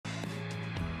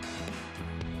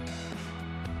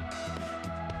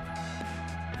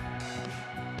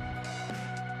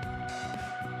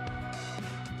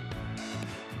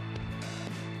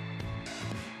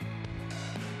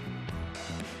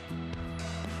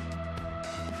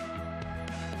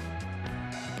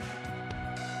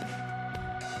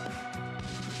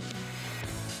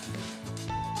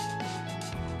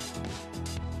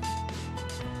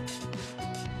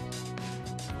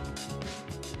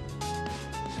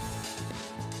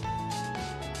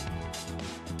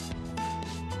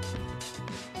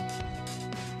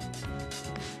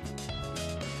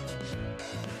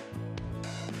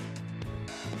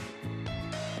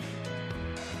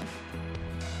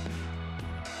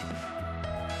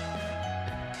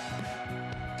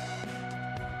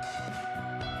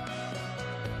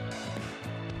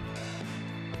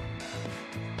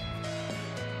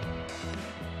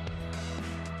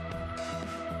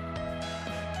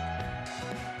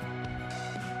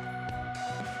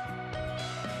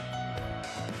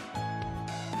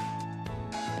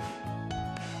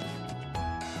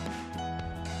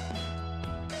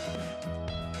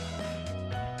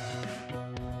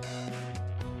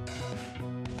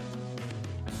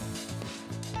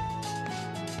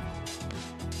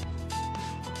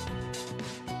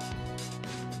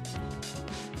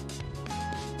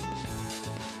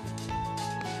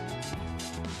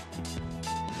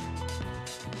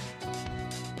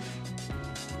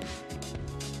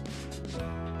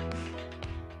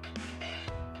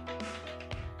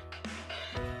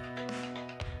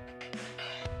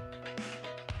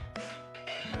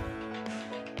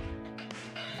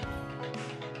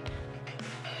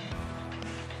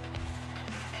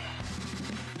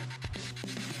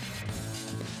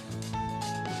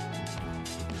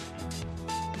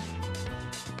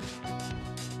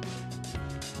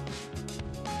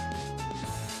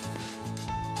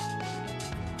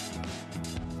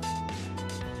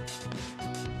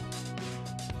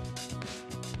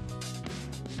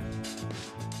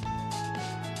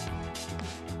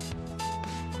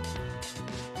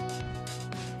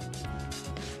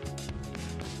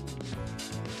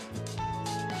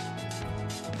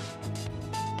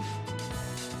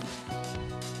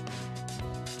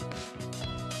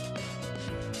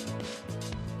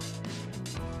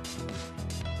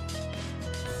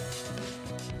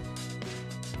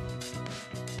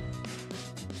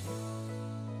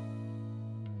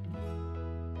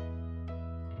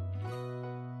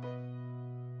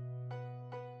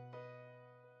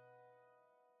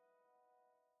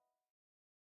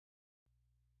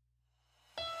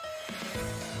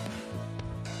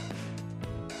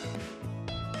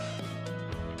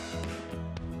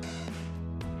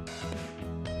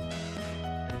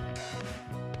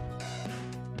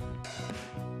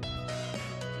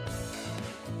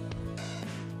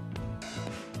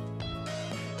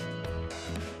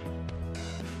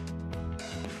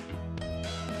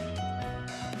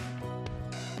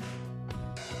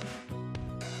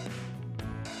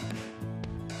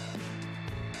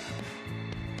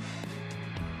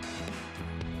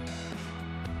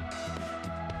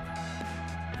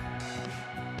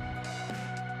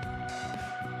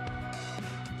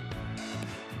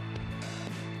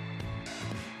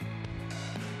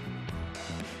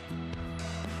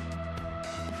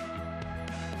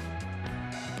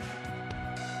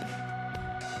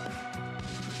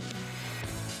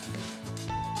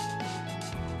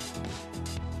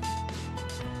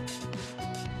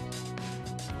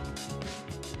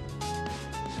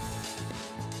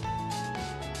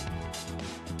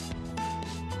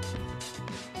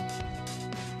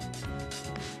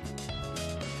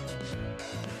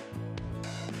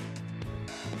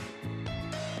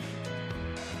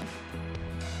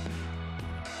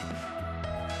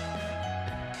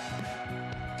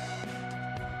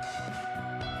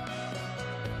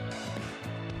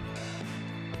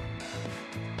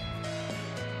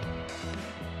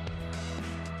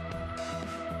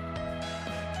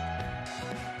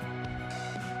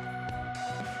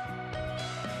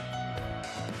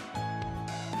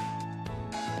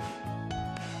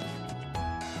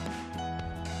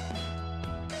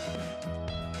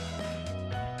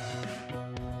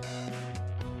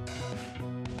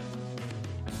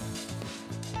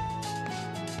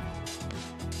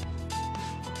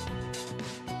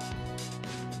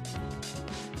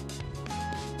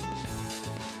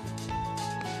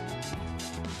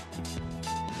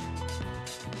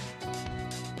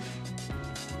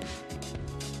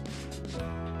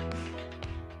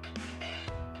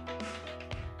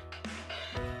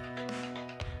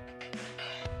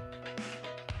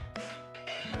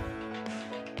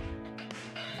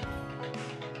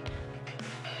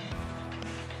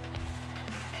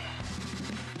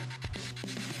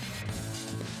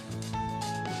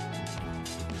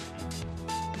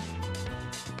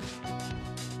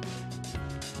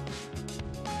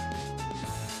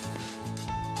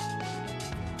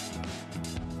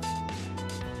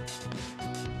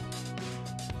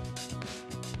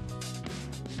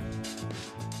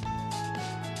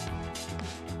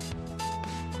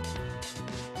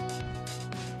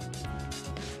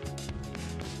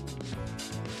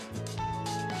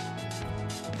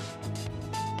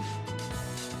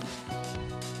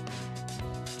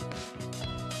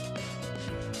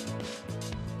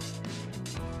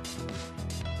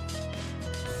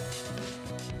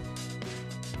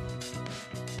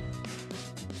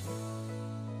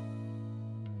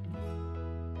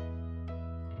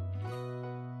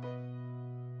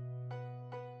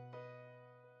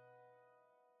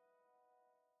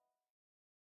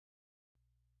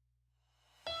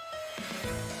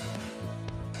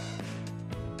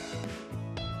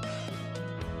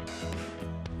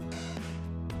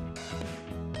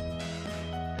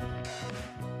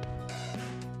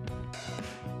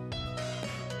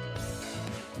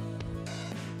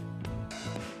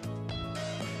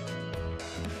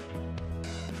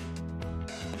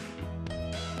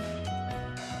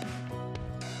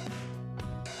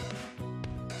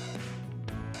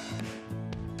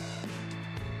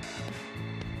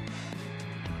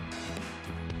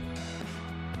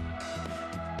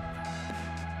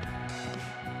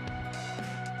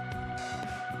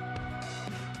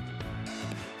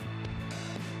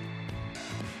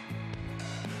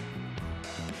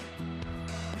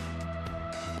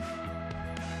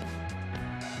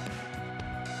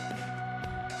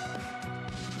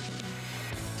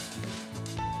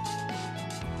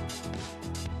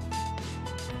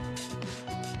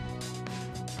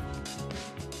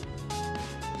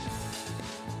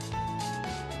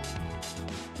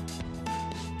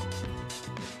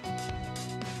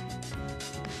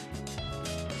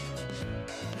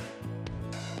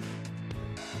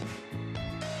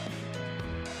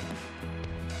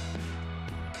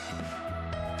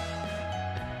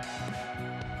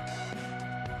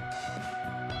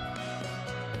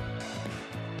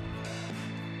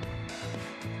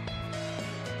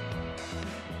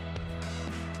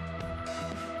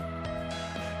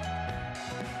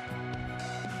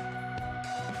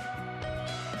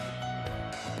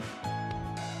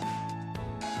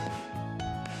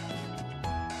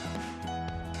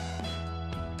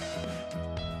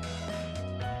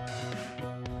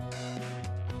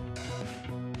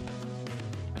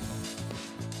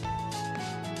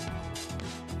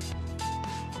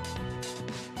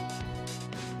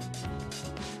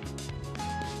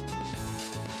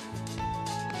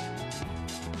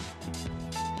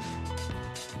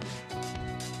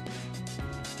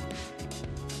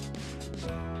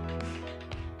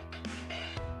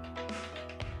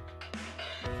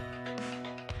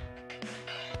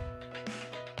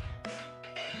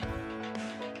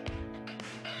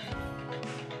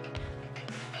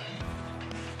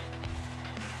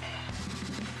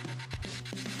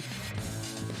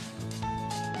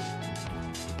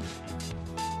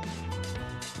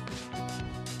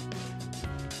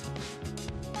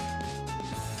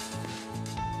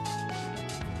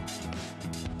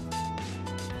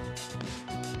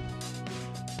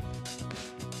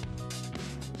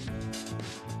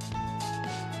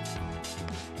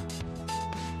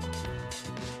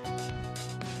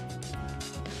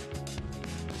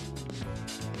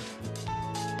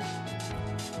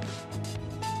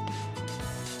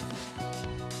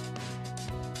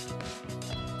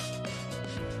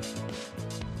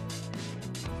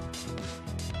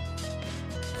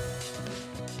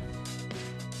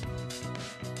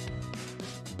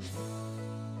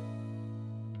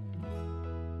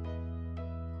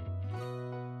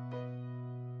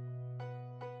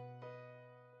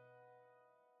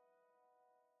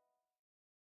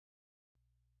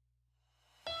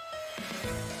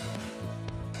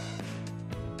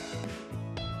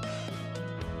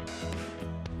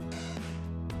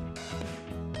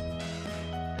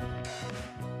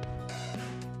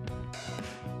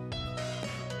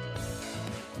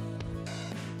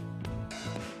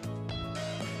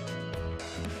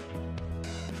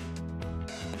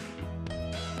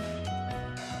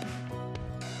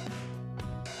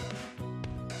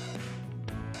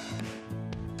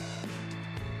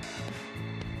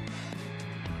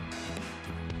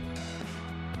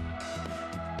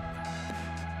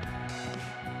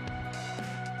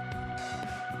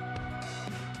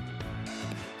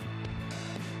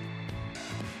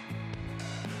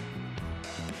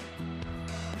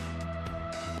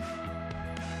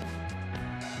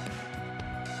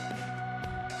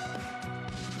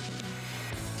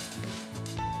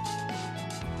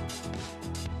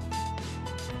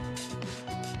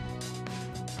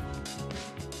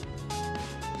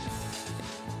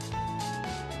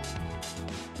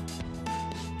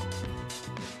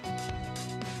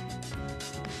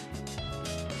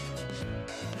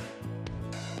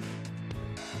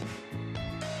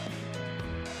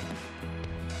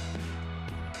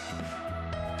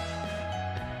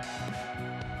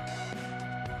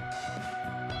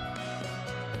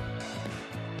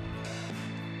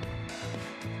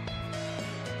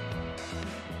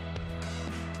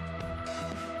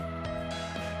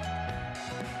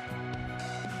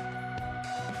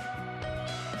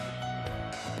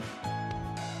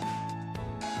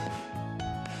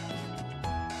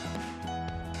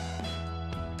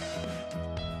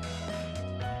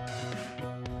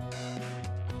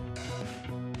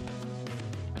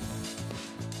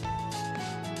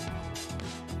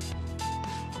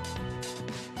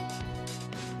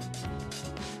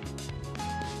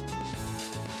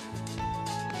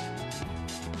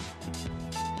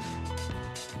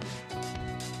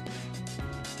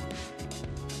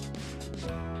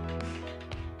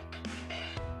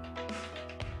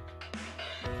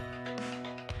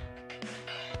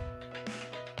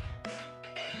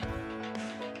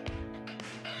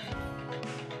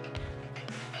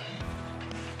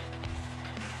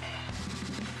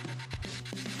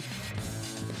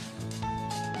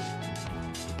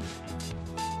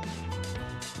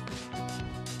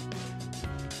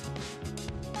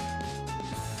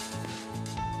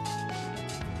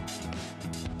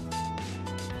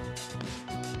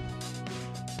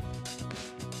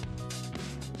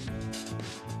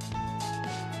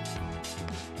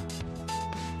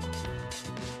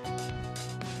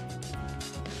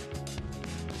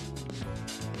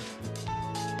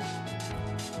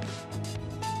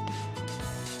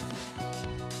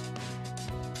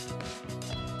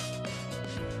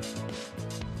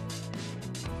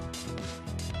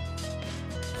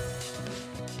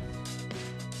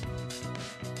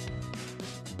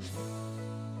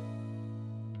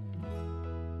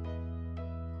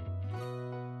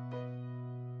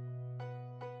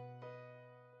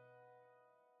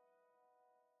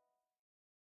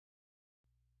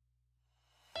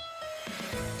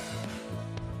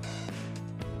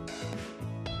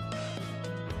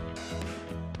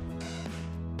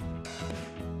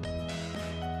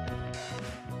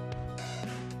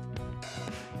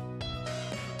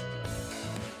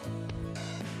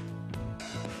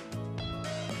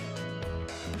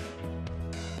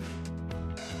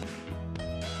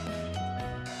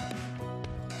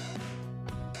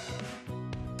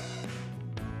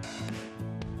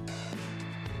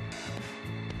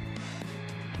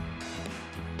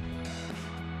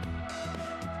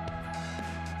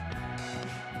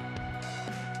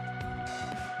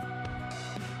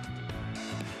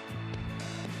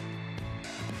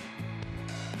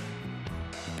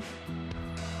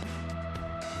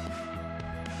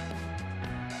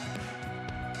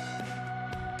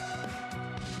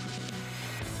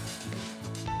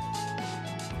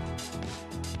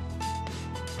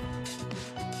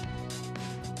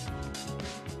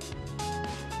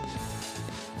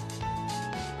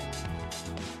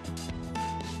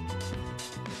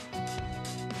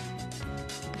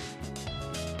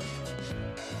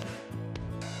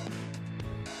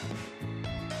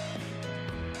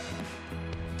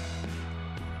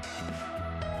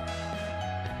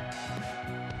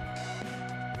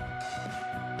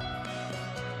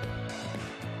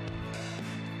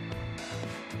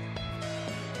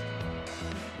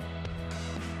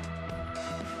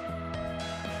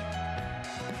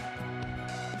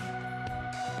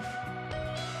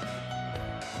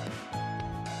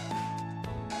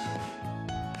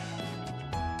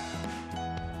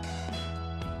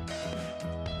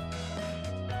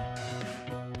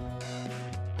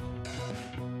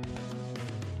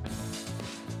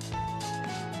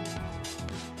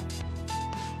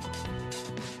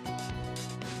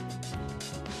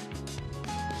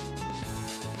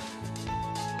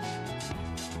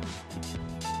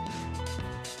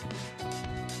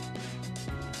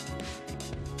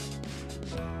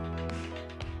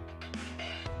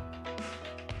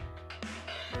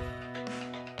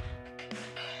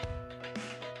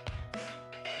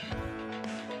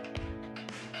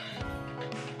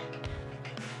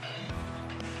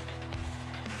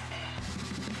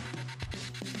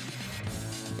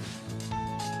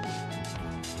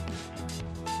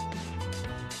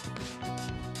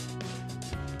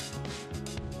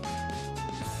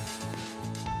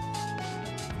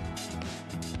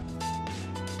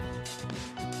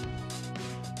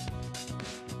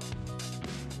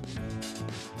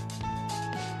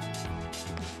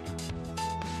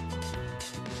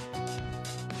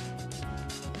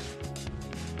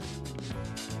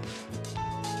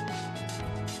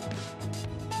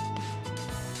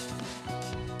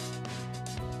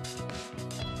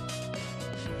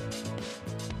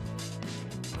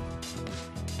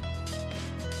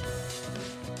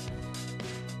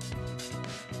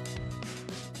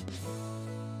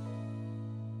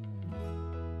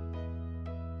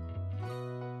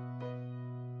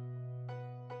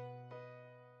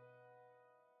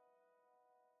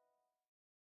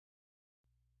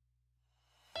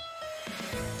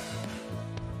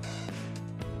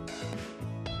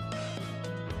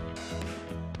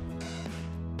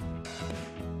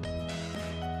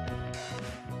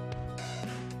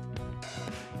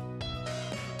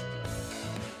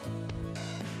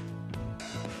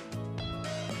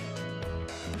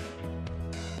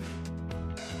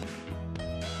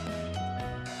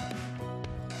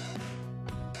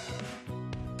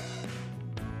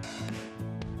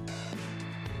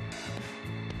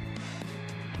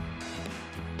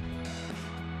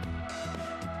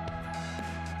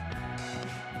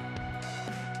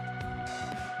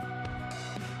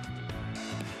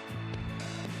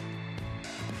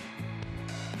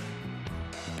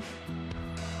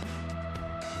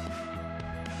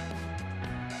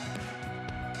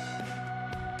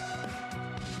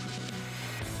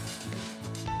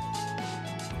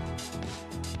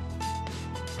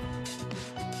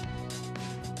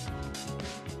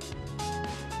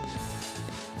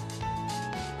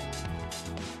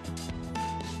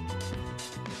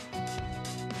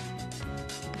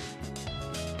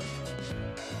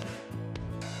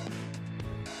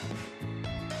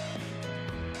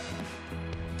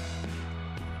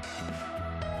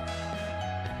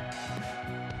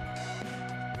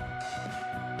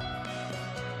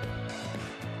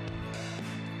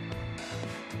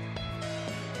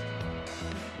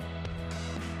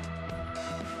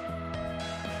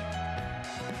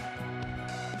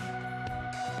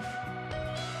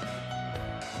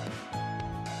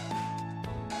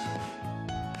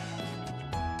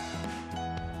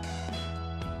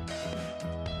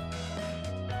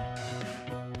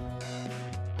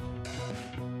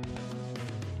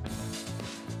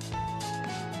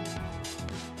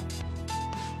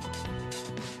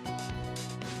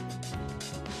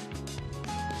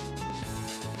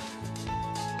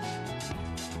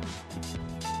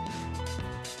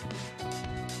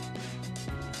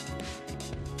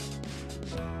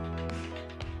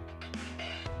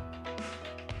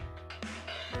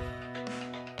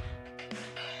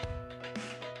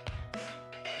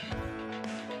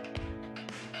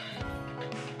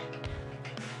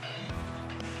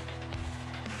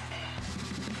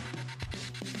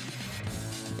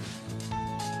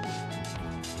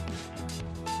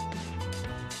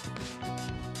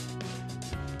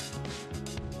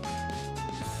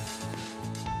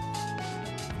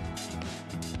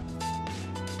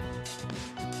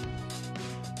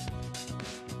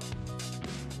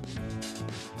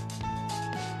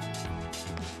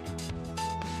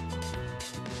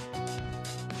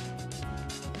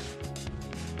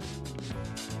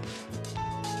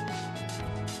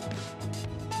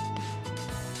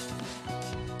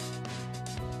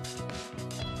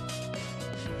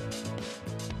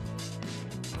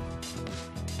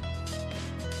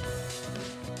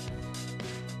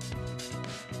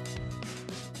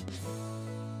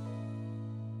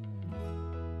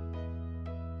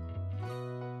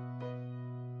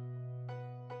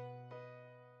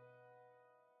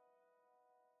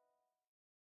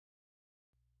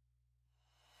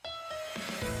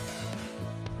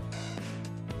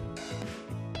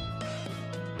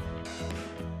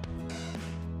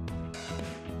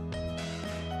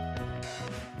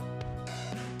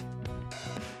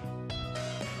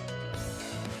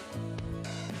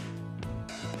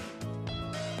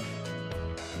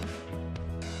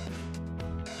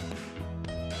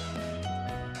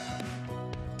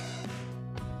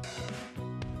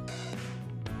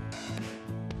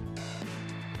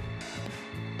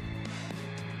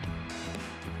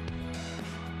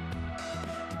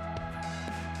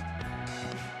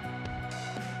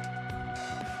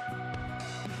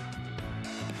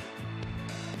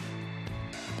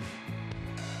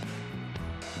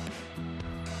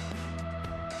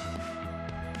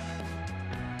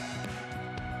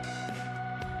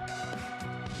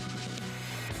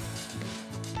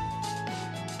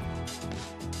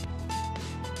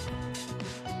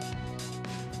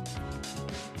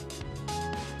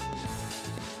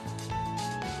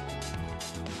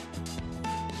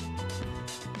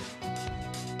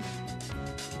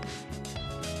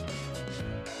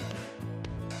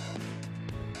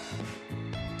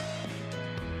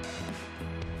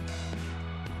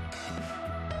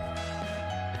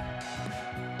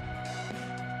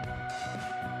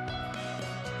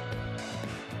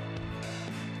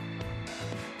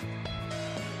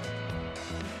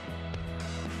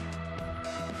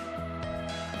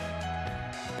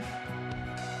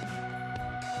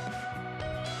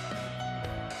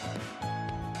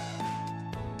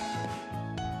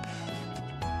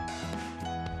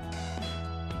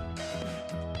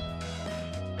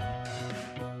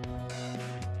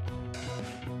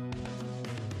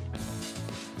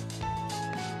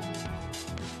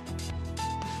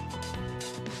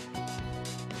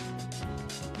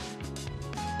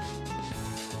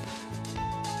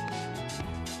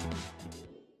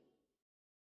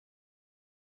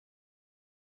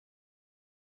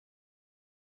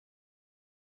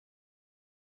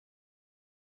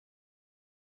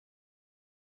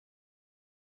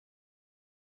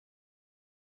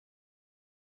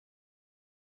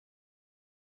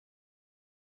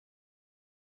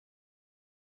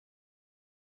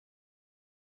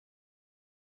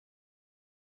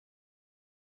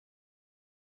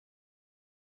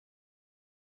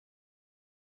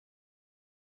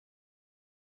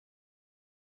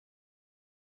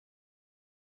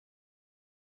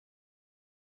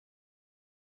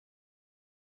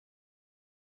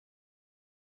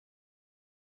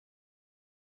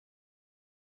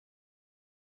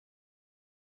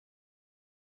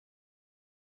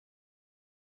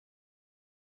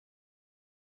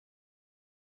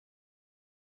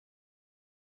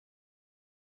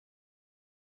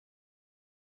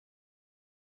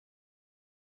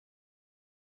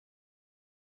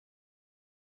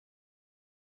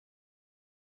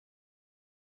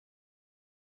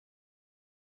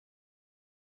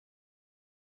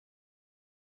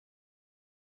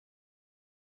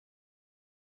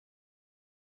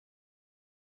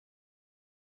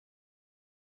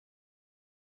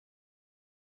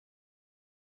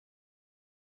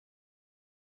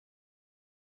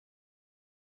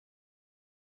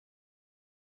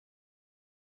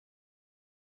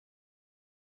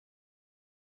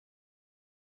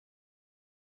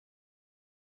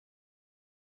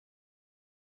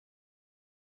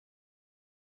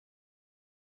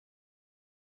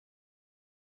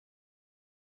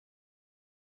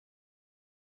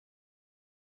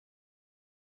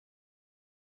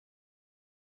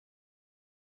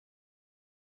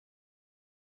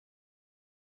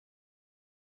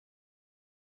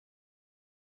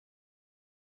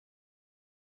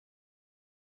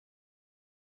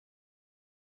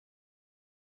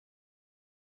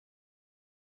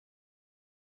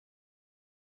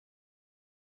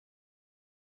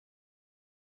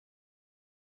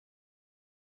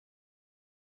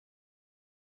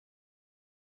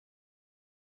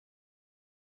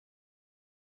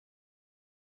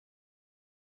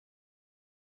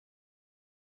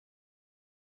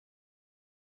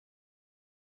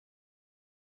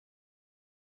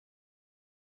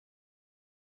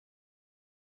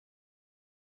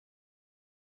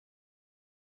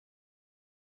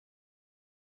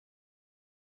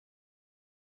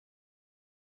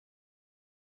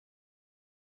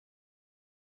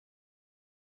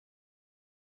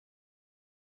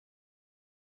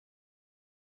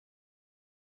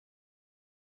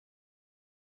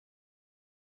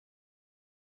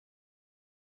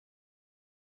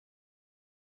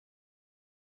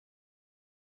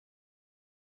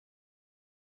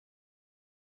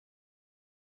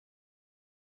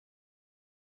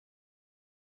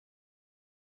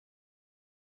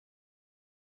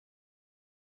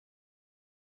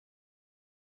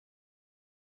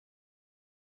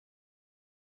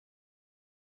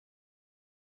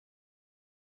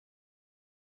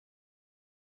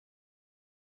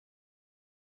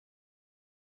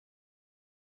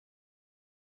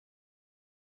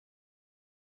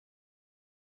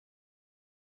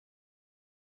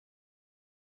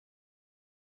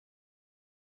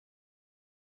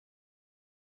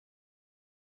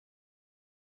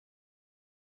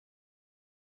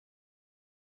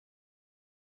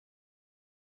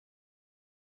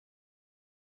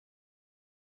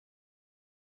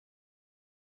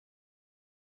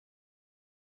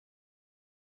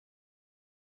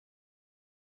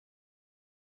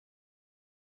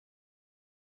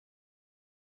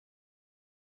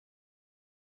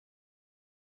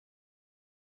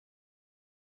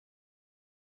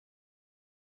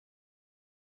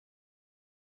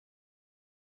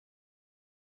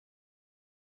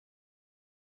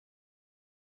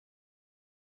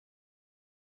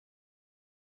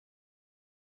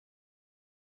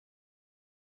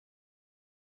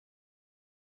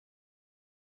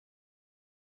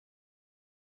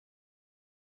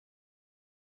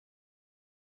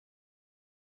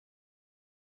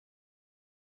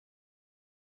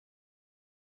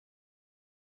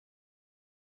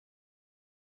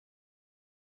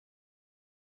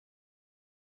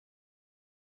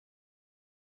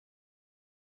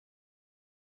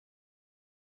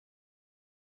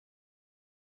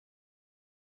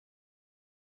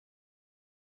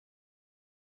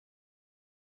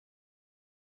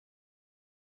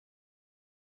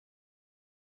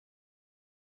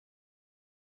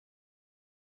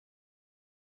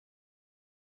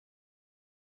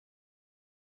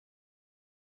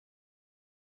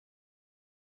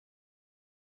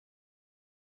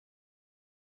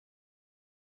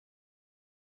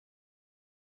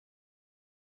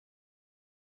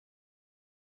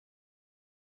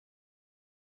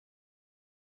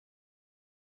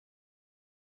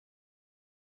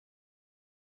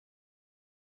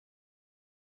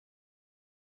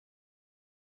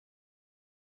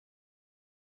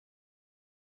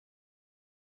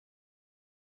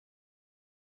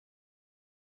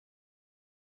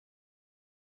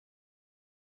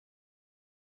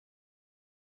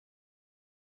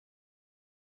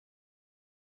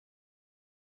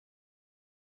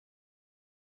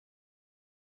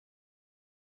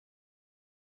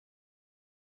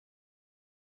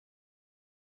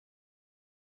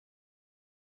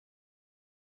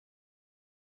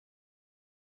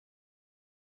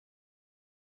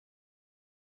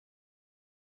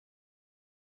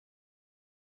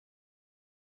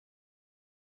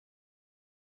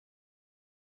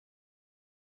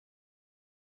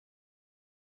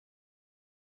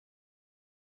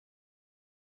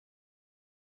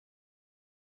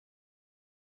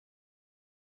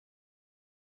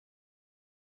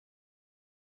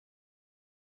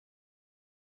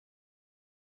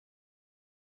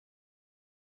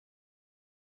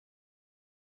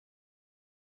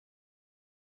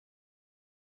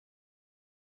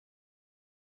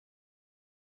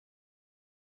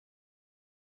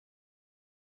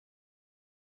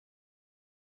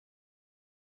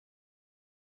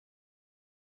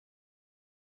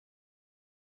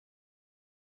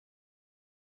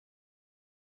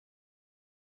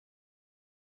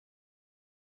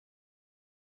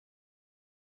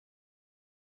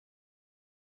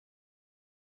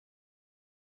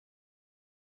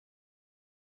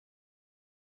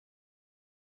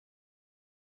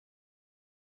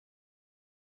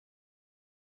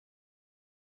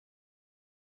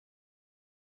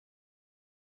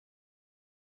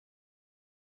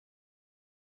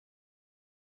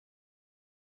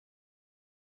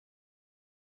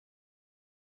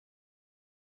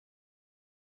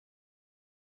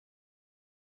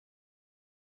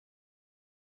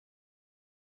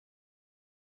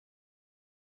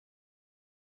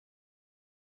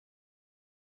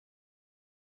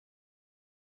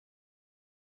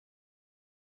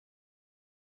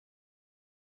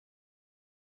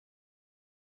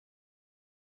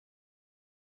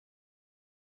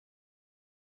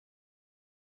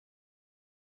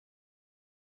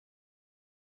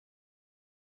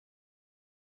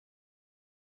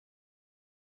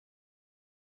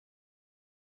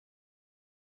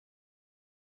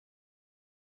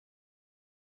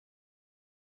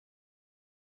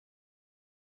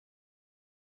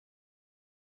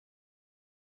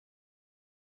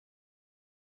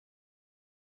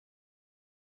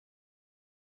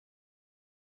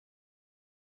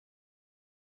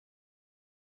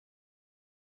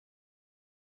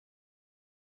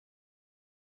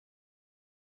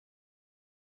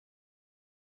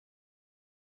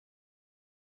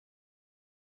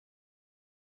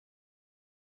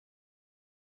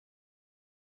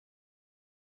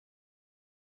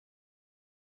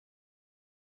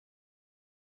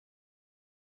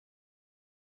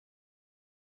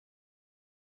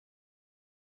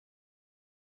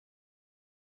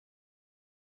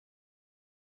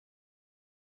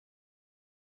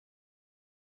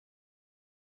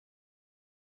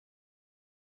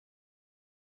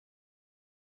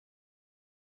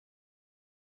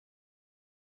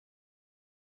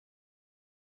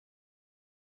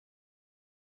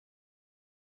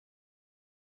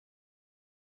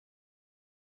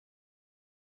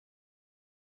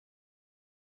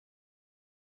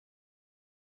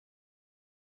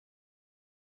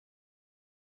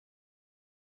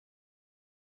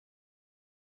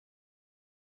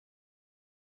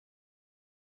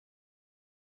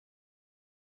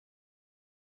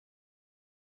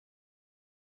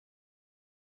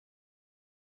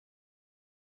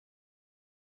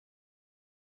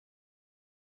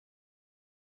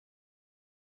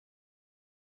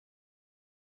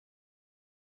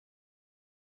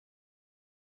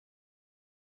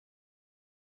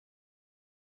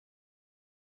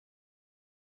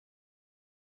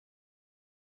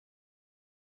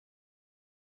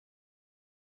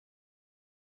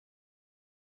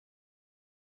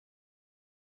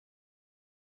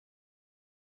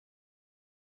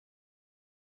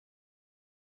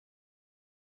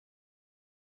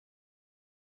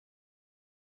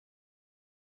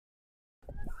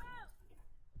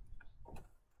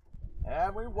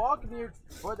And we welcome you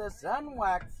for this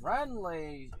NWAC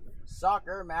friendly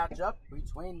soccer matchup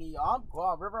between the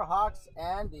Umpqua Riverhawks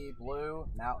and the Blue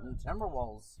Mountain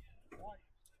Timberwolves.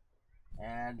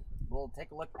 And we'll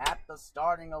take a look at the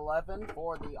starting 11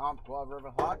 for the Umpqua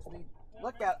Riverhawks. We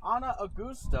look at Ana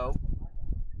Augusto,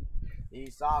 the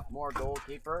sophomore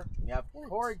goalkeeper. We have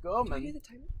Corey Goldman,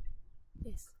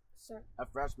 yes, sir. a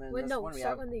freshman Wait, in this no, one. We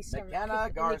start have when they start. McKenna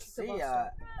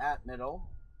Garcia at middle.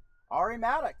 Ari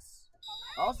Maddox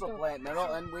also play at middle,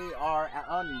 and we are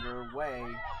underway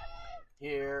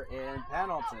here in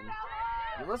Pendleton.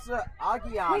 Melissa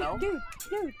Aguiano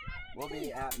will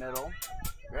be at middle.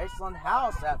 Graceland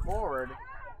House at forward.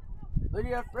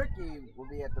 Lydia Fricky will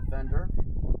be at defender.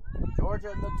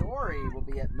 Georgia Nadori will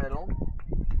be at middle.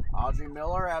 Audrey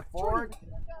Miller at forward.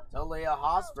 Talia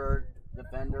Hosford,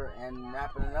 defender, and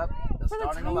wrapping it up. The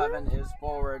starting 11 is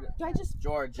forward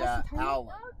Georgia Allen.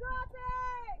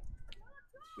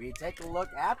 We take a look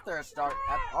at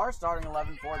our starting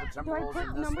 11 for the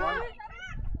Timberwolves in this one.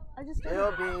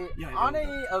 It'll be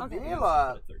Ani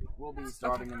Avila will be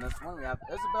starting in this one. We have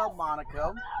Isabel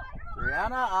Monaco,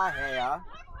 Brianna Ahea,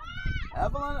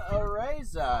 Evelyn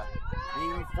Areza,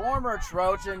 the former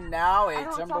Trojan, now a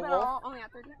Timberwolf, will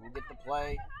get to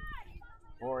play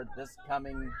for this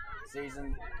coming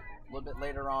season a little bit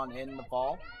later on in the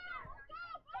fall.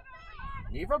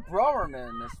 Eva Browerman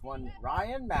in this one,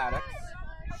 Ryan Maddox,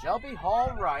 Shelby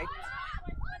Hall Wright,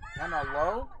 Kenna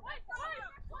Lowe,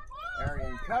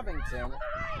 Arian Covington,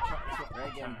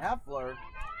 Reagan Heffler,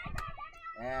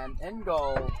 and in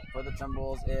goal for the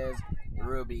Timberwolves is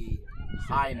Ruby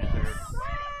Hyman.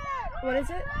 What is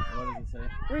it? What does it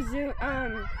say? Resume,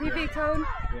 PV code.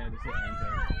 Yeah, just hit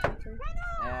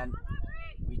enter.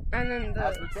 And then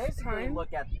as we basically time.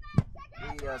 look at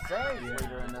the saves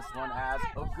leader in this one, as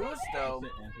Augusto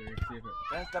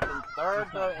finished up in third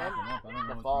in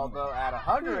the fall, though, at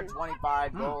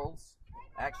 125 goals.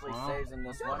 Actually saves in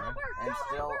this one, and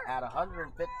still at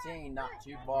 115, not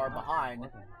too far behind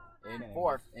in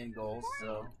fourth in goals.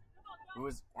 So, who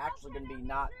is actually going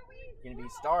to be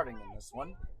starting in this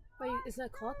one? Wait, is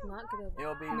that clock not gonna?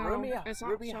 It'll be No, Ruby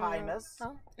Hymas. Hymas,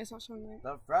 Huh? It's not showing right.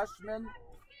 the freshman,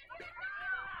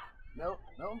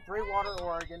 Milton Freewater,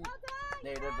 Oregon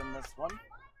native in this one.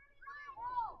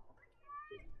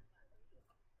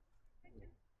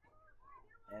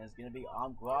 And it's going to be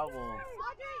Umpqua will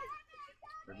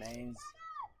remains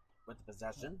with the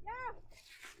possession.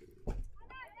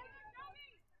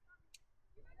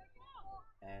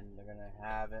 And they're going to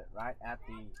have it right at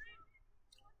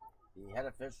the head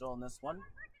official in this one.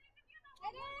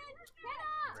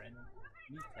 Brandon,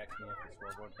 can you text me if the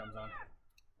scoreboard comes on?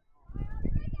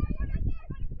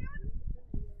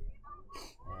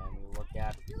 And we look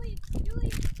at Julie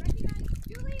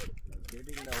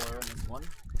Miller in this one.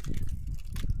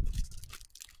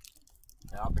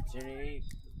 The opportunity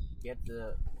to get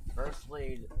the first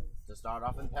lead to start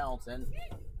off in Pendleton.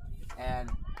 And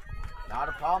not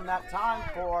a problem that time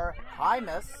for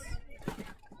Hymas.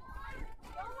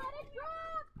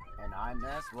 And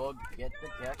Hymas will get the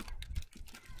kick.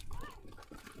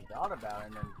 He thought about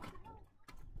it, and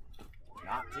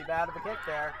not too bad of a kick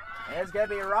there. And it's going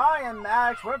to be Ryan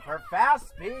Maddox with her fast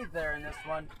speed there in this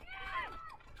one.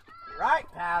 Right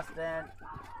past it.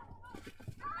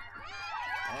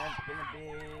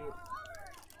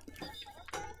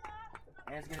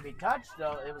 And it's gonna be touched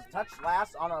though. It was touched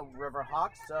last on a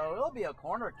Riverhawk, so it'll be a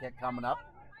corner kick coming up.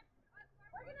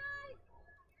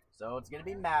 So it's gonna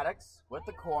be Maddox with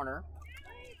the corner.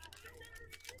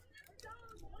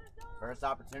 First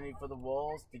opportunity for the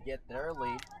Wolves to get their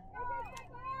lead.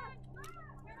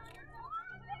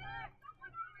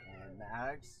 And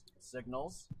Maddox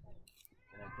signals.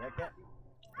 Gonna kick it.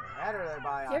 Header there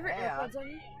by Ahea.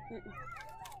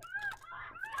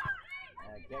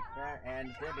 Kick there, and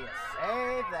it's going to be a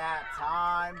save that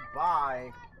time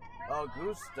by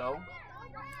Augusto.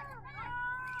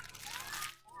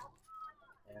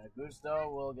 And Augusto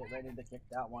will get ready to kick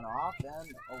that one off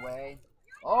and away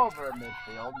over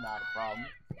midfield, not a problem.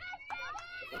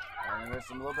 And there's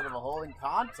a little bit of a holding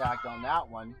contact on that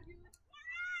one.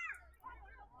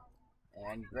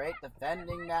 And great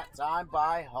defending that time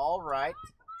by Hall Wright.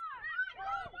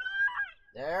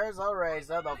 There's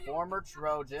Areza, the former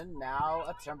Trojan, now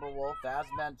a Timberwolf, as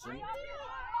mentioned.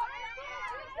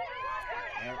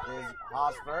 And it is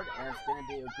Hosford, and it's going to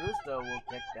be Augusto will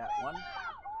kick that one.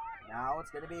 Now it's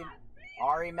going to be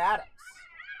Ari Maddox.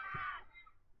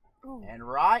 And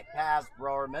right past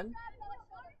Browerman.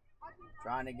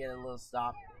 Trying to get a little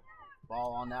stop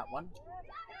ball on that one.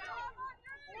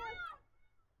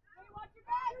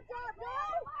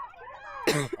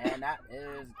 And that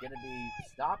is going to be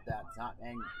stopped that time.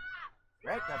 And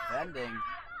Great defending.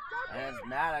 And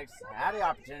Maddox had the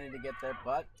opportunity to get there,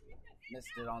 but missed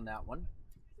it on that one.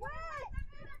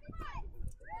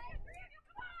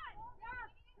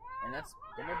 And it's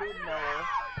going to be Miller.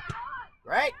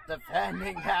 Great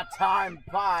defending that time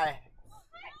by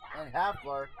and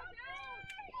Heffler.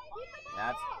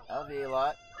 That's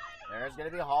Avila. There's going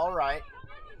to be Hall right.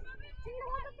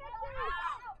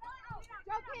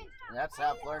 That's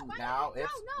Heffler. Now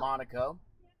it's Monaco.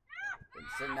 Been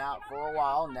sitting out for a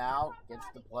while. Now gets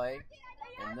to play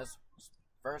in this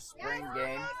first spring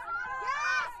game.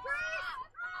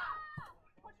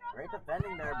 Great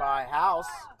defending there by House.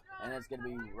 And it's going to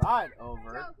be right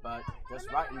over, but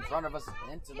just right in front of us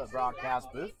into the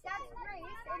broadcast booth.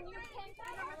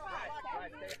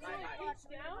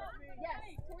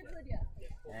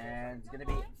 And it's going to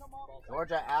be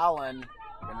Georgia Allen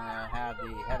going to have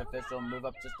the head official move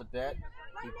up just a bit,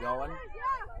 keep going,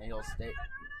 and he'll stay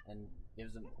and give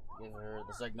her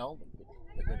the signal.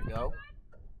 They're good to go.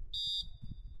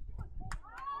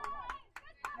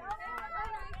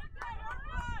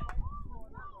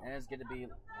 And it's going to be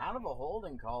kind of a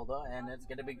holding call, though, and it's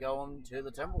going to be going to the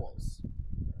Timberwolves.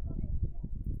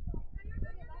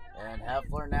 And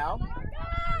Heffler now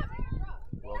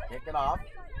will kick it off.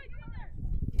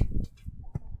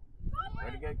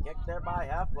 Pretty good kick there by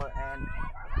Heffler, and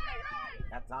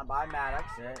that time by Maddox.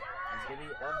 It's going to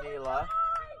be Avila.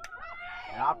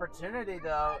 An opportunity,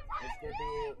 though, it's going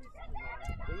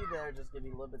to be there, just going to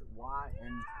be a little bit wide,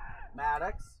 and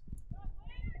Maddox.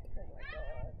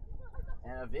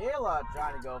 And Avila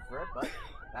trying to go for it, but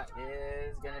that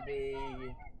is going to be,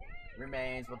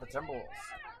 remains with the Timberwolves.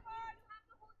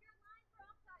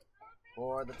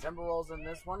 For the Timberwolves in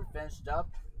this one, finished up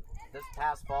this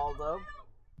past fall, though,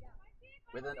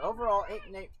 with an overall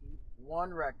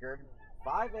 8-1 record,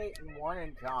 5-8-1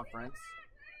 in conference.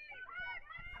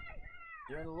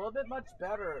 Doing a little bit much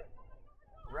better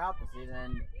throughout the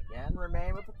season. Again,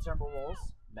 remain with the Timberwolves.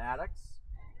 Maddox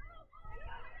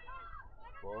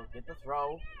will get the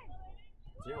throw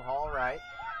to Hall right.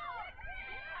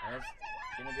 And it's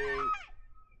going to be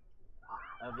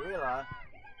Avila.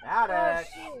 Maddox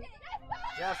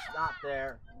just not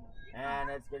there. And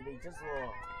it's going to be just a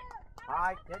little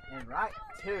high kick and right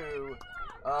to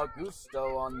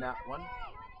Augusto on that one.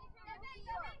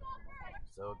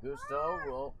 So Augusto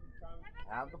will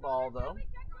have the ball, though.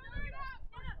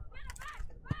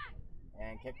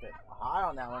 And kicked it high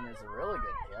on that one is a really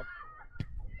good kick.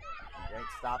 Great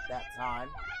stop that time.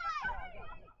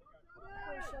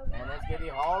 And it's going to be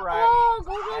Hall right.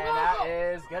 And that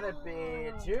is going to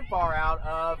be too far out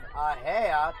of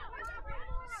Ahea.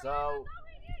 So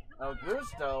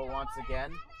Augusto, once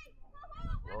again,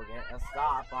 will get a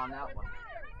stop on that one.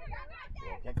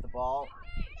 We'll kick the ball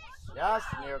just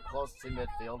near close to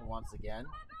midfield once again.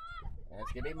 And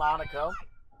it's going to be Monaco.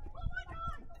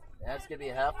 That's going to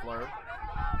be Heffler.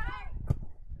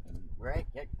 Great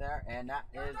kick there, and that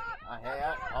is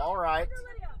Ahea. All right.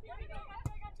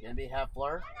 It's going to be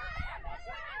Heffler.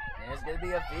 And it's going to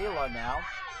be Avila now.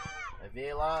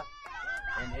 Avila.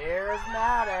 And here's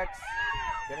Maddox.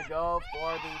 Going to go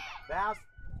for the pass,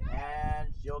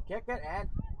 and she'll kick it, and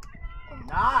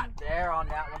not there on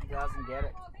that one. Doesn't get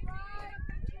it.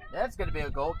 That's going to be a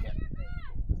goal kick.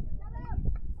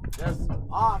 Just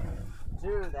off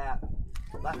to that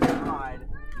left side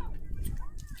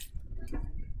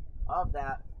of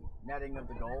that netting of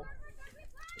the goal.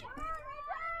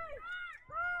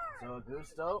 So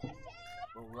Augusto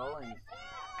will rolling.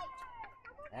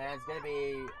 And it's going to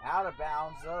be out of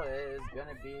bounds, though. It is going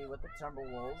to be with the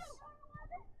Timberwolves.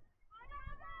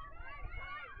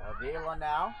 Avila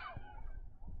now.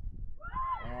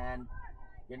 And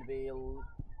going to be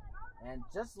and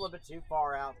just a little bit too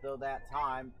far out, though, that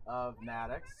time of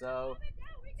Maddox. So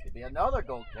it's going to be another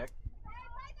goal kick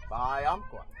by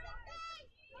Umpqua.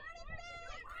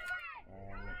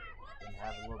 And going to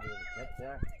have a little bit of a kick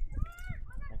there.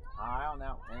 High on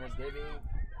that, and it's going to be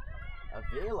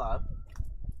Avila.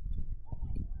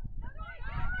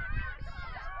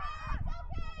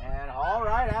 And all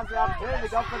right, has the opportunity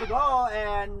to go for the goal,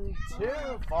 and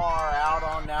too far out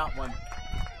on that one.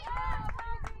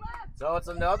 So it's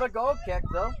another goal kick,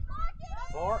 though,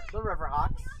 for the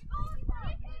Riverhawks.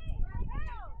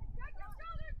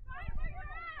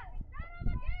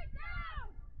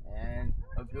 And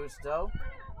Augusto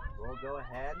will go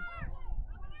ahead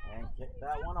and kick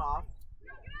that one off,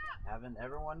 having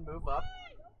everyone move up.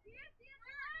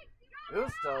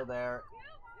 Augusto there.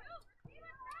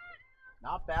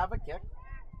 Not bad of a kick.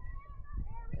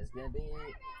 It's going to be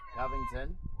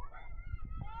Covington.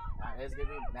 That is going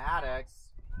to be Maddox.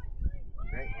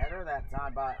 Great header that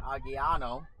time by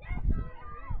Aguiano.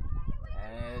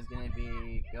 And it's going to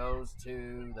be, goes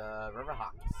to the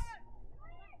Riverhawks.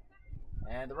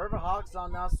 And the Riverhawks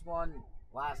on this one,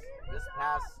 this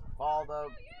past fall though,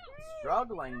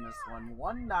 struggling this one.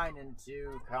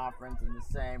 1-9-2 conference and the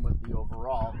same with the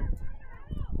overall.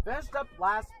 Finished up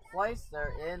last place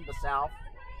there in the South.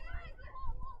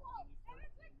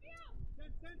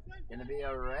 Gonna be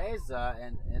a Reza,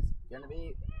 and it's gonna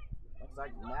be, looks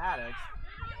like Maddox.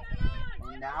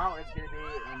 And now it's gonna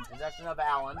be in possession of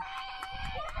Allen.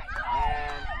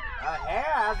 And Hare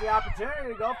has the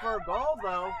opportunity to go for a goal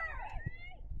though.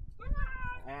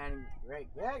 And great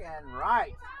kick, and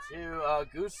right to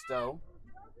Augusto.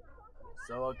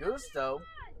 So Augusto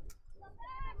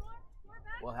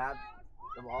will have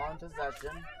the ball in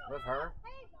possession with her.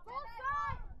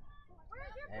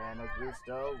 And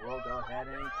Augusto will go ahead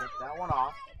and kick that one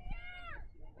off.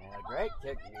 And a great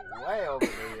kick way over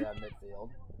the midfield.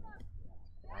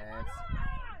 And it's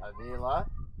Avila.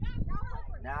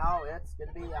 Now it's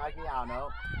going to be Aguiano.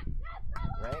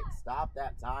 Great stop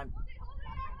that time.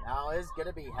 Now it's going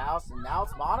to be House, and now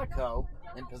it's Monaco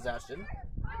in possession.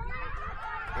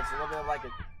 Gets a little bit of like a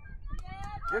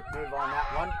trick move on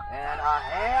that one. And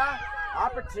Hare,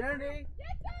 opportunity.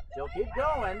 She'll keep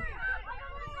going.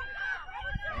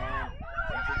 And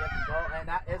she gets the goal, and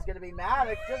that is going to be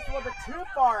Maddox. Just a little bit too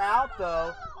far out,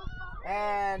 though.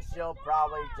 And she'll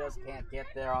probably just can't get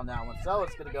there on that one. So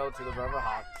it's going to go to the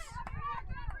Riverhawks.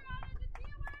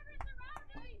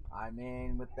 I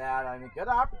mean, with that, good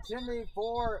opportunity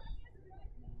for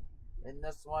in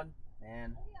this one.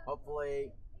 And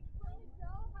hopefully,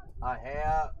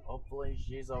 hopefully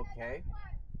she's okay.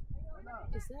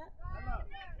 Is that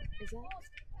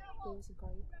Davidson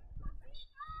Party?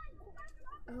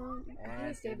 And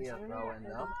it's going to be a throw in,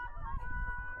 though.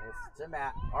 It's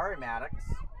to Ari Maddox.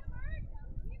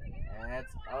 And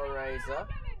it's Oreza.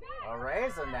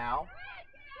 Oreza now.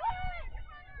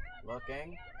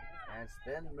 Looking. And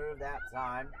spin move that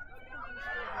time.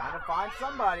 Trying to find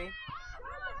somebody.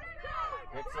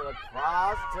 Kicks it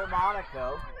across to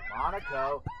Monaco.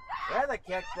 Monaco with a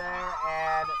kick there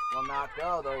and will not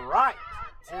go. The right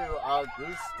to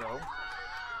Augusto.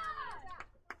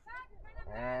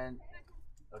 And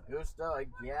Augusto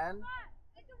again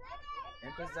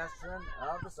in possession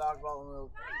of the soccer ball. And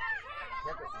will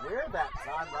kick it weird that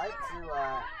time right to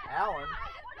Allen.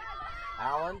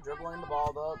 Allen dribbling the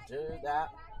ball though to that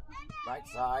right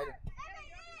side.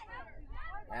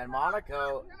 And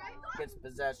Monaco gets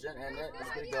possession, and it is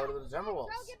going to go to the Timberwolves.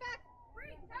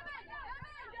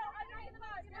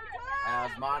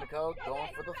 As Monaco going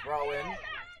for the throw-in.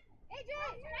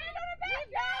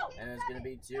 And it's going to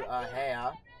be to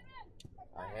Ahea.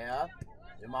 Ahea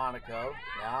to Monaco.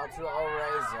 Now to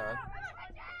Oreza.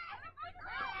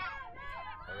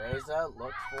 Oreza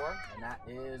looks for, and that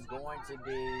is going to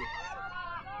be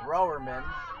Rowerman.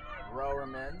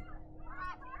 Rowerman.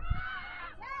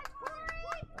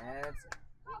 And it's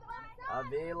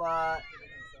Avila,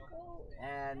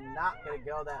 and not going to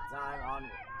go that time on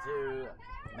to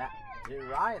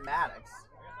Ryan Maddox.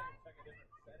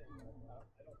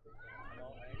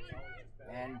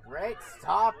 And great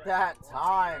stop that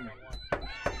time.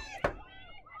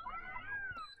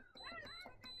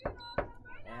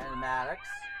 And Maddox.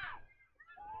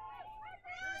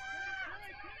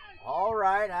 All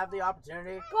right, have the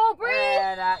opportunity. Go, Bree!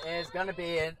 And that is going to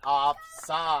be an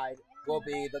offside. Will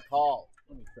be the call.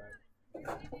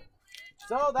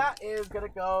 So that is going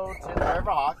to go to the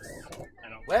Riverhawks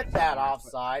with that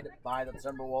offside by the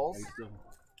Timberwolves.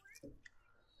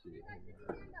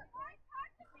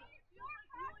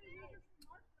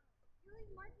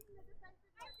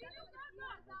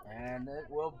 And it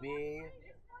will be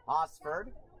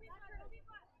Hosford.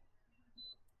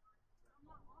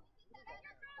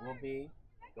 Will be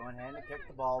going ahead and kick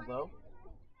the ball though.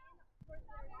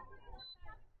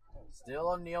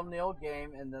 Still a 0-0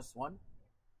 game in this one.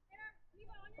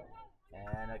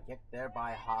 And a kick there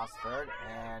by Hosford.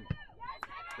 And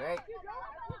great.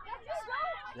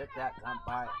 Kick that time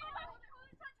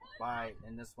by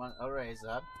in this one,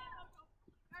 Oreza.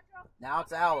 Now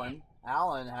it's Allen.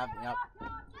 Allen having up.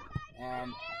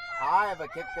 And high of a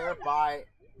kick there by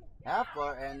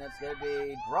Heffler. And it's going to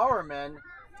be Browerman.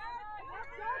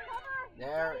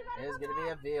 There is going to be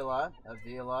Avila.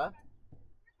 Avila.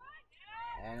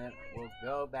 And it will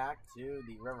go back to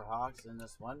the Riverhawks in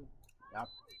this one. Yep.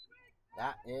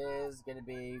 That is going to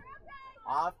be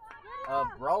off of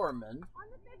Browerman.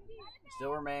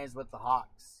 Still remains with the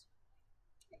Hawks.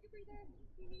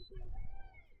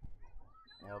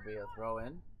 It'll be a throw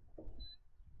in.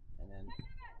 And then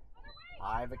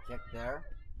high of a kick there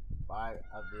by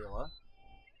Avila.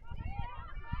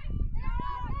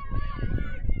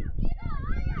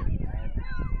 And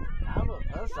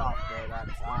push off there that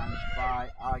time by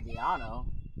Aguiano.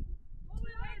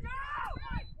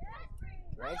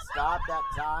 Great stop that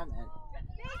time,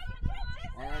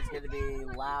 and it's going to be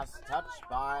last touch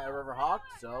by a Riverhawk,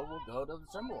 so we'll go to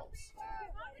the Timberwolves.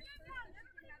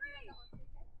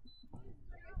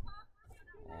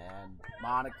 And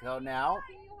Monaco now.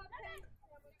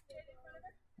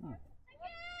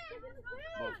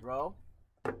 Will throw.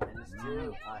 And it's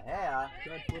to Ahea.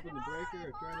 Tried flipping the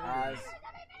breaker. As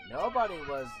nobody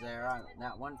was there on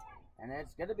that one. And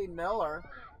it's going to be Miller.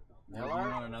 You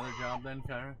want another job then,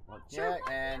 Kyra? Sure.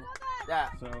 And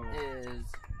that So- is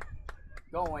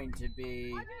going to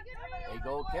be a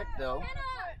goal kick, though.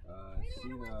 See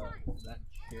that It's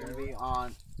chair going to be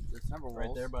on the Timberwolves. right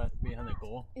there behind the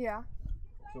goal? Yeah.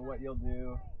 So what you'll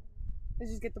do,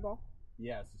 Let's just get the ball.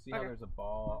 yeah, so see how Okay. there's a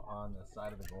ball on the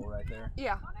side of the goal right there?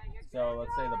 Yeah. So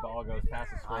let's say the ball goes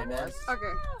past the I scoreboard. miss.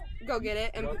 Okay. Go get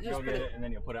it and Go just get put it, and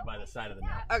then you'll put it by the side of the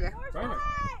net. Okay. Perfect.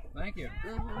 Thank you.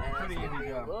 Mhm. And it's Pretty going to easy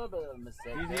be a job. little bit of a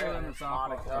mistake Easier there. than And the it's softball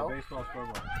Monaco. or baseball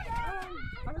scoreboard.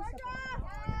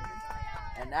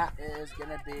 And that is going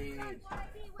to be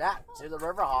back to the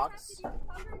Riverhawks.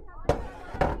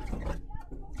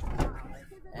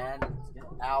 And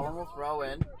Allen will throw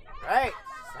in. Great!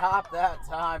 Stop that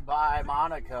time by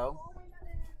Monaco.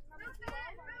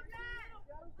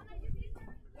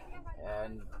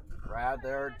 And Brad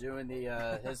there doing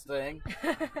the his thing.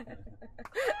 You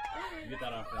get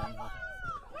that on film.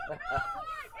 Huh?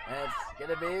 And it's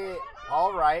going to be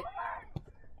all right.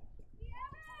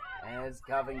 And it's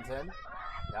Covington.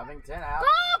 Covington out.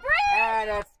 And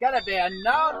it's going to be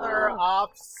another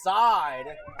offside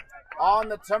on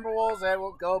the Timberwolves. And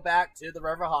will go back to the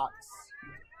Riverhawks.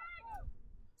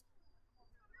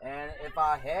 And if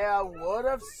Ahea would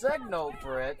have signaled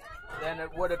for it, then it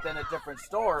would have been a different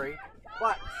story.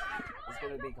 But it's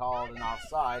going to be called an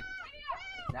offside.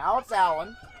 Now it's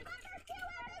Allen.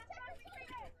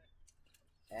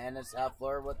 And it's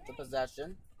Heffler with the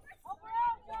possession.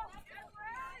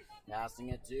 Passing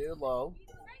it to Lowe.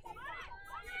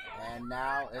 And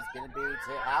now it's going to be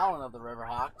to Allen of the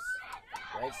Riverhawks.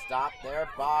 Great stop there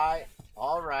by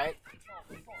All Right.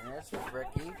 And it's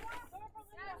Ricky.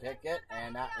 Kick it,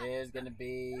 and that is going to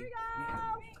be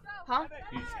Huh?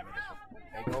 You just give me this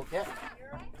one. a goal kick.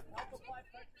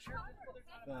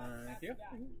 Thank you.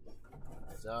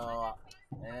 So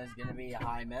it's going to be a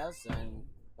high miss, and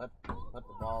put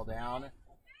the ball down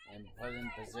and put in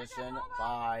position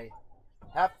by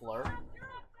Heffler.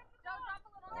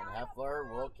 And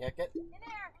Heffler will kick it.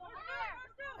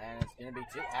 And it's going to be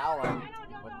to Allen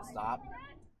with the stop.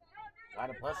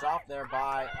 Trying to push off there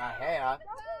by Ahea.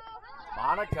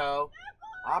 Monaco.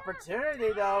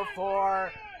 Opportunity, though,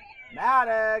 for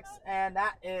Maddox. And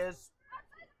that is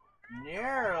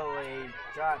nearly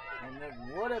shot. And it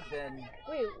would have been...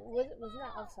 Wait, wasn't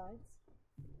that offsides?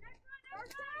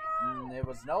 There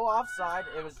was no offside.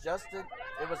 It was just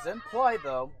it was in play,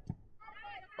 though.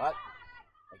 But,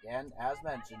 again, as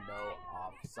mentioned, no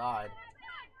offside.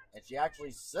 And she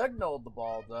actually signaled the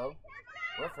ball, though,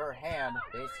 with her hand,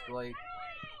 basically.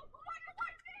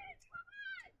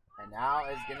 And now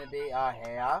it's going to be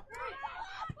Ahea.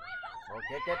 We'll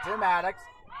kick it to Maddox.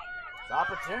 It's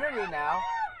opportunity now.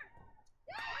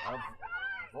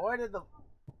 Avoided the...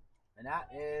 And that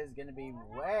is going to be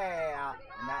way out.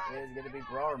 And that is going to be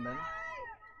Browerman.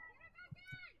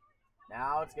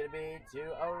 Now it's going to be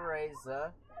to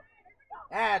Areza.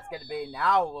 And it's going to be...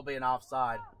 Now it will be an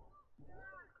offside.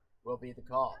 Will be the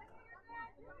call.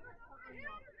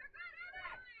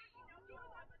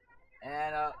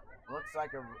 And looks like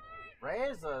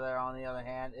Reza there, on the other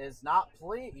hand, is not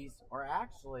pleased, or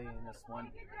actually in this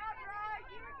one.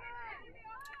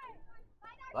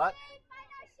 But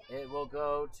it will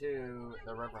go to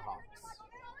the Riverhawks.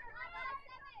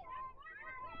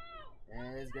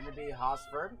 And it is going to be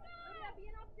Hosford.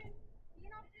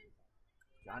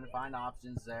 Trying to find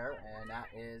options there, and that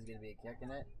is going to be kicking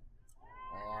it.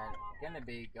 And going to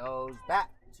be goes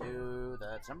back to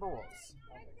the Timberwolves.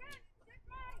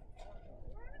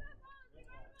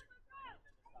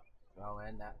 Throw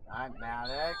in that time,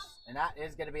 Maddox. And that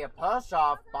is going to be a push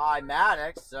off by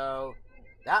Maddox. So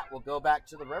that will go back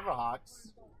to the Riverhawks.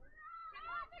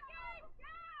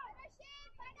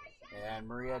 And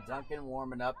Maria Duncan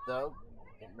warming up, though.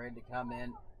 Getting ready to come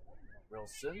in real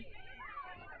soon.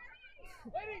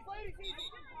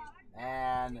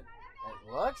 And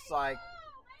it looks like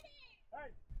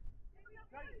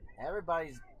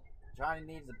everybody's trying to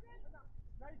need to...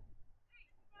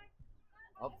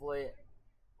 Hopefully...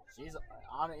 She's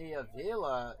Ana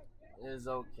Avila is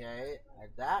okay.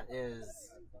 That is,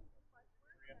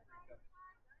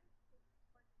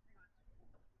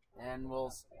 and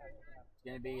it's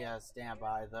going to be a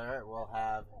standby there. We'll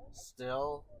have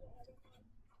Still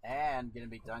and going to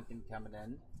be Duncan coming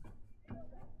in.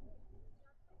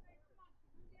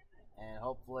 And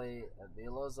hopefully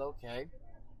Avila's okay.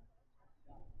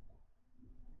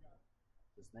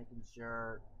 Just making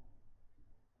sure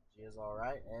she is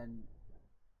alright. And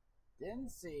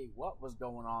didn't see what was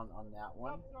going on that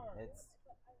one. It's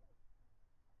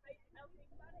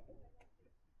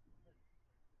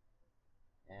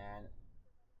and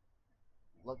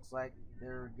looks like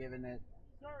they're giving it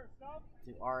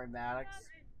to Ari Maddox.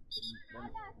 A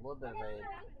little bit of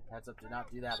a heads up to not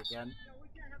do that again.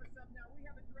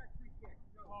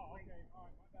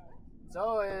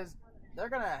 So they're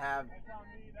gonna have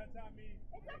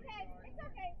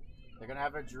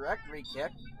a direct re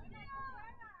kick.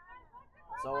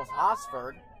 So it's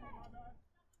Hosford.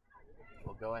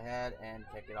 We'll go ahead and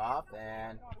kick it off,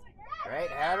 and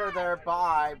great header there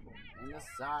by in this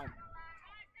time.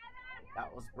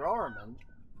 That was Broerman.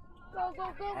 Go,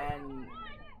 go, go. And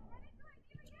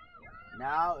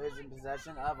now is in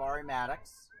possession of Ari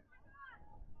Maddox.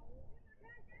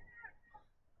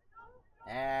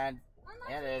 And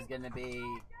it is going to be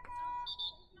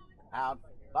out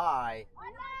by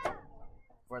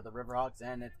for the Riverhawks,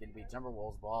 and it's going to be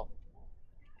Timberwolves ball.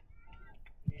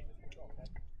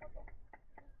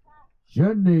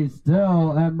 Sydney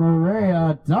Still and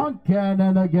Maria Duncan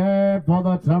in the game for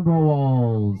the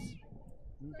Timberwolves.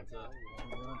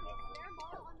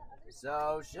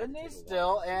 So Sydney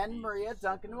Still and Maria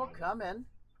Duncan will come in.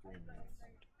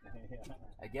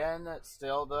 Again,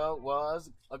 Still though was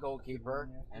a goalkeeper,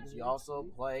 and she also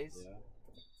plays.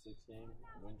 16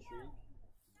 win streak.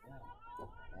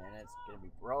 And it's going to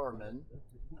be Broerman.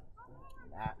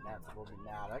 That's will be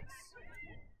Maddox.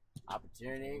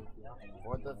 Opportunity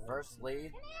for the first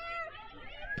lead.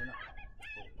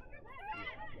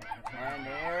 And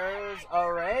here's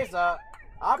Oreza.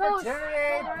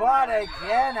 Opportunity, but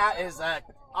again, that is an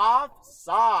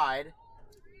offside.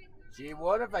 She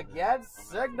would have again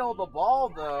signaled the ball,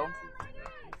 though.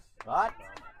 But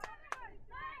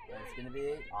it's going to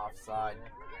be offside.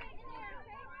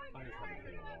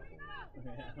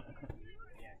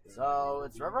 So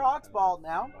it's Riverhawks ball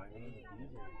now.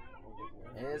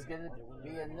 It is going to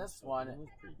be in this one.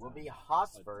 Will be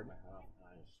Hosford.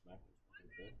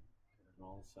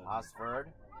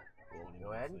 Hosford.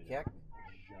 Go ahead and kick.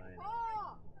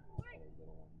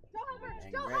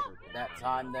 And great that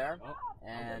time there.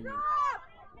 And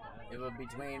it will be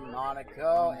between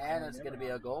Monaco, and it's going to be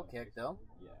a goal kick, though.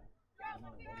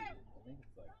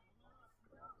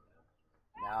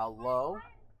 Now Low.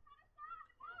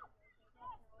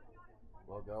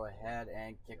 We'll go ahead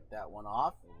and kick that one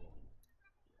off.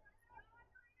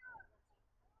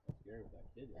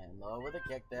 And Low with a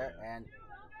kick there, and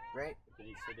great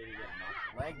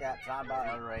leg that time by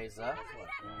Oreza.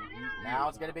 Now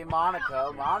it's going to be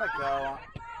Monaco,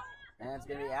 and it's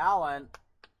going to be Allen.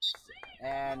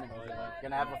 And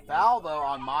going to have a foul, though,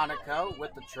 on Monaco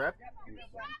with the trip.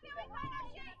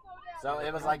 So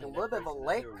it was like a little bit of a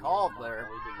late call there,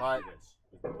 but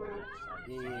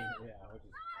the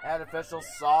head official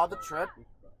saw the trip.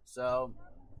 So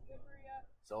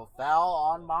foul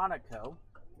on Monaco.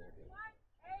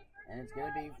 And it's going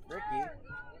to be Ricky.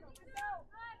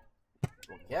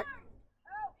 Will kick.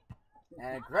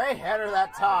 And a great header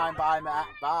that time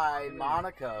by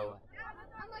Monaco.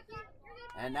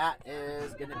 And that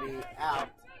is going to be out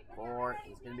for,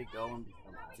 it's going to be going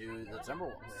to the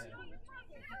Timberwolves.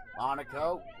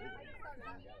 Monaco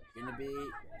going to be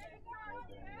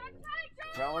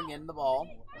throwing in the ball.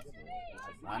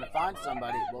 Trying to find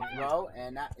somebody. Will throw,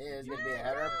 and that is going to be a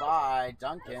header by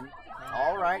Duncan.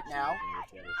 All right now.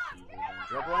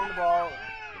 Dribbling the ball.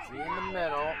 It's in the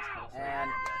middle.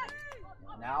 And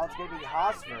now it's going to be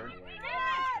Hosford.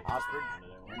 Hosford.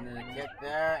 And then a kick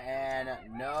there. And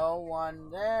no one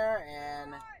there.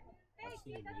 And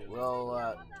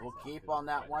we'll keep on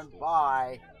that one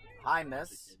by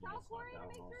Hymus.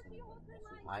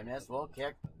 Hymus will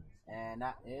kick. And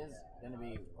that is going to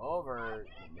be over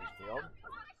midfield.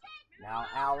 Now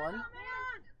Allen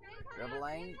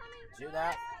dribbling to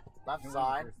that left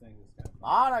side.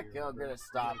 Monaco going to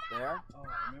stop there.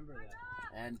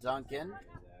 And Duncan.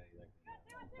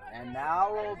 And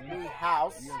now will be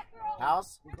House.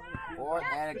 House fourth,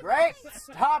 and a great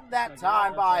stop that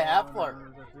time by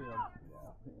Heffler.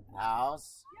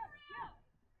 House.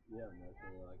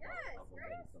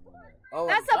 Oh,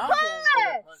 That's a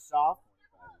push off.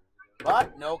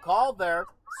 But no call there,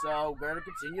 so we're going to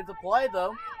continue the play,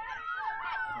 though.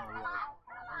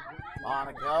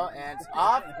 Monaco, and it's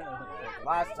off.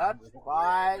 Last touch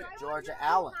by Georgia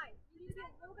Allen.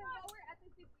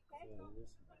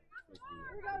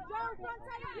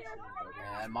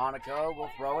 And Monaco will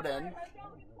throw it in.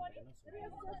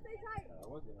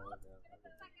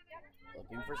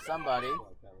 Looking for somebody.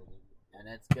 And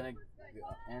it's gonna,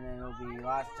 and it'll be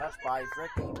last touch by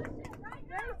Fricky.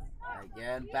 And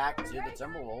again, back to the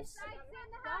Timberwolves.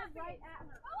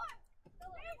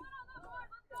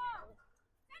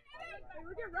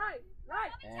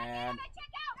 And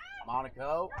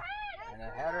Monaco, and a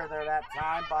header there that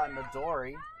time by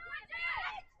Midori.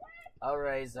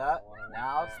 Areza.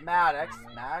 Now it's Maddox.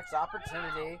 Maddox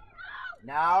opportunity.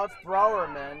 Now it's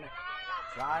Throwerman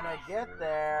trying to get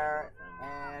there,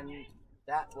 and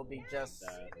that will be just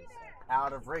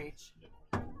out of reach.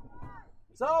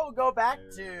 So we'll go back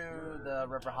to the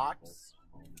Riverhawks.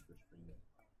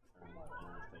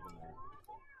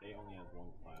 They only have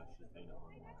one class.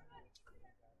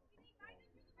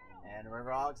 And the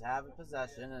Riverhawks have a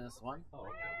possession in this one.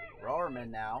 Rowerman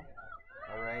now.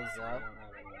 Areza.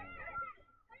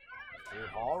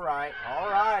 All right.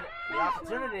 The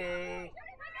opportunity.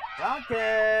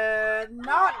 Duncan,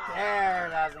 not there.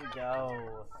 Doesn't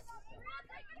go.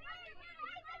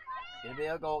 Gonna be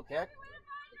a goal kick.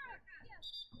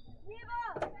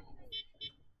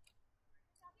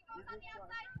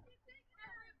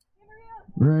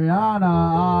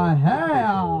 Brianna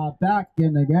Ahea back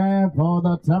in the game for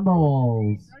the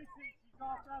Timberwolves.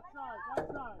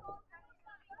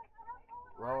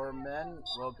 Rowerman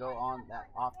will go on that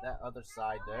off that other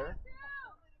side there.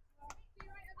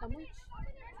 How much?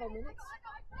 12 minutes?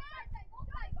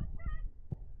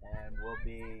 And we'll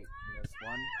be in this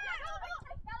one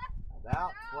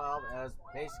about 12 as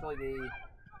basically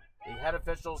the head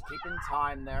officials keeping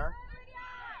time there.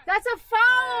 That's a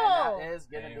foul! And that is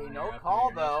going to be no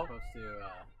call though. Sorry.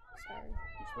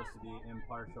 You're supposed to be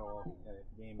impartial at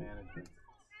game management.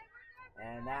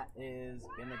 And that is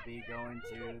going to be going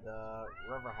to the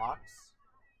Riverhawks.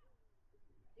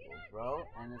 We'll throw,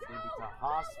 and it's going to be to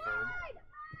Hosford.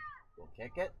 We'll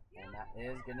kick it, and that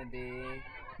is going to be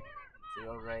to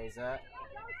Areza.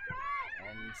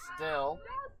 And still.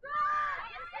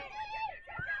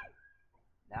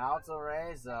 Now it's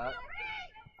Areza.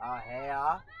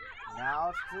 Ahea. Now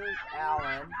it's to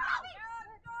Allen.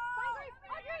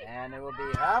 And it will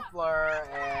be Heffler,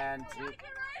 and to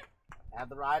have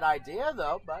the right idea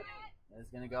though, but it's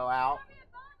going to go out,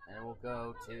 and it will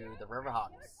go to the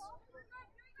Riverhawks.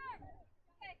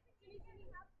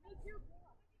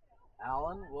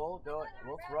 Allen will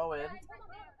throw in.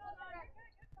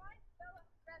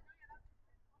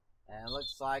 And it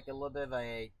looks like a little bit of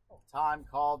a time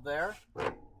called there.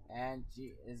 And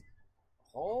she is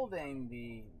holding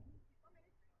the,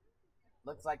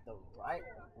 looks like the right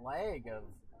leg of,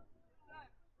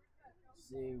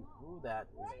 see who that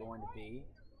is going to be.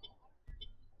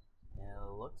 And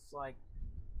it looks like,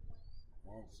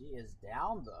 and she is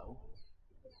down though.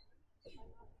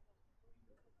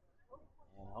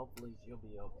 And hopefully she'll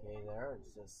be okay there.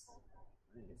 It's just,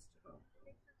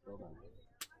 hold on.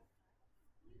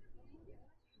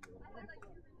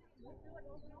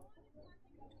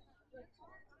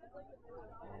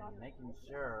 And making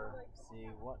sure, see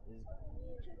what's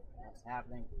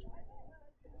happening.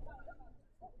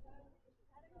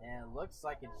 And it looks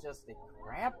like it's just a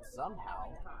cramp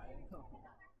somehow.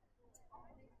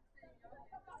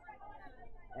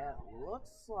 And it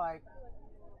looks like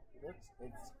it's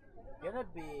gonna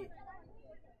be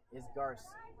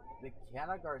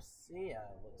McKenna Garcia,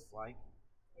 it looks like.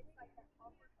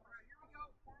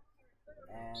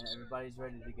 And everybody's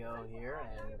ready to go here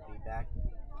and be back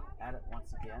at it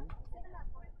once again.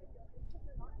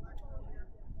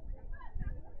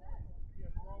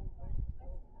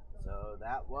 So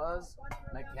that was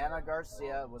McKenna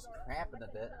Garcia was cramping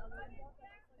a bit,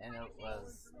 and it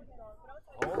was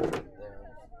holding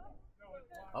there.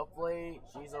 Hopefully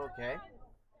she's okay.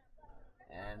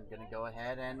 And gonna go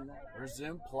ahead and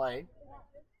resume play.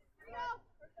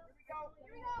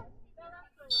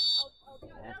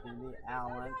 And it's gonna be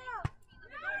Allen.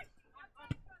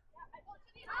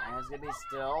 And it's gonna be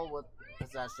still with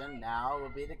possession. Now it will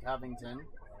be to Covington.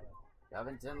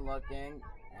 Covington looking,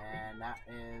 and that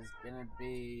is gonna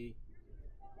be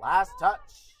last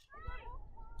touch.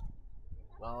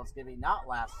 Well, it's gonna be not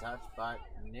last touch, but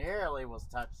nearly was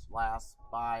touched last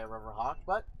by a Riverhawk,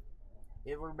 but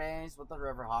it remains with the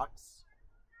Riverhawks.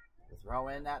 The throw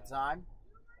in that time.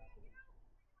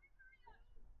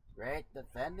 Great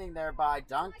defending there by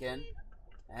Duncan.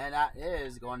 And that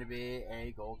is going to be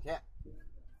a goal kick.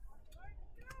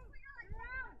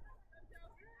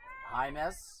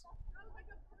 Hymas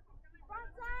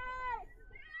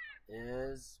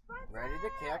is ready to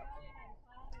kick.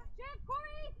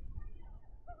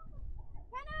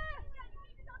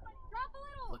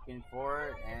 looking for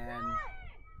it, and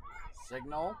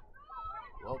signal.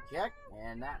 Low kick,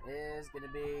 and that is going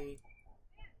to be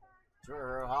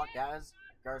True Hawk as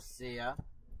Garcia.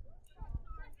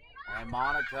 And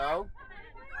Monaco.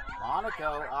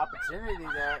 Monaco, opportunity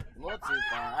there, a little too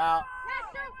far out.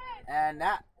 And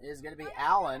that is going to be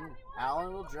Allen.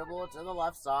 Allen will dribble it to the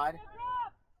left side.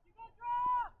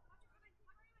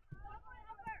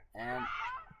 And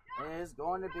it is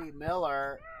going to be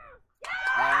Miller.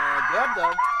 And good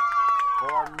though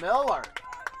for Miller.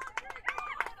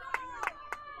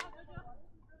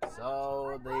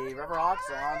 So the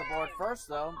Riverhawks are on the board first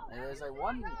though. It is a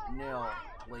 1-0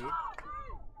 lead.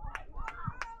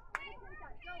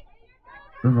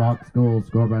 Riverhawks goal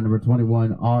scored by number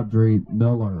 21, Audrey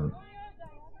Miller.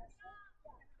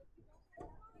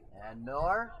 And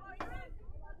Miller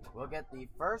will get the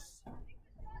first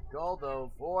goal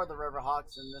though for the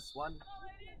Riverhawks in this one.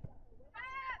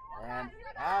 And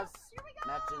as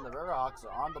mentioned, the Riverhawks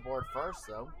are on the board first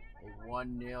though. A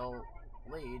 1-0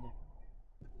 lead.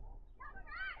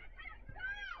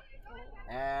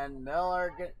 And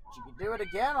Miller, she can do it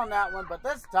again on that one, but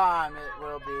this time it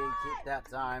will be keep that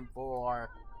time for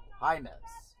Hymas.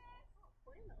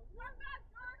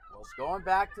 Well, it's going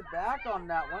back to back on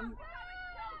that one.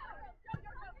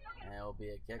 And it will be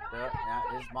a kick though. That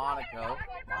is Monaco.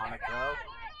 Monaco.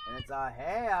 And it's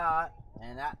Ahea.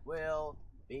 And that will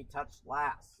be touched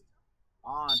last.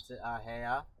 On to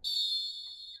Ahea.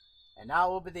 And that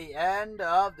will be the end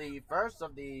of the first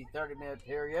of the 30-minute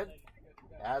period,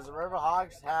 as the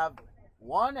Riverhawks have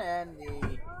won and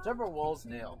the Timberwolves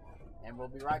nil. And we'll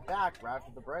be right back right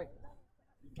after the break.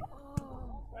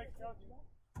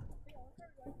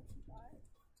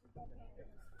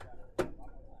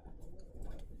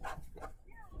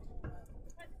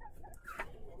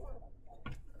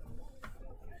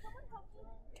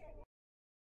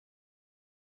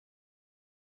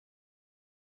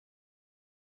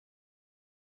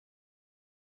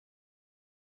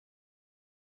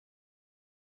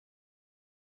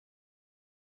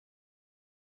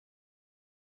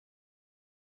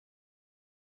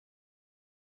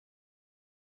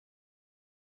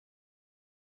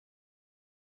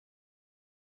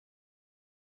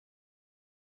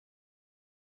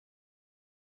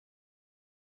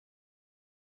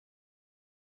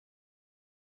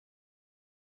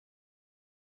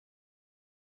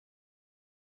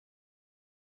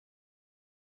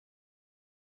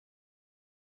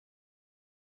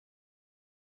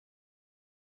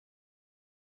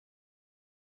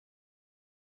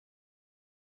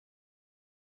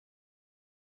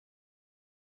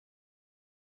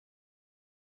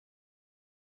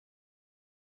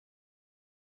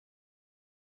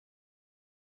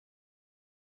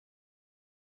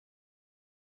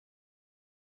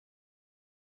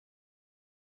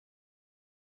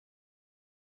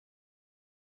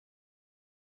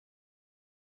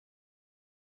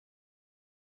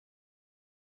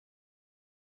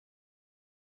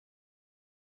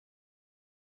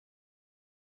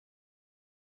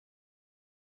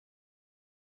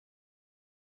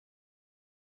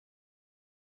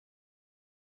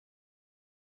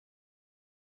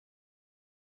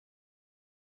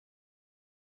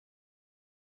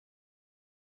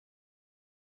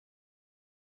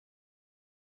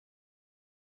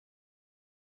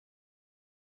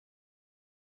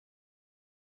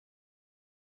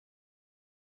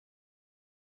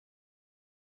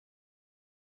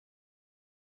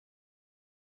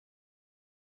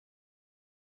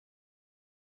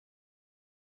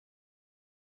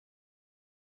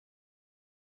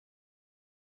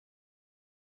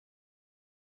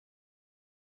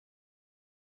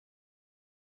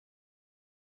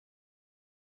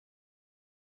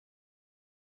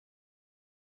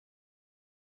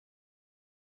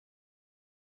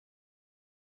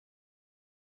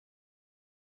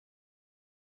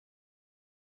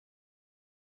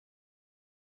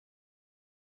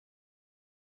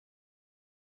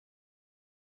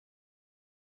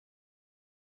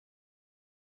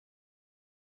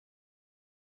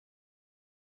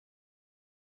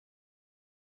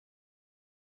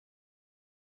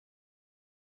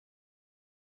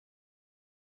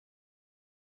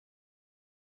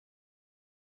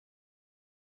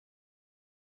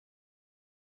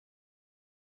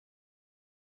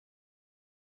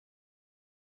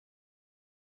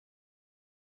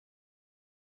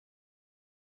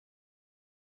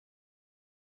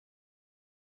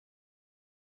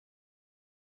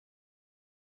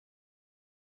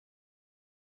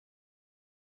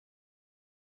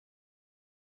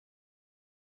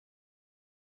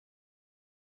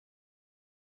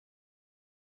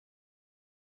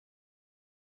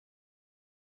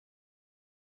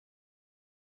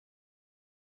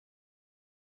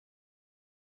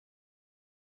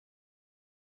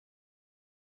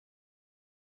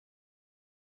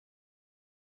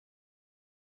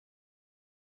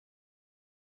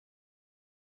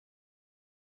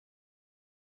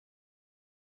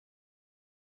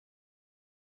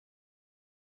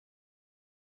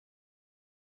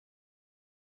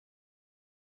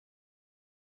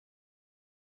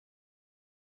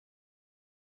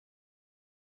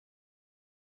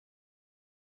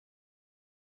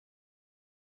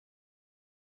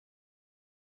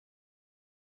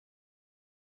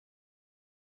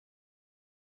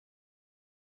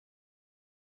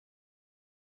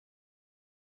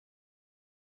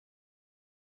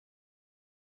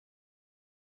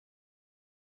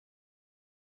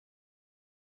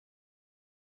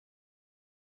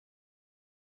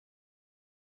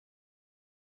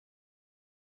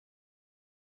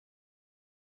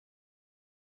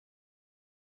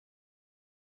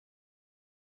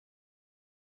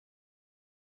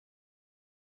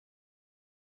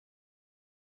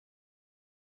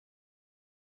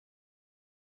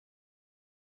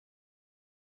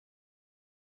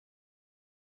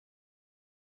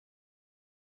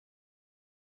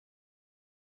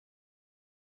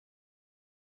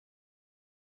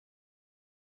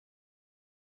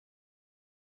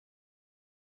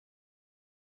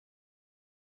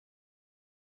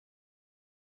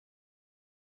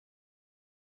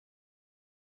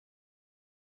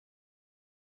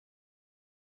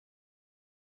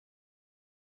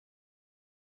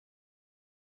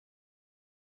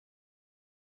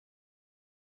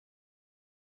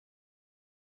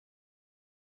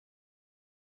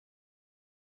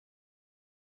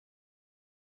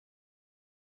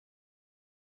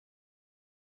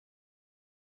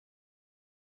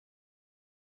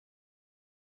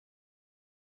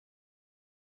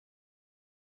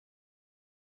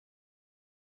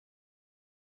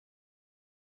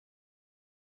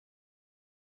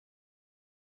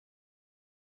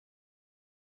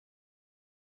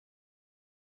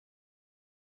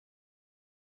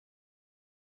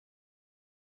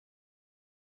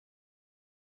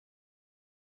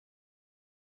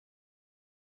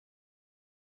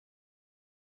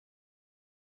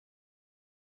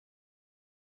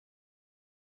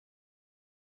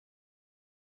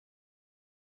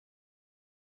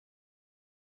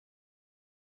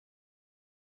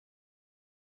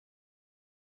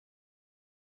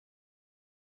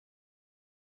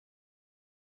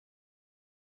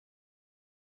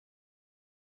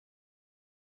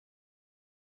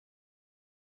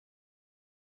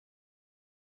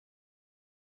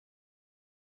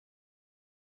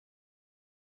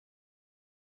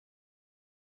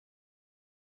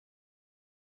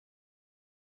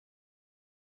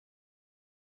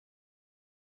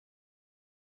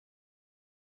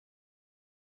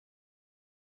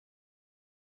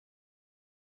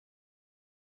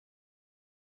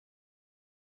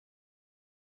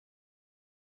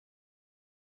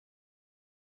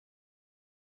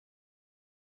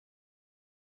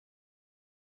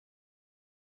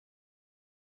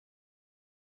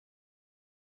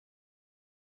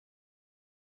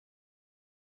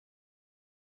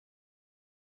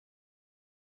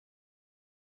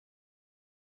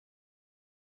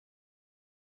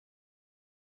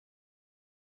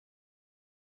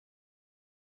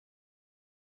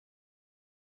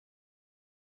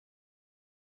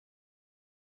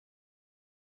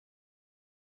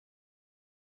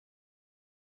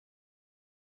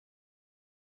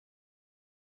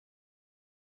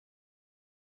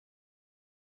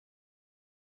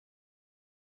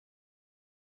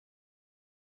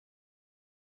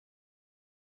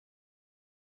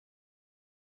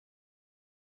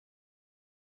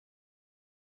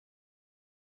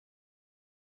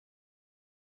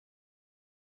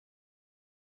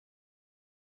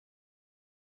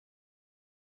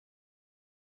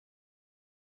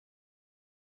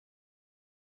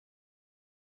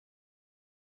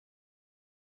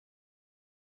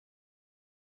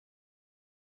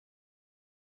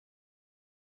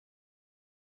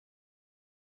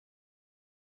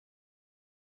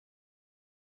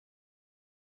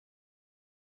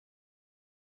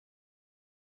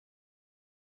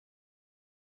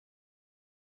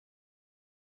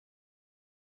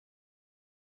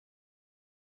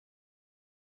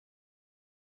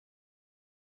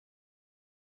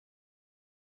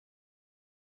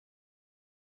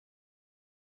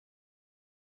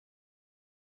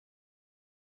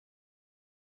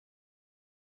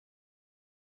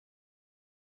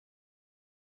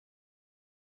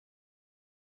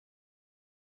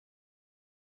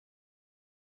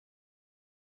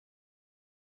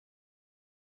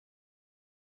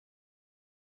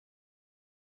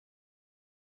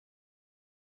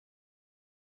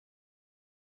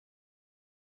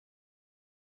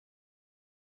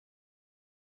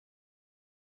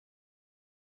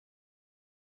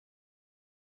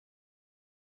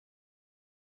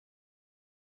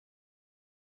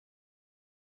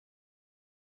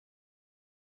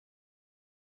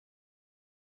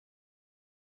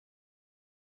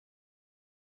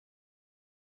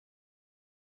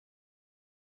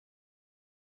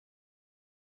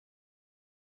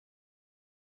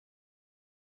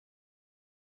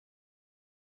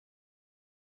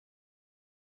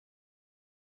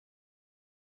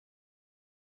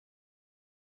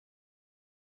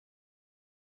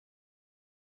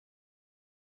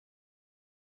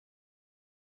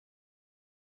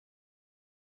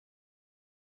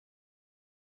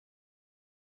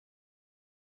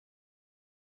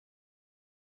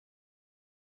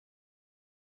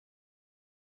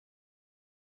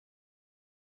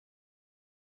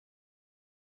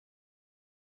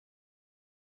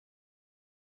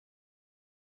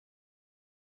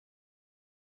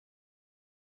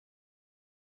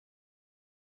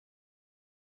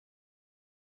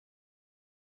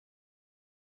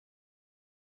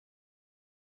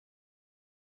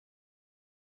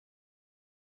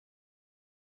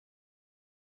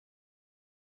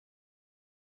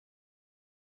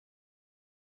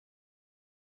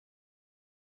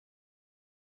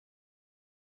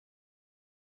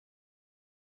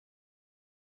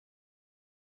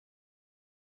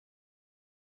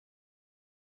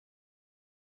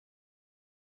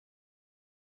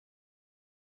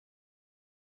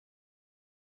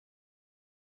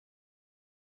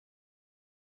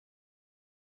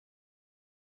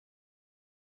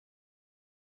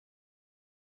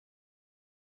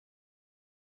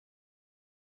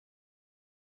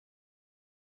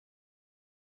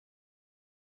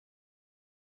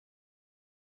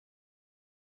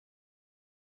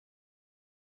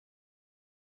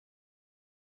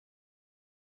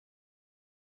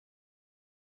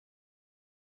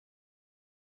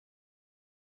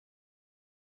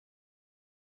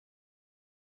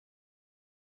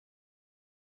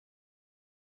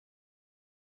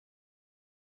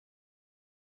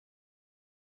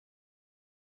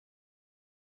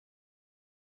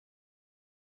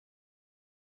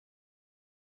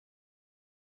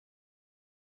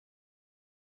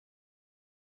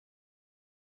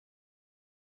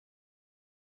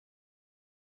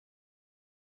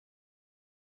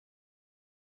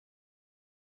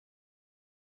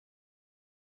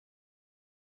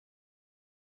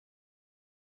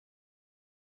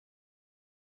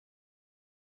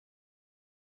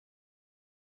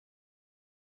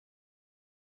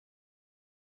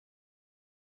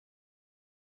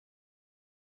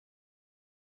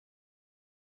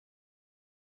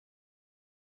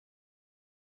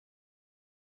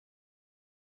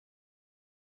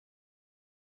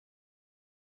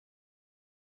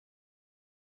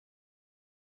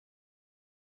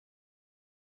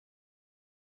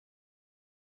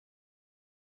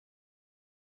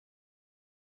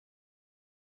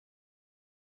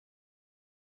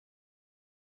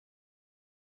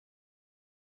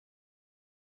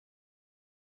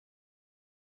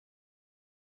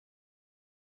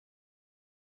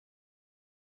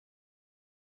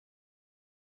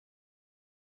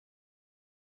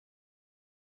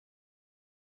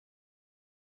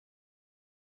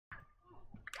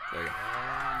 There you go.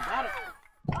 And got it.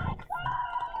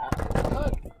 That's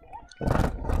good.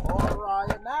 Or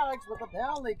Ryan Maddox with a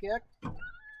penalty kick.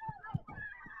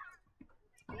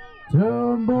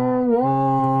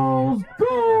 Timberwolves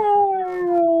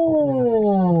goal!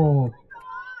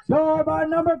 Scored by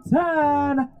number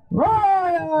 10,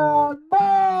 Ryan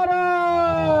Maddox!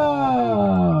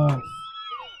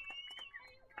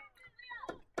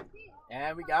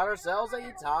 And we got ourselves a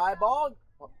tie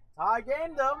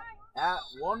game though at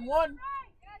 1-1.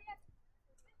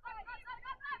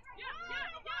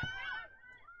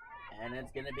 And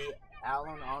it's going to be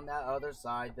Allen on that other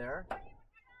side there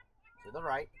to the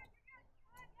right.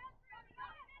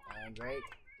 And great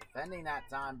defending that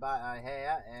time by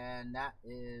Ahea, and that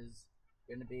is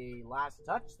going to be last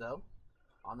touch though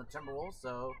on the Timberwolves,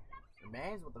 so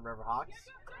remains with the Riverhawks.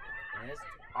 And it's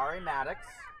Ari Maddox.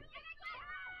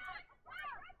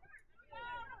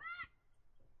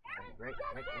 And great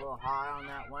kick a little high on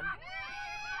that one.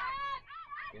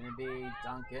 Going to be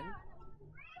Duncan.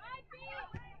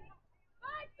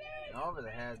 Over the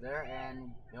head there,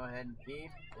 and go ahead and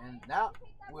keep, and that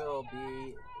will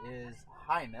be is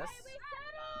Hymus.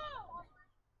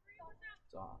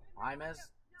 So Hymus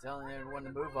telling everyone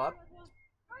to move up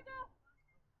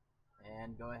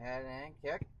and go ahead and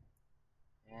kick,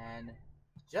 and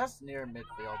just near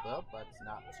midfield though, but it's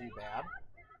not too bad.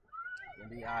 Gonna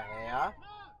be Ahea,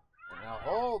 and a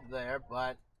hold there,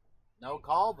 but no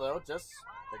call though. Just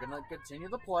they're gonna continue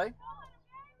the play.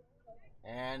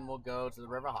 And we'll go to the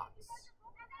Riverhawks.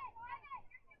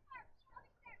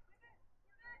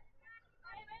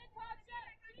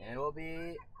 And it will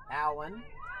be Allen.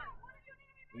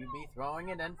 He'll be throwing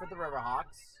it in for the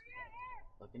Riverhawks.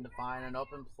 Looking to find an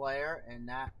open player, and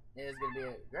that is going to be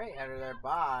a great header there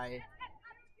by,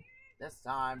 this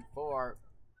time for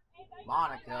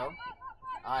Monaco.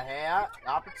 Ahea,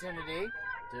 opportunity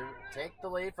to take the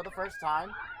lead for the first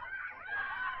time.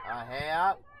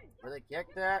 Ahea for the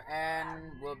kick there,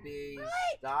 and will be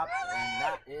stopped, and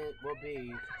that it will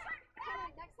be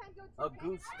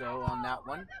Augusto on that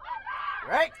one.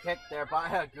 Great kick there by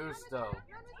Augusto.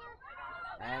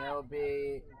 And it will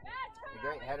be a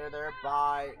great header there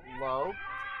by Lowe.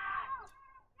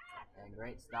 And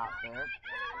great stop there.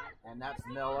 And that's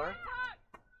Miller.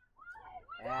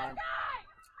 And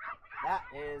that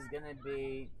is going to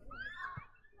be,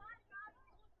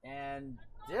 and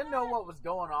didn't know what was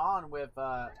going on with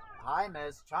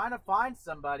Hymus trying to find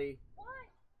somebody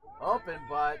open,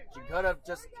 but she could have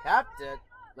just kept it,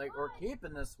 like, or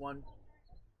keeping this one.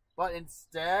 But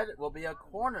instead will be a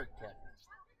corner kick.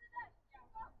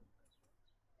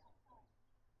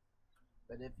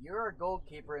 But if you're a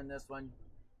goalkeeper in this one,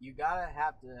 you gotta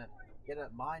have to get a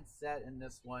mindset in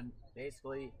this one.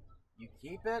 Basically, you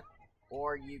keep it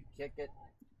or you kick it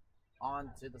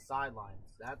onto the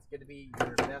sidelines. That's gonna be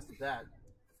your best bet.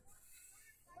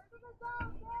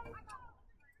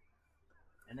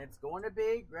 And it's going to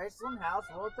be Graceland House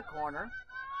with the corner.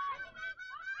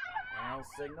 And I'll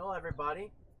signal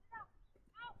everybody.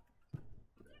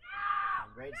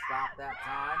 And great stop that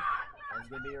time. It's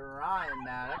going to be Ryan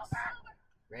Maddox.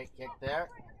 Great kick there.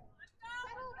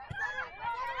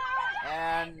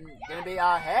 And going to be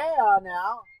Ahea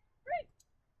now.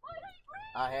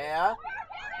 Ahea.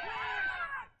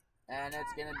 And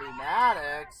it's going to be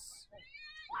Maddox.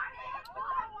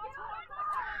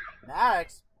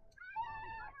 Maddox.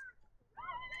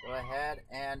 Go ahead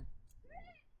and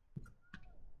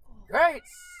great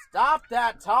stop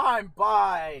that time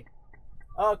by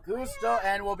Augusto,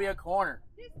 and will be a corner.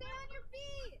 Just stay on your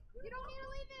feet. You don't need to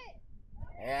leave it.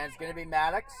 And it's going to be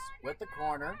Maddox with the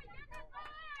corner.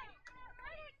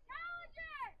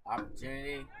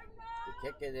 Opportunity to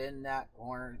kick it in that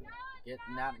corner,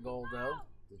 getting that goal though.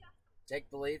 To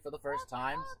take the lead for the first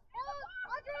time.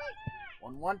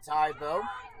 1-1 tie though.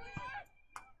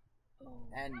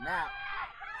 And now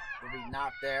will be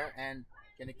not there, and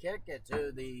gonna kick it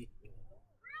to the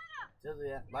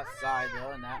left side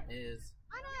though, and that is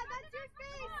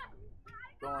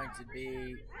going to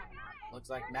be, looks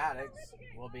like Maddox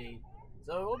will be,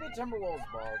 so it will be Timberwolves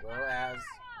ball though, as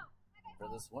for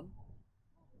this one.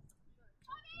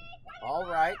 All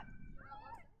right,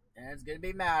 and it's gonna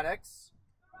be Maddox.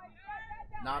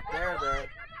 Not there.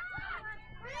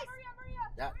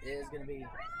 That is gonna be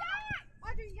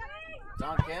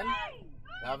Duncan.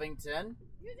 Covington,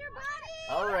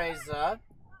 Oreza,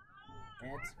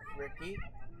 and it's Ricky.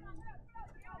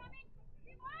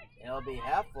 It'll be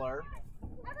Heffler,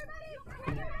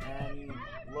 and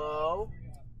Lowe.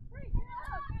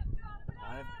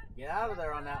 Trying to get out of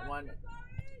there on that one.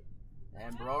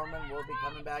 And Browerman will be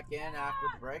coming back in after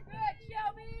the break.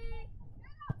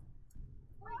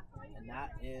 And that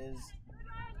is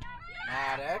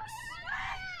Maddox.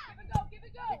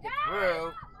 Kick it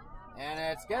through. And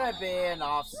it's going to be an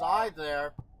offside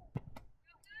there.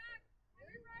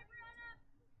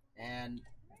 And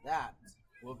that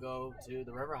will go to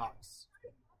the Riverhawks.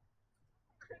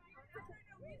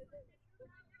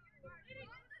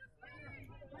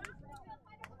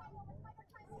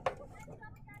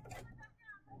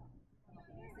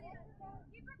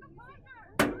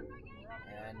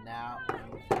 And now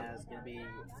it's going to be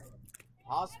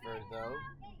Hosford, though,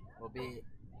 will be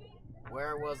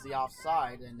where was the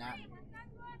offside, and that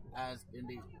as going to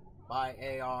be by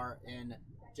AR and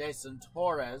Jason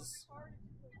Torres.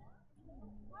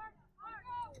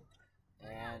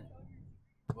 And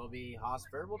will be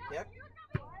Hosford will kick.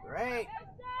 Great.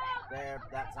 There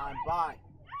that time by.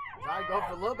 Trying to go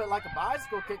for a little bit like a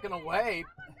bicycle kicking away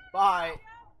by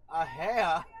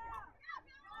Ahea.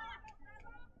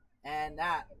 And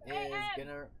that is going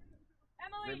to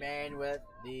remain with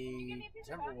the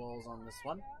Timberwolves on this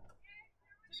one.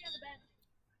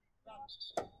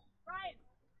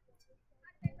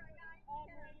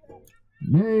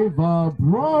 Neva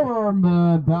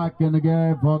Browerman back in the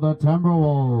game for the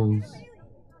Timberwolves.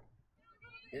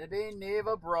 Going to be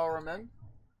Neva Browerman.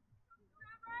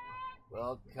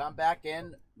 Will come back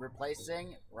in,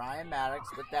 replacing Ryan Maddox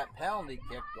with that penalty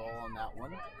kick goal on that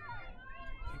one.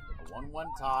 A 1-1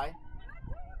 tie.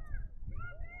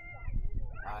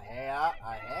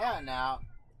 Ahea now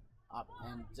up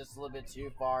and just a little bit too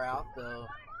far out. Though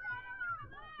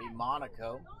be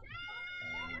Monaco.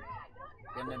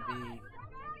 And gonna be.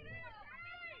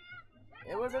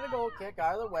 It would have been a goal kick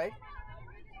either way.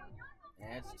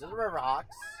 And it's to the Riverhawks.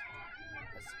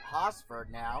 It's Hosford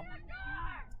now.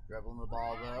 Dribbling the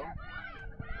ball though.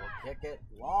 Will kick it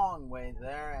long way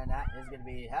there, and that is going to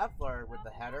be Heffler with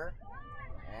the header.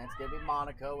 And it's going to be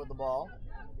Monaco with the ball.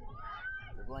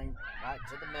 Dribbling right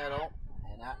to the middle,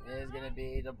 and that is going to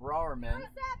be the Browerman.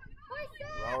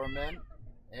 Browerman.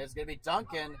 It's going to be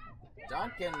Duncan.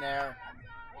 Duncan there.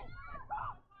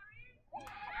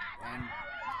 And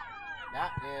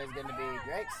that is going to be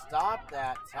great stop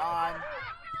that time.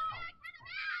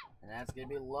 And that's going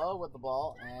to be Lowe with the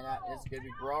ball, and that is going to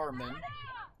be Browerman.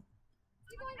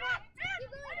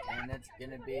 And it's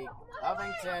going to be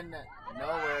Covington,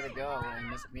 nowhere to go in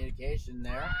miscommunication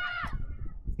there.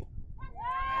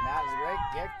 And that is a great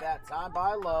kick that time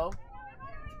by Lowe.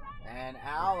 And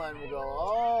Allen will go,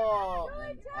 oh,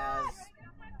 and as,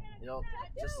 you know,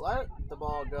 just let the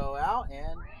ball go out,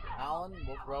 and Allen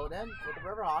will throw it in for the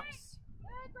Riverhawks.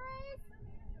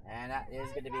 And that is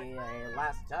going to be a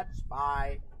last touch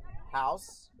by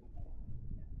House.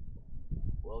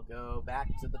 We'll go back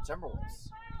to the Timberwolves.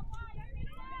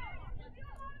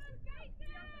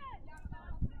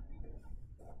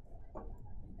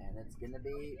 And it's going to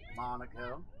be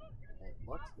Monaco. It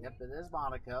looks, yep, it is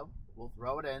Monaco. We'll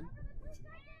throw it in.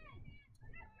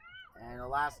 And a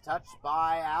last touch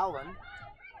by Allen.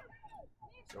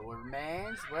 So it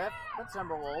remains with the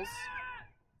Timberwolves.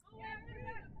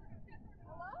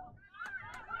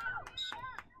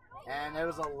 And it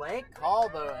was a late call,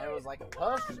 though. It was like a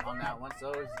push on that one.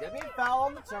 So it's going to be a foul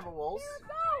on the Timberwolves.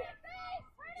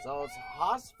 So it's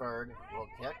Hosford will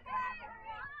kick.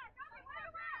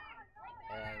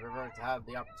 And we're going to have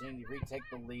the opportunity to retake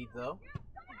the lead, though.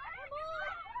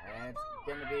 And it's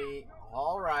going to be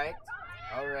Allright.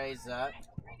 Areza.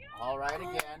 Allright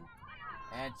again.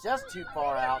 And just too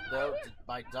far out, though,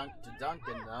 by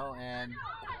Duncan, though. And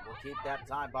we'll keep that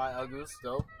time by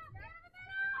Augusto.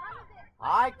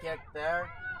 High kick there.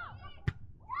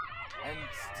 And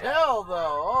still,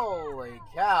 though, holy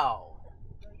cow.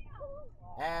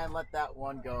 And let that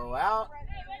one go out.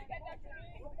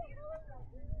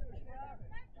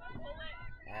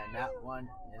 And that one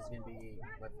is going to be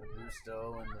with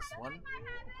Augusto in this one.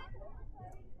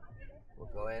 We'll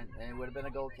go ahead, and it would have been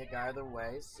a goal kick either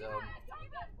way. So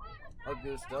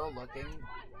Augusto looking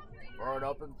for an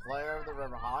open player of the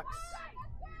Riverhawks.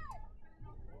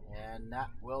 And that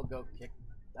will go kick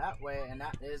that way, and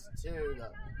that is to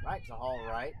the right to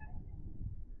Allright.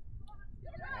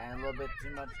 And a little bit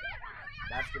too much.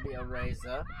 That's going to be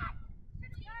Areza.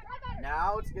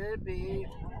 Now it's going to be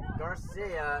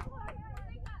Garcia.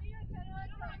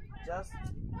 Just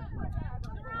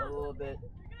a little bit.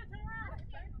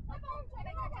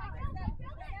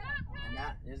 And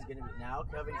that is going to be now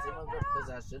Covington with the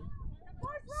possession.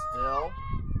 Still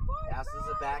passes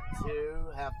it back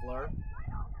to Heffler.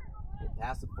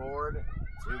 Pass it forward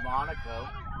to Monaco.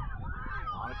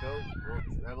 Monaco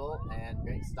will dribble, and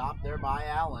great stop there by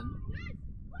Allen.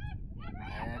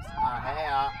 And it's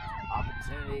Ahea,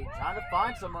 opportunity, trying to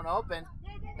find someone open.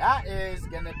 That is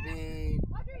going to be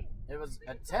It was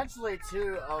intentionally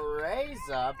to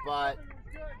Areza, but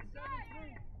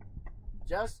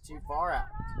just too far out.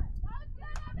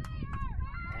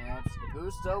 And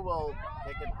Gusto will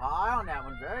kick it high on that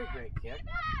one. Very great kick.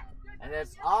 And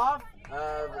it's off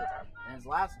of his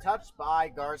last touch by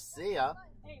Garcia.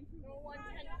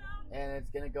 And it's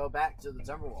going to go back to the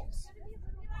Timberwolves.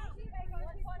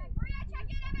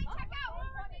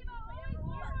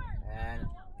 And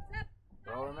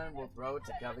Broderman will throw it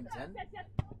to Covington.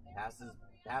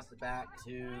 Pass it back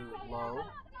to Lowe.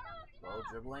 Lowe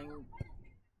dribbling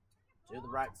to the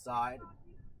right side.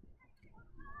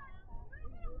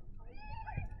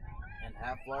 And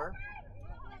Heffler.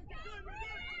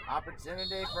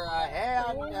 Opportunity for a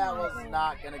hand. That was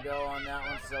not going to go on that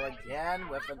one. So again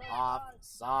with an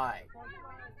offside.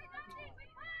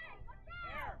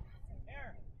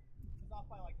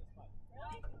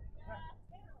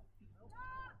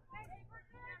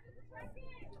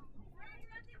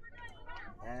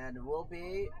 And it will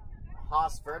be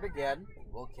Hosford again.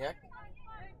 Will kick.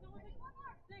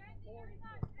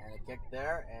 And a kick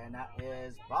there. And that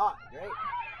is Bott. Great.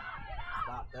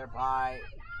 Stop there by.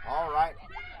 All right.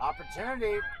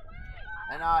 Opportunity.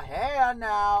 And a hand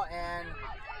now. And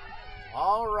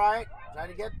all right. Trying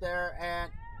to get there.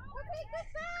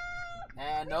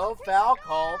 And no foul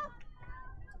called.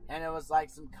 And it was like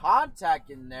some contact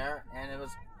in there. And it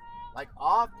was like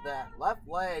off that left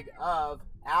leg of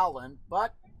Allen,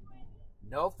 but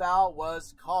no foul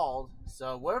was called.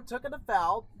 So would have taken a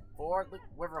foul for the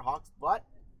Riverhawks, but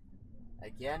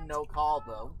again, no call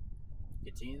though.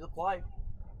 Continue to play.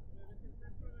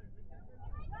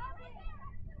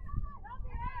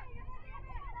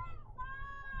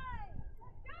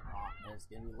 It's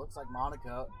gonna be, looks like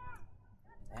Monaco,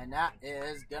 and that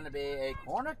is gonna be a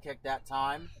corner kick that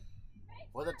time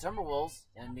for the Timberwolves.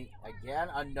 And again,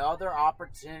 another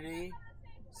opportunity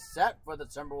set for the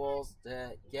Timberwolves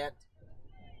to get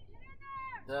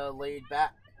the lead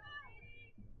back.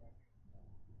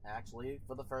 Actually,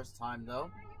 for the first time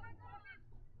though.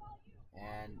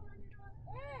 And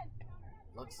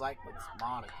looks like it's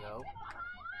Monaco.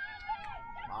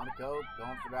 Monaco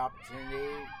going for the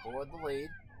opportunity for the lead.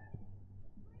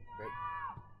 Great.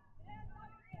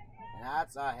 And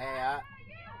that's Ahea.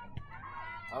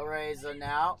 Areza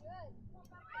now.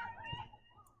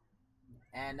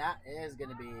 And that is going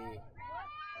to be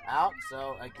out.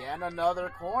 So, again,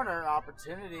 another corner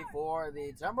opportunity for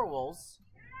the Timberwolves.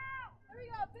 There we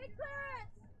go. Big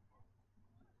clearance.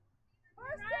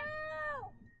 First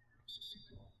down.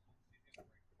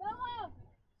 Bella.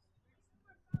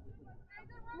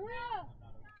 Maria.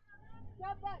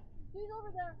 Drop back. He's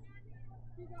over there.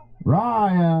 He's out.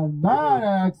 Ryan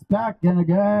Maddox back in the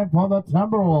game for the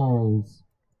Timberwolves.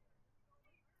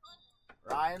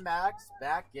 Ryan Maddox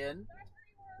back in,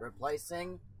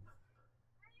 replacing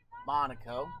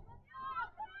Monaco.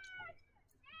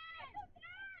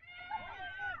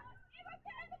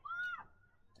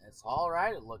 It's all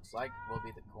right. It looks like will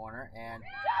be the corner, and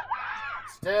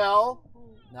still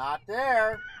not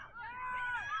there.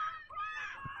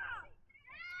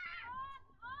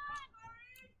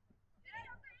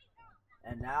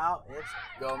 And now it's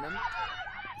Goman.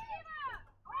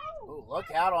 Ooh,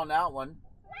 look out on that one.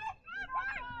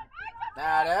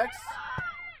 Maddox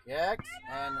kicks,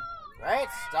 and great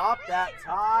stop that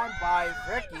time by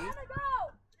Ricky.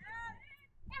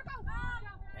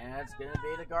 And it's going to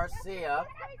be to Garcia.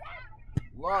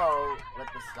 Low with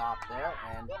the stop there,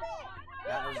 and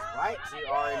that is right to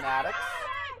Ari Maddox.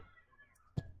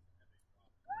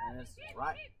 And it's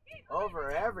right over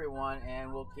everyone,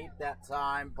 and we'll keep that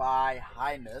time by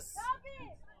Hymas.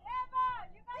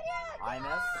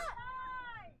 Hymas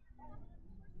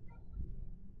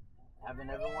having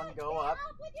everyone go up.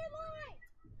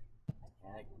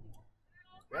 And a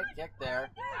great kick there.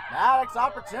 Maddox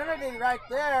opportunity right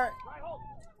there.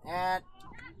 And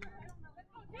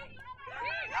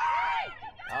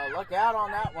oh, look out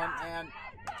on that one.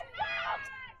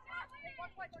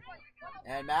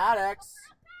 And Maddox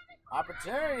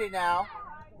opportunity now.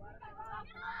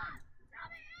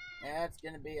 And it's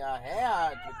going to be a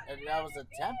hand. That was an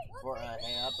attempt for a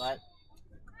hand, but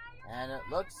and it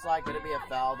looks like it'll be a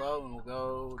foul though, and we'll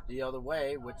go the other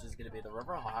way, which is going to be the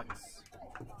Riverhawks.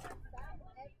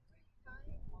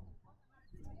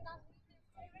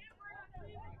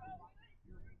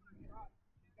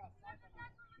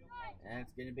 And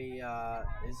it's going to be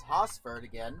is Hosford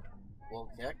again. Will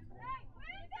kick.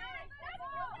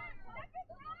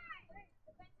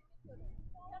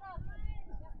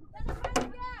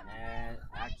 And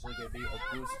actually going to be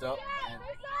Augusto and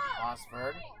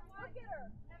Hosford.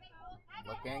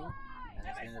 Looking, and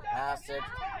it's going to pass it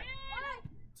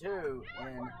to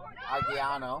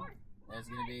Aguiano. It's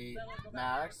going to be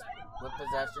Maddox with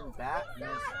possession back in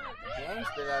his game's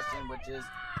possession, which is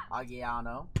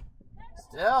Aguiano.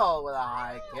 Still with a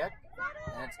high kick.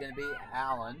 And it's going to be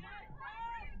Allen.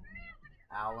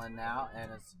 Allen now,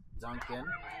 and it's Duncan.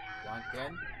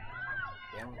 Duncan.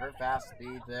 Again with her fast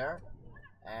speed there.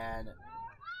 And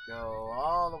go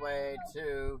all the way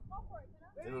to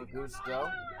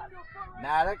Augusto.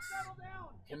 Maddox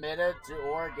committed to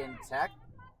Oregon Tech.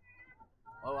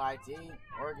 OIT,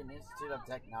 Oregon Institute of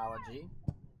Technology.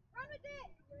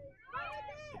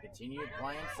 To continue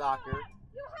playing soccer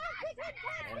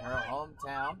in her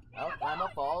hometown of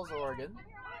Klamath Falls, Oregon.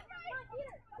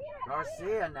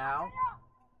 Garcia now.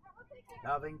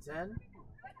 Covington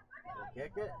will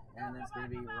kick it, and it's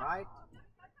going to be right.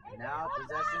 Now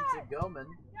possession to Goman.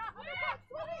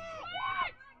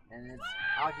 And it's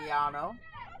Aguiano.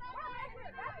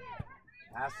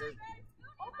 Pass it.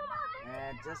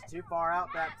 And just too far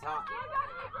out that top.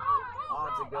 On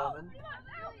to Goman.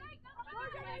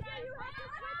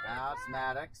 Now it's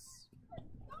Maddox.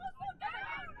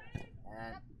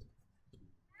 And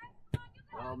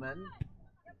Goman.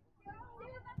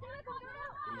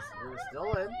 He's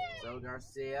still in. So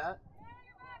Garcia.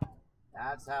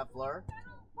 That's Heffler.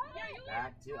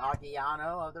 Back to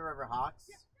Aguiano of the Riverhawks.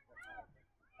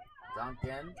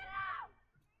 Duncan.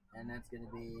 And that's going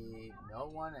to be no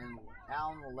one. And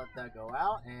Allen will let that go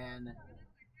out. And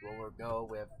we'll go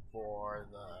with for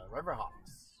the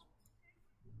Riverhawks.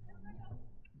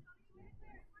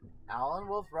 Allen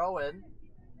will throw in.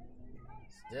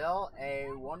 Still a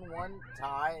 1-1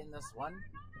 tie in this one.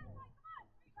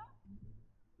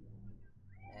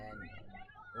 And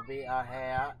it'll be a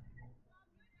hat.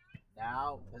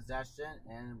 Now possession,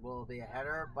 and will be a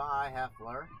header by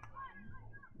Heffler.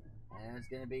 And it's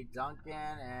going to be Duncan,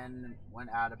 and went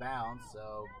out of bounds,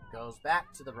 so goes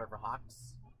back to the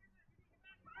Riverhawks.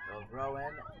 They'll throw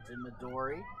in to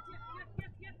Midori.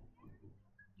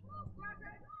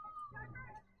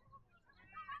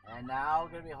 And now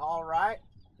going to be Hall Wright,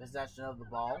 possession of the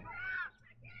ball.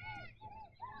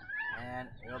 And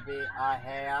it'll be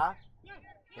Ahea.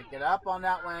 Pick it up on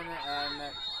that one,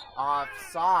 and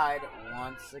offside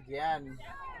once again.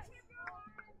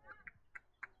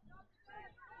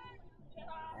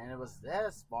 And it was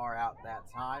this far out that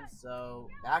time, so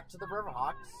back to the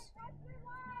Riverhawks.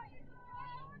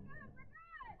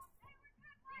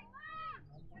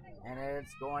 And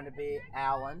it's going to be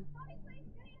Allen.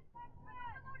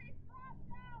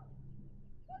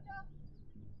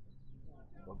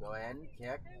 We'll go ahead and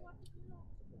kick.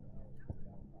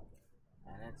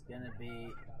 And it's going to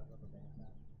be,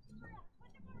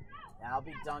 that'll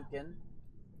be Duncan.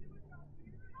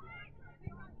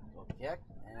 We'll kick,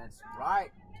 and it's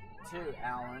right to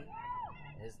Allen.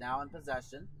 Is now in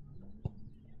possession.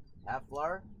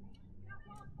 Heffler.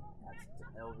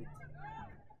 It'll be,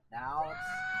 now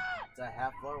it's to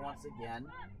Heffler once again.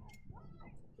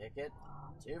 Kick it.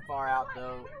 Too far out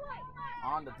though.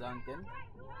 On to Duncan.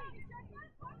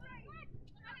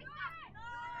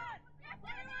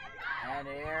 And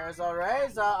here's a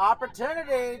raise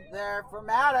opportunity there for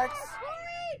Maddox.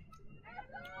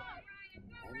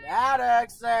 And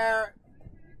Maddox there.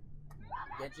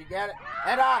 Did you get it?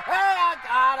 And hey,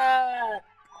 got it!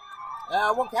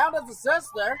 We'll count as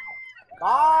assist there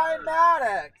by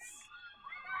Maddox.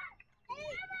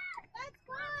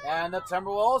 And the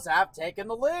Timberwolves have taken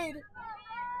the lead.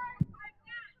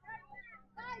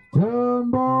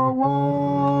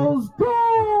 Timberwolves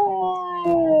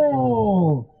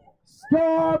goal!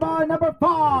 Scored by number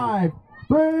 5,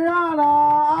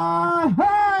 Brianna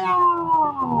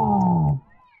Ahea.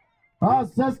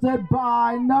 Assisted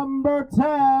by number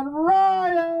 10,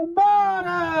 Ryan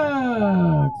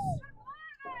Maddox.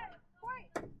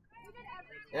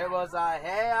 It was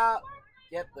Ahea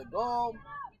get the goal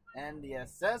and the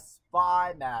assist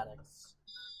by Maddox.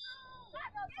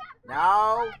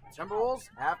 Now, Timberwolves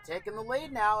have taken the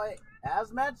lead now.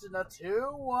 As mentioned, a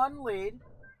 2-1 lead.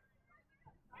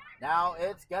 Now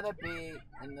it's going to be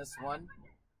in this one.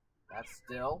 That's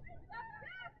still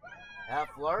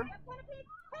Heffler.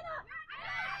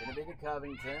 Going to be to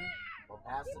Covington. We'll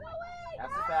pass it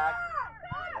back.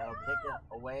 They'll kick it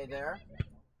away there.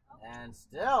 And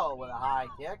still with a high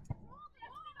kick.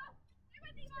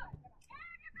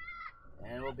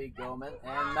 And it will be Goman.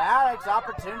 And Maddox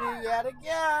opportunity yet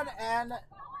again. And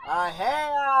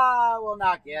Ahea will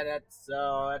not get it.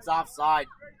 So it's offside.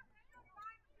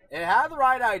 It had the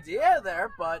right idea there,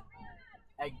 but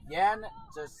again,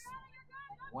 just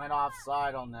went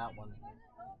offside on that one.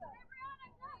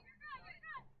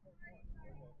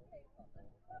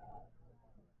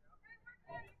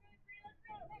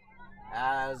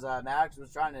 As Maddox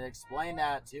was trying to explain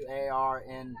that to AR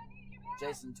in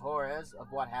Jason Torres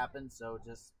of what happened, so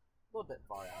just a little bit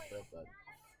far after, but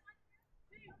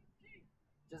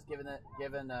just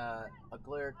giving a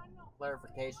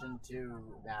clarification to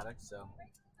Maddox. So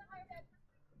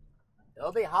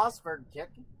it'll be Hosford kick,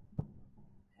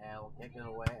 and we'll kick it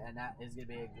away, and that is going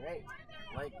to be a great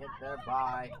late kick there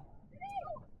by.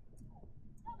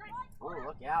 Oh,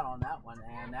 look out on that one,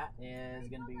 and that is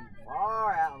going to be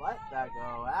far out. Let that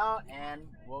go out, and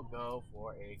we'll go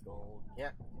for a goal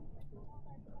kick.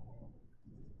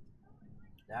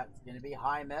 That's going to be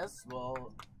high miss.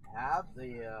 We'll have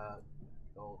the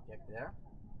goal kick there.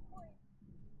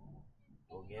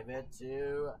 We'll give it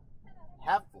to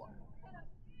Heffler.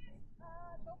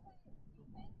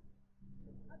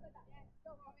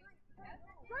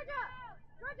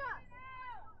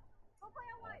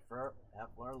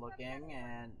 Heffler looking,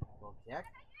 and we'll kick.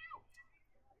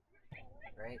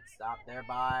 Great stop there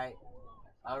by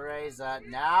Areza.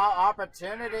 Now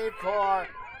opportunity for,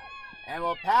 and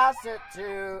we'll pass it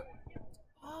to,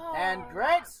 and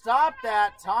great stop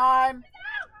that time.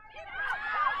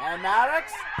 And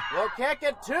Maddox will kick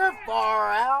it too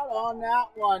far out on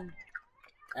that one.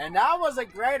 And that was a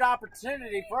great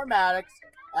opportunity for Maddox,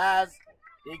 as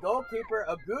the goalkeeper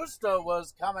Augusto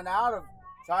was coming out of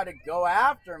trying to go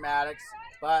after Maddox,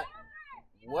 but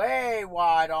way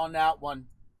wide on that one.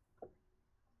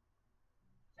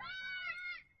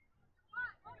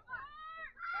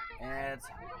 And it's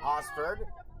Hosford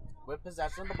with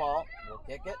possession of the ball. We'll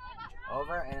kick it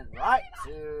over and right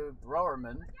to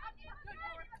Browerman.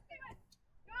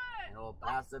 And we'll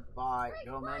pass it by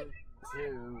Goman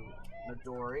to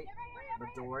Midori.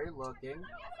 Midori looking.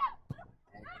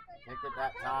 And kicked it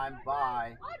that time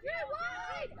by.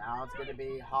 Now it's going to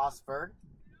be Hosford.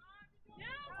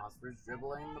 Hosford's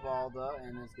dribbling the ball though,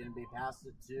 and it's going to be passed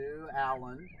it to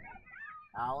Allen.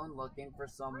 Allen looking for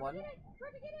someone.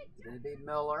 It's going to be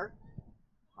Miller.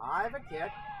 High of a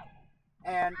kick.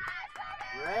 And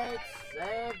great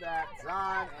save that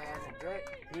time, and a great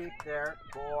keep there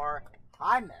for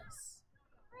Jaimes.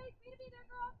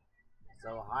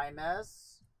 So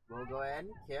Jaimes will go ahead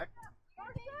and kick.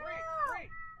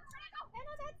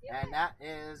 And that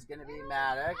is going to be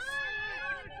Maddox.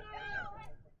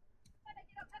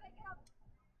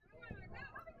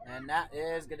 And that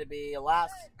is going to be a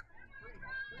last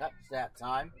touch that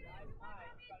time.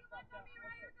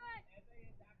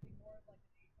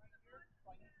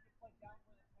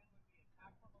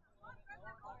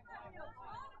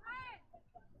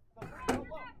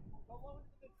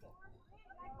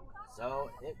 So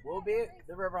it will be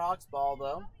the Riverhawks ball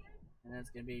though. And it's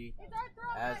going to be,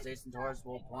 as Jason Torres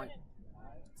will point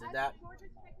to that,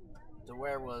 to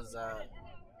where was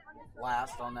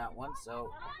last on that one. So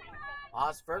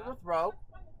Osford with rope.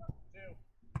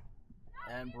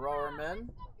 And Browerman.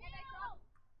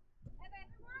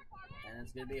 And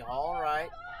it's going to be Hall right.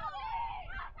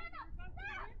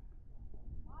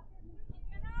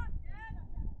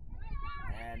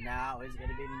 And now it's going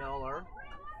to be Miller.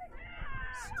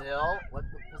 Still with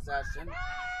the possession.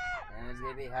 And it's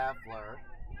going to be Heffler.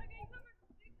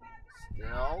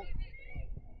 Still.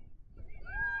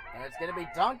 And it's going to be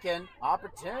Duncan.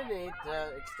 Opportunity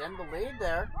to extend the lead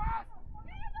there.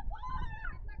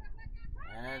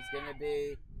 And it's going to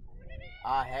be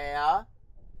Ahea.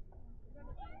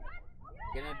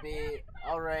 Going to be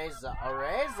Areza.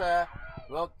 Areza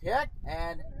will kick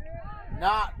and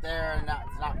not there. And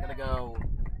that's not going to go.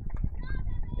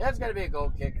 It's going to be a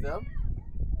goal kick though.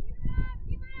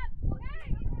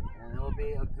 And it will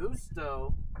be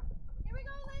Augusto. Here we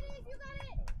go, ladies. You got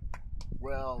it.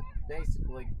 Will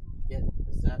basically get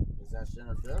possession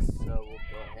of this. So we'll go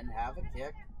ahead and have a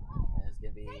kick. And it's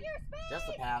going to be just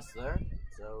a pass there.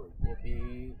 So it will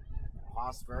be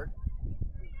Hosford.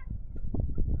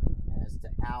 And it's to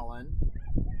Allen.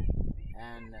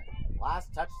 And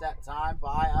last touch that time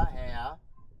by Ahea.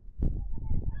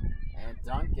 And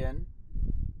Duncan.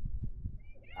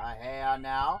 Ahea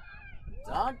now.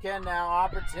 Duncan now.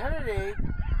 Opportunity.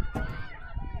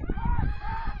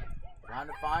 Trying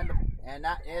to find the. And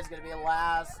that is going to be a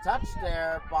last touch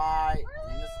there by.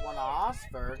 And this one to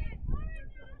Hosford.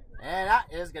 And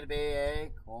that is going to be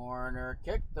a corner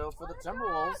kick, though, for the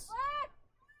Timberwolves.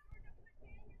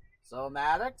 So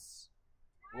Maddox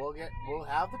will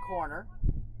have the corner.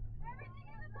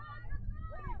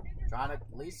 Trying to at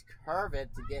least curve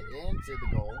it to get into the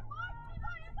goal.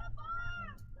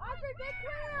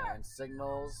 And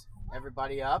signals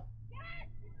everybody up.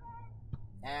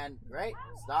 And great.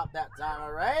 Stop that time.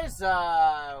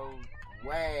 Areza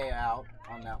way out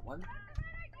on that one.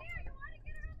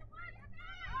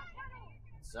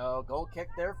 So goal kick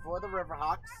there for the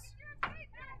Riverhawks. And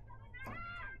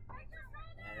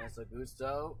And so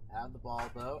Gusto had the ball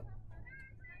though.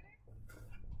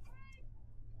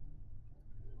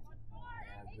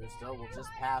 And Gusto will just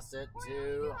pass it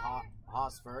to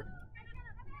Hosford.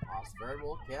 Hosford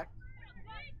will kick.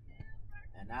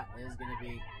 And that is going to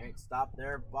be a great stop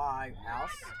there by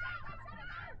House.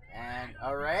 And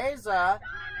Areza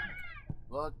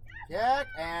will kick.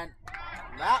 And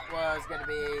that was going to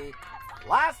be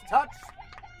last touch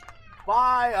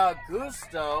by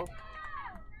Gusto.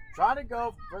 Trying to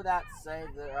go for that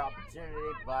save their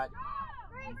opportunity, but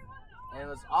it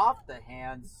was off the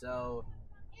hand, so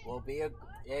will be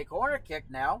a corner kick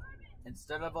now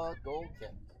instead of a goal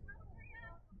kick.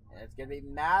 And it's going to be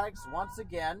Maddox once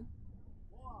again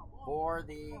for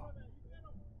the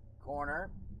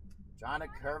corner. Trying to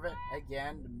curve it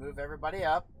again to move everybody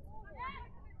up.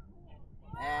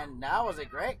 And that was a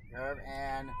great curve,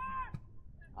 and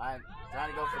I'm trying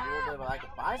to go for a little bit of like a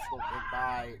bicycle kick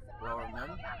by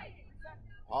Rowerman.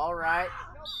 All right.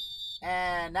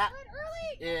 And that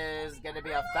is going to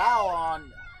be a foul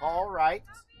on All Right.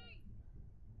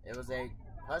 It was a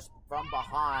push from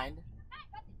behind.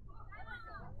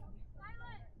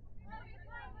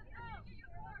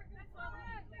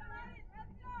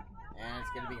 And it's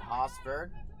going to be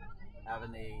Hosford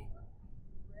having the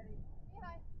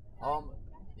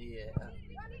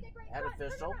head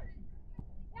official.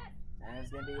 And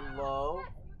it's going to be Low.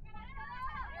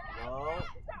 Low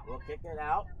will kick it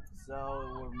out. So it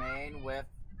will remain with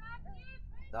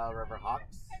the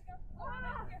Riverhawks.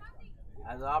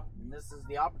 And this is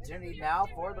the opportunity now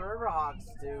for the Riverhawks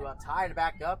to tie it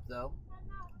back up, though.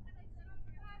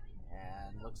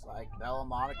 And looks like Bella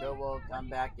Monaco will come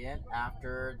back in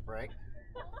after the break.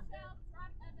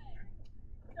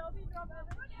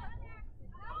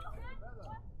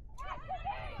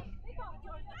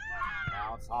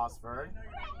 Now it's Hosford.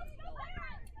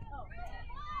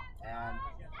 And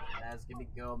that's going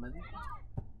to be Gilman.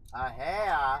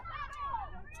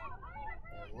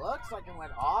 It looks like it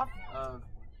went off of,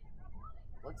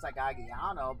 looks like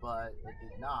Aguiano, but it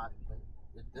did not.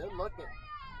 It did look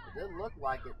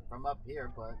like it from up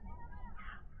here, but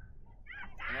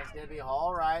and it's going to be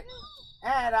Hall Right.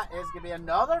 And it's going to be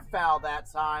another foul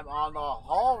that time on the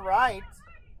Hall Right.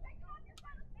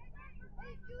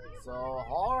 So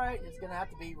Hall Right is going to have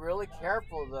to be really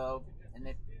careful, though. And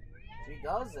if she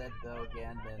does it, though,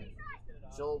 again, then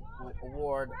she'll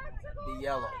award the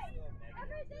yellow.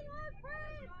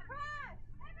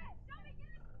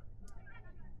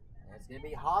 And it's going to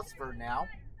be Hosford now.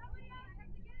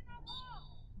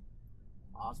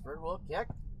 Hosford will kick.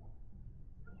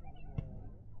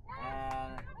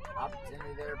 And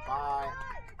opportunity there by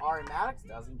Ari Maddox.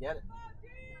 Doesn't get it.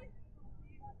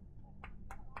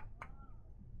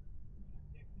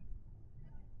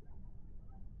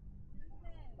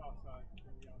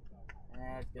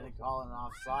 And it's going to call an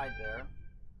offside there.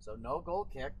 So no goal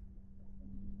kick.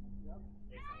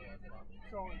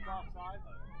 So it's offside?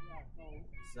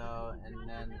 So, and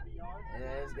then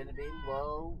it is going to be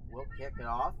Low. We'll kick it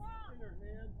off.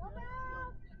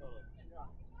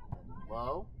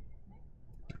 Low.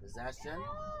 Possession.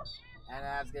 And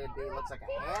that's going to be, looks like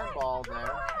a handball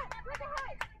there.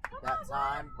 That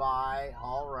time by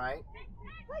Hall Right.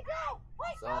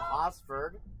 So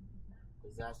Hosford.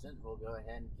 Possession. We'll go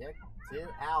ahead and kick to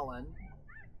Allen.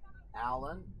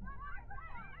 Allen.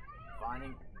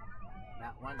 Finding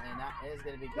that one, and that is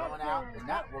going to be going out, and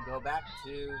that will go back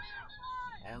to,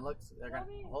 and looks, they're going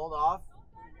to hold off.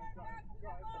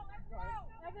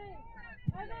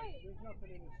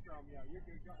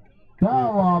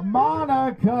 Bella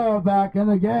Monaco back in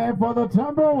the game for the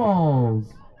Timberwolves.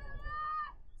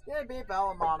 It's going to be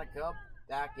Bella Monaco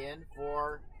back in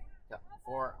for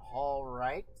Hall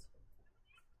Right.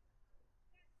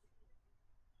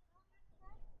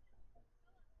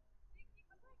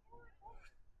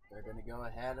 They're going to go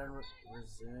ahead and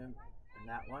resume in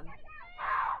that one.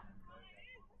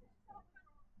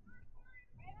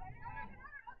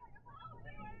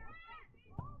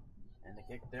 And the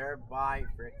kick there by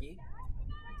Fricky.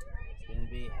 It's going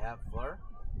to be Heffler.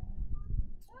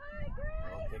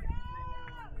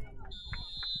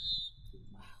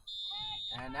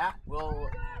 And that will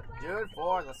do it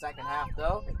for the second half,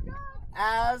 though.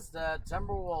 As the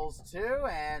Timberwolves 2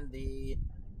 and the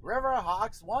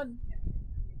Riverhawks 1.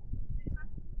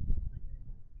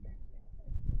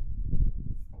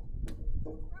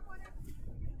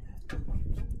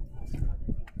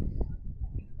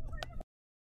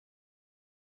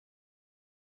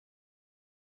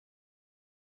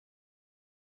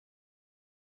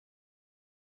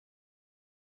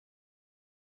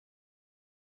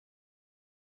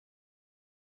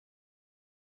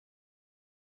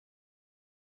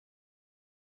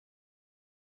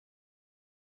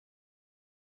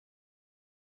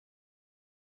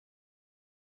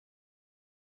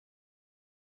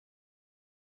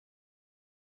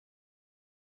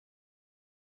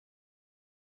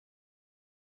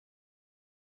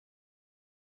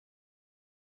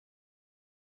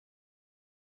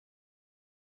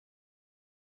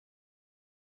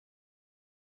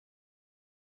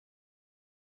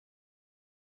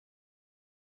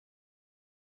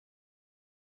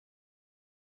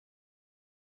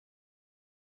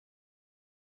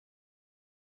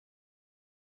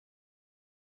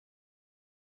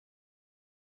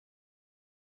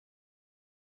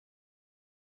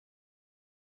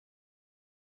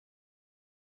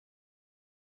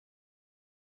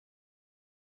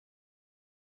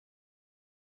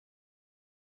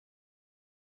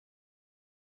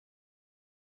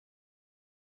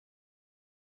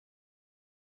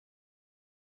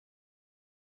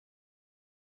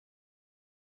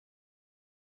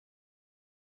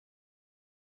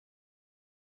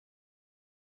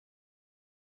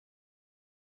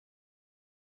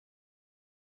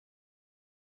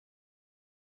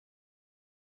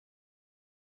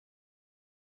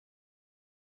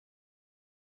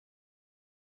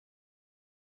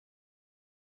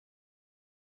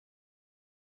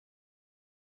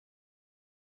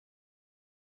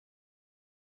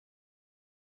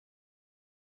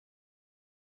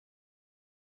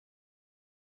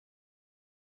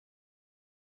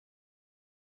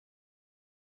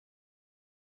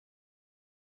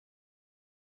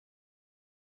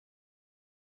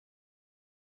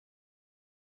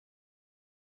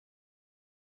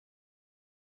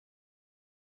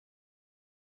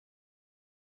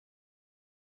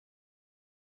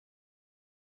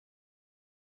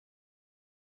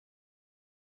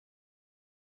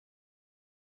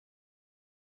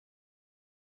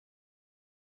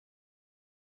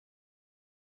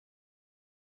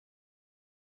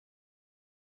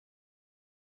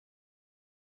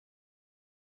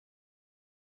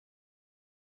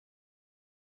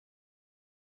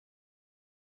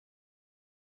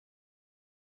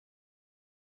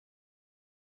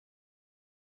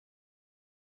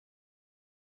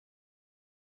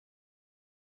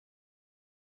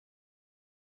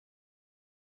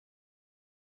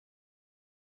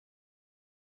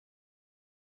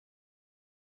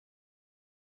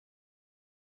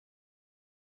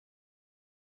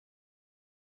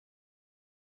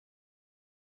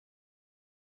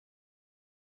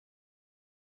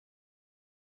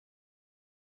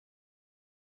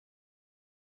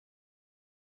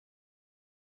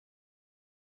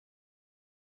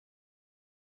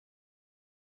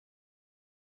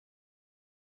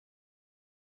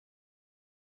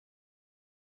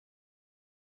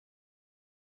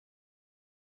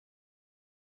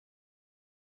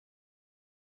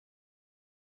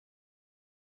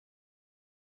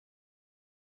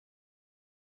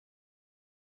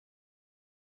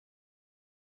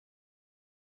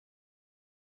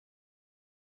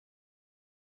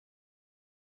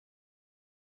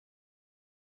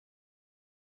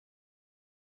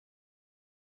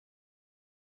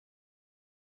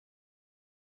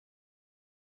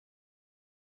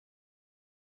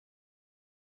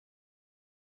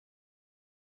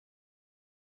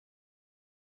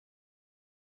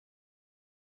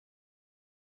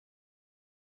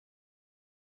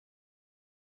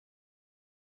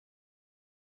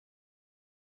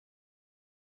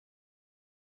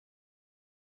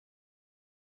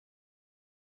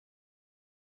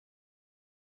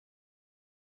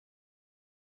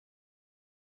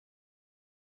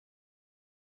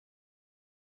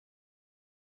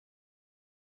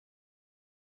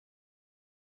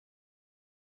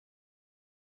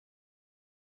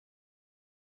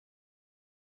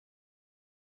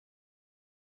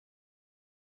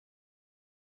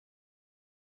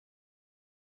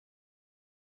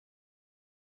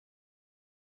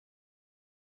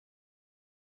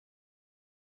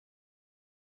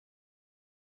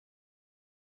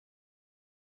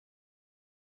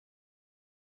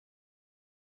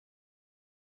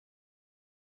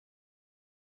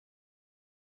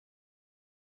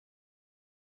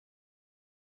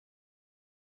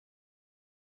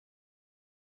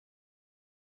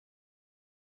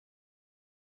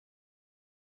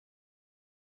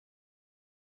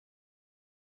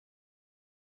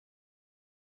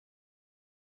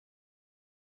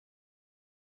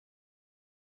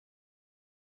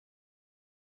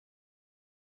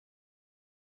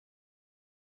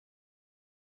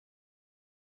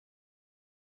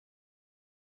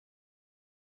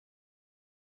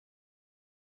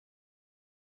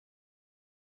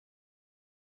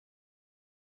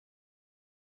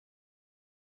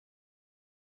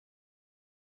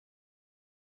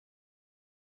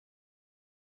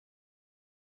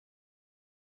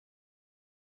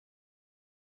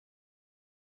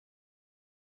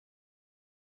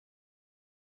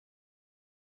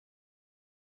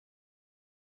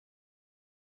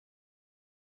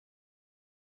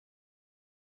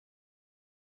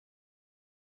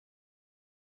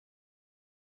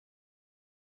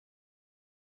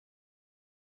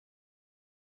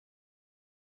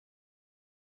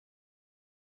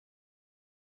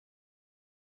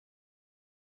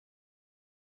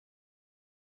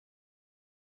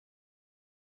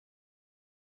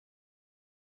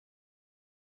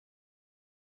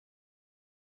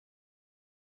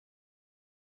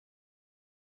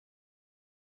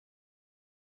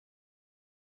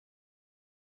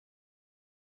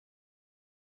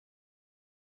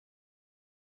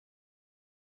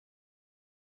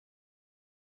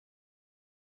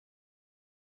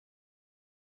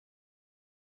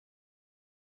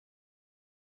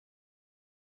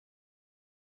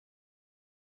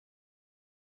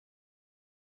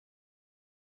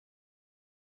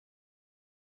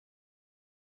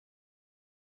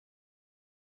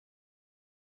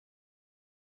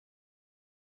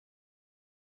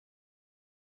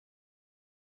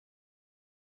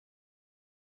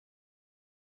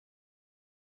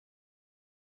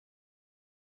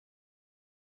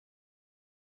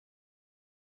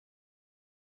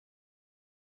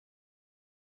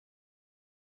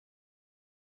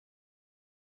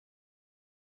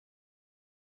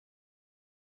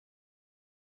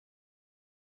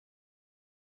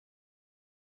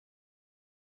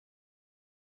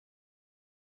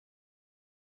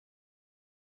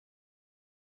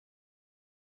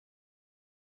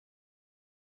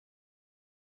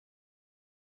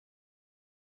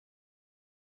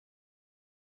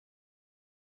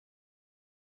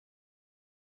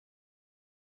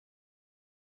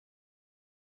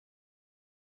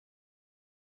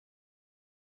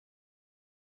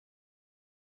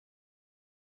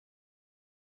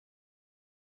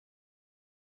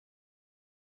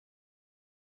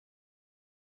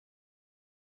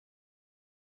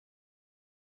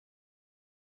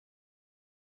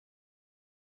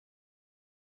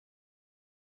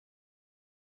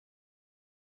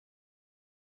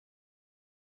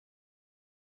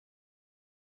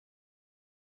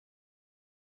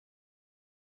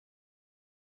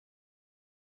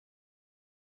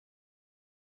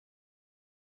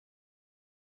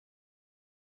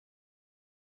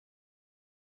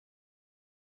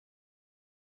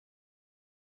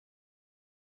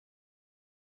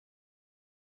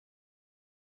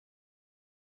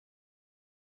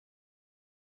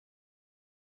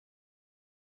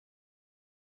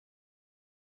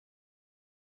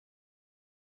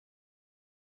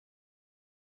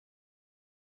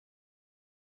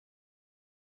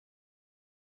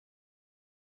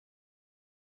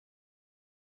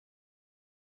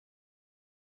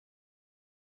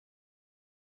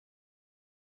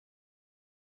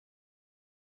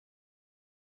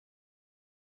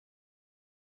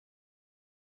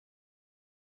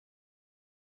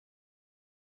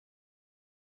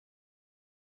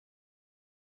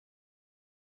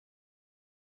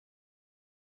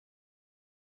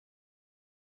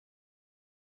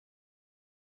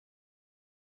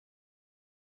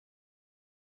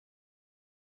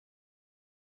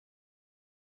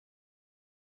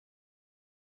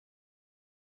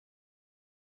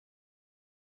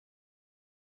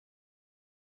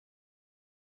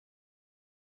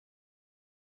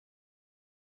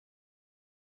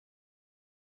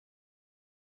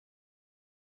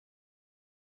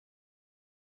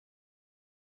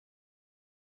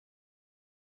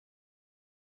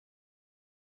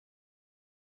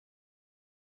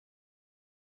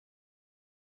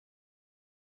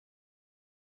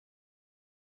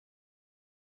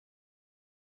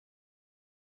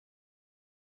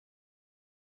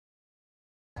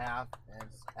 half. And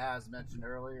as mentioned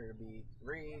earlier, it'll be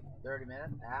 3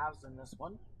 30-minute halves in this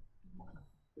one.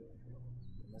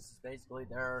 And this is basically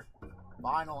their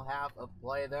final half of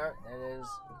play there. It is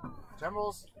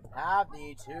Timberwolves have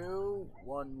the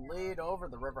 2-1 lead over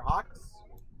the Riverhawks.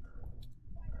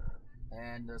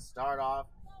 And to start off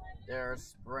their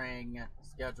spring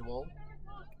schedule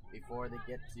before they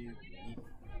get to be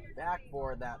back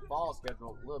for that fall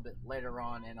schedule a little bit later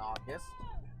on in August.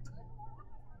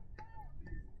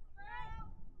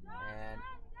 And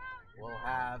we'll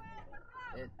have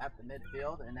it at the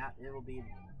midfield, and that it will be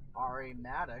Ari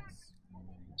Maddox.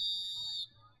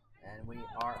 And we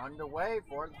are underway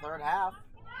for the third half.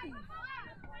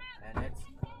 And it's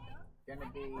going to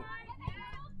be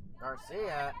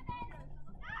Garcia.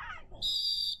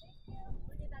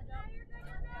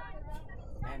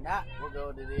 And that will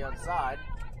go to the other side.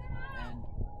 And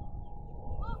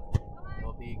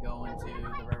we'll be going to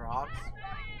the Riverhawks.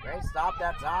 Great stop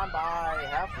that time by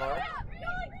Heffler.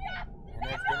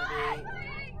 And it's going to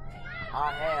be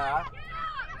Ahea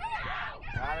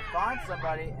trying to find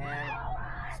somebody. And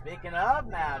speaking of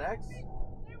Maddox,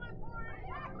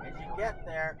 and she get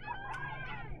there.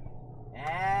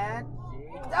 And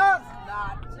she does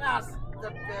not, just a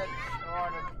bit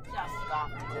short of just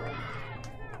stopping it.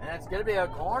 And it's going to be a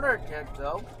corner kick,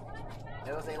 though.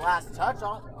 It was a last touch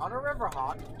on a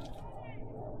Riverhawk.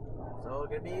 So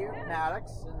it's going to be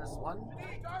Maddox in this one.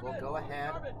 We'll go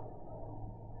ahead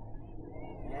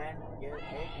and get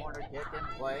a corner kick in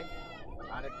play.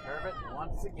 Trying to curve it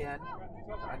once again.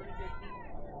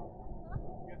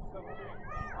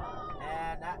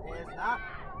 And that is not.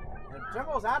 The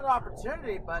Timberwolves had an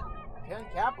opportunity, but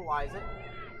couldn't capitalize it.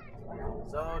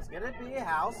 So it's going to be a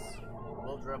house.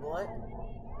 We'll dribble it.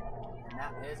 And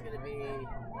that is going to be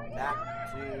back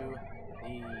to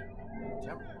the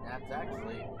jump. That's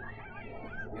actually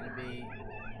going to be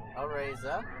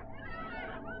Areza.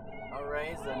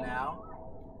 Areza now.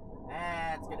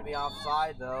 And it's going to be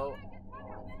offside, though.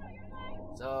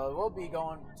 So we'll be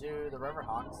going to the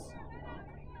Riverhawks.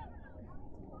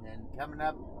 And coming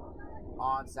up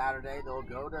on Saturday, they'll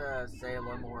go to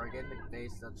Salem, Oregon to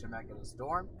face the Chemeketa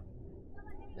Storm.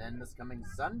 Then this coming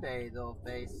Sunday, they'll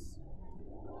face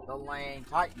the Lane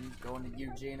Titans going to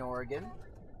Eugene, Oregon.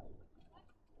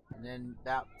 And then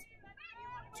about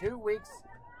 2 weeks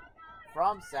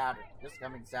from Saturday, this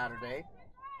coming Saturday,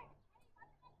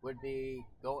 would be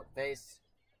go face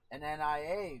an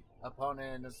NIA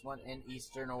opponent in this one in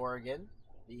Eastern Oregon,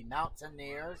 the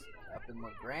Mountaineers up in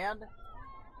LeGrand.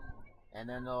 And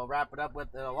then they'll wrap it up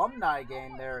with the alumni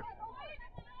game there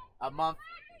a month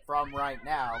from right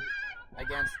now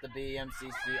against the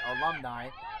BMCC alumni.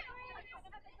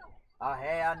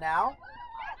 Ahea now.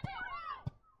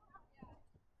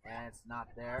 And it's not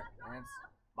there. And it's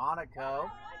Monaco.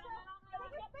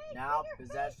 Now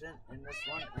possession in this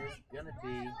one is going to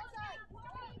be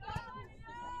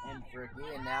in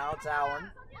Fricky. And now it's Allen.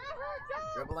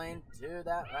 Dribbling to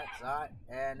that right side.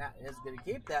 And that is going to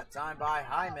keep that time by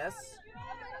Hymas.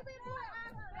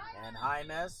 And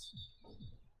Hymas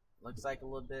looks like a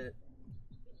little bit.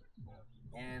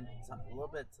 And a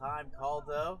little bit time called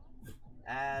though.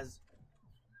 As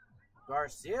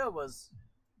Garcia was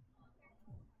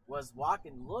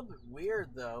walking a little bit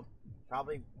weird though.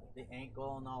 Probably the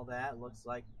ankle and all that. Looks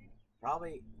like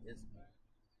probably is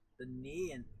the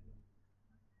knee,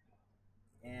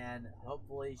 and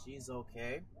hopefully she's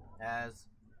okay, as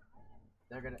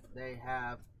they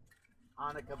have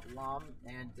Annika Blum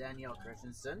and Danielle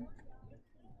Christensen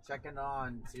checking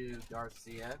on to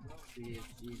Garcia, see if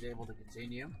she's able to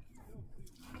continue.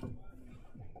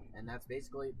 And that's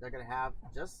basically, they're going to have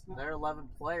just their 11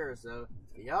 players, so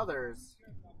the others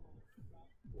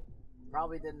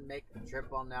probably didn't make the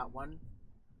trip on that one.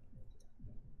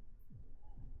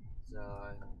 So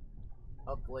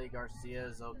hopefully Garcia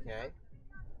is okay.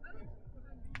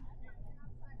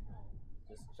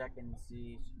 Just checking to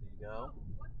see if she can go.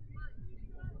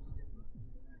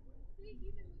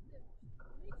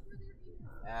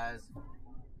 As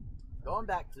going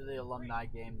back to the alumni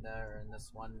game there in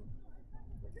this one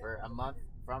for a month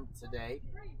from today.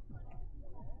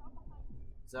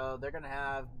 So they're going to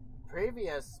have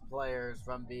previous players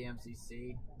from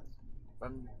BMCC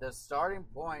from the starting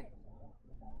point,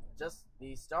 just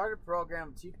the starter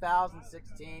program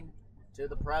 2016 to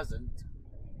the present.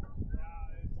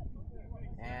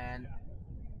 And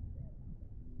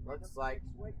looks like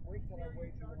wait till I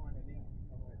wait you on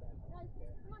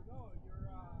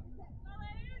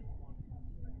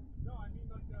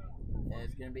and then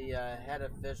it's going to be a head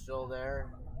official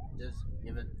there, just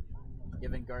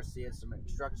giving Garcia some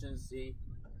instructions, see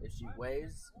if she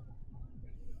waves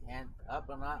hand up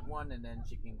on that one, and then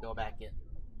she can go back in.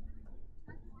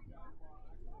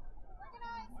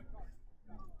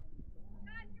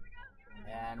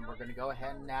 And we're going to go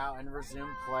ahead now and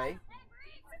resume play.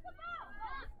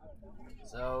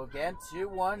 So again,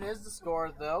 2-1 is the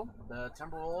score, though. The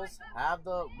Timberwolves have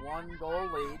the 1-goal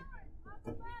lead.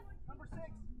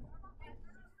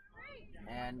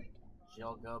 And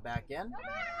she'll go back in.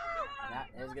 That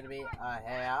is going to be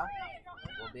Ahea.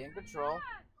 Will be in control.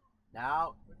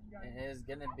 Now it is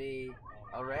going to be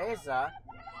Areza.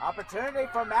 Opportunity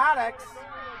for Maddox.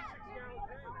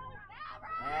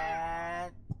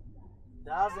 And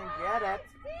doesn't get it.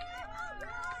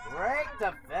 Great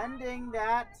defending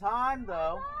that time,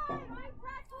 though.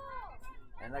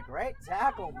 And a great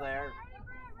tackle there.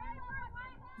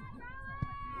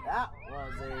 That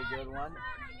was a good one.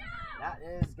 That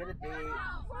is going to be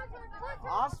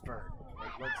Hosford.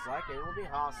 It looks like it will be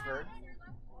Hosford.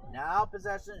 Now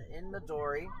possession in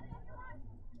Midori.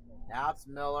 Now it's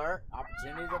Miller.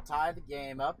 Opportunity to tie the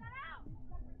game up.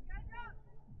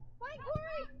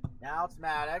 Now it's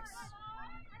Maddox.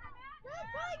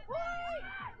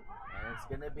 And it's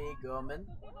going to be Goman.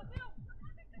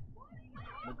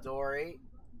 Midori.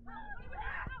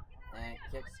 And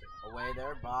kicks away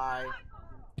there by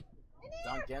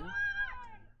Duncan.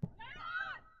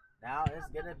 Now it's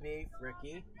going to be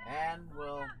Fricky. And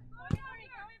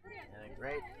a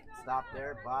great stop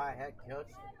there by head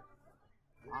coach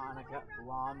Monica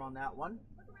Blom on that one.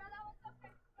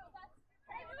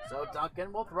 So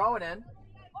Duncan will throw it in.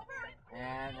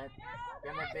 And it's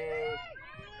going to be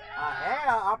a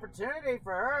opportunity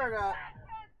for her to,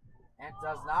 and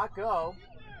does not go.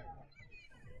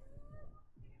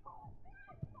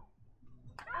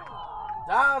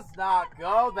 Does not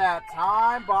go that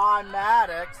time by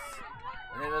Maddox.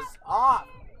 And it was off.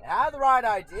 It had the right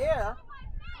idea,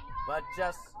 but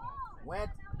just went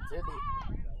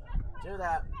to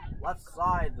that left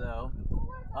side, though,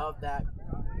 of that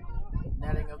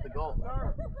netting of the goal.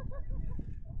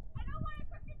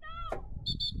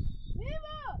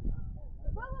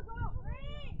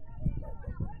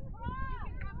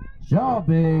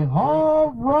 Shelby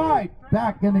Hall right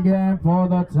back in again for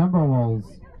the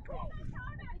Timberwolves.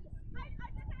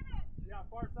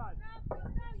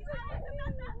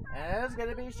 And it's going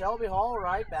to be Shelby Hall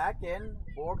right back in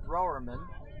for Browerman.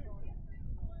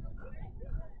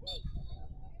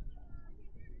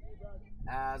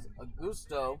 As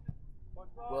Augusto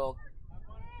will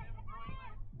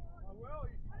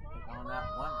take on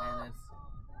that one, and it's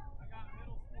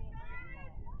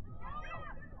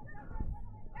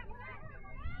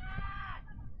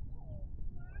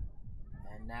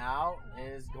now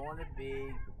is going to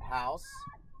be House.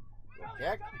 Good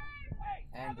kick.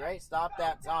 And great stop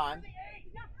that time.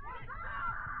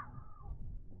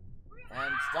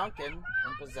 And it's Duncan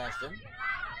in possession.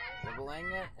 Dribbling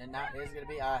it, and that is going to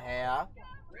be Ahea.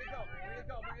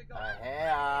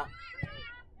 Ahea.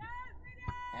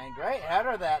 And great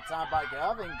header that time by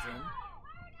Covington.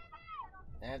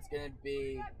 And it's going to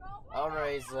be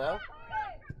Areza.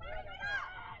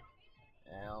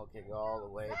 And he'll kick all the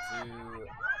way to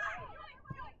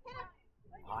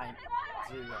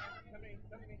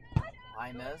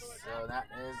Hymas. So that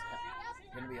is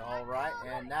going to be all right.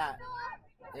 And that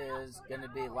is going to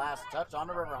be last touch on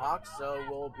the Riverhawks. So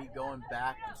we'll be going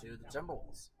back to the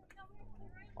Timberwolves.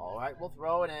 All right, we'll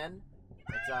throw it in.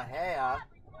 It's Ahea.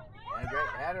 And a great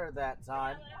header that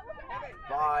time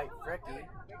by Fricky. Make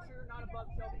sure you're not above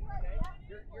Shelby, okay?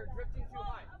 You're drifting too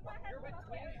high. You're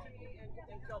between me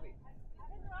and Shelby.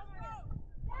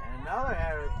 And another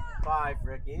header by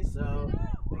Fricky. So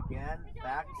again,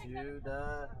 back to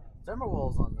the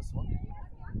Timberwolves on this one.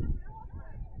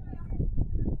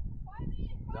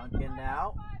 Duncan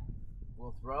now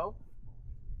will throw.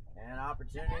 And an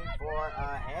opportunity for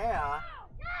Ahea.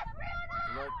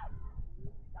 Look.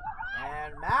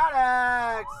 And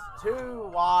Maddox,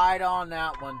 too wide on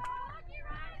that one.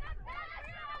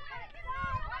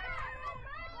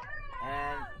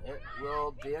 And it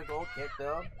will be a goal kick,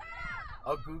 though.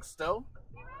 Augusto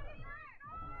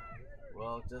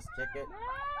will just kick it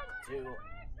to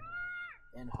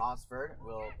in Hosford.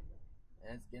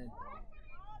 And it's gonna.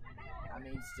 I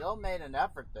mean, still made an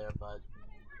effort there, but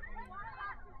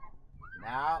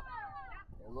now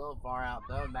a little far out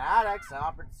though. Maddox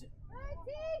opportunity.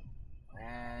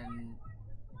 And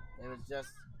it was just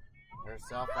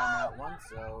herself on that one,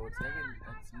 so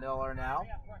it's Miller now.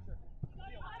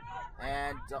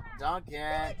 And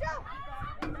Duncan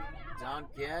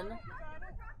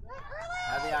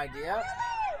had the idea.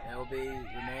 It'll be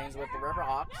remains with the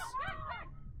Riverhawks.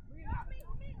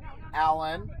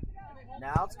 Allen.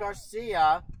 Now it's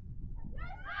Garcia.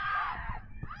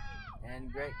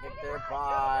 And great kick there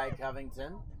by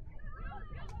Covington.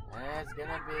 And it's going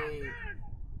to be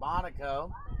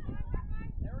Monaco.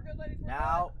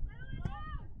 Now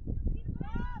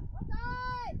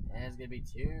And it's going to be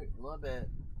a little bit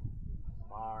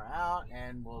far out,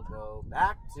 and we'll go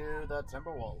back to the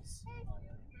Timberwolves.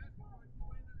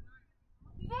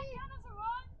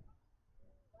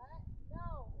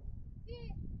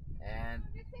 And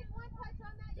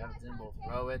Jefferson will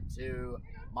throw it to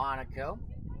Monaco.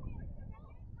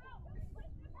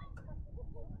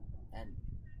 And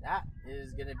that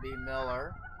is going to be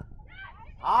Miller.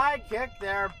 High kick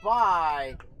there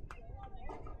by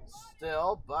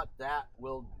Still, but that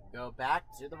will go back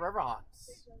to the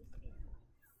Riverhawks.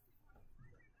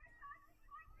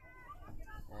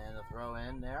 And the throw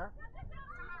in there.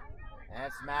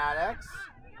 That's Maddox.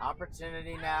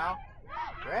 Opportunity now.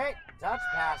 Great touch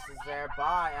passes there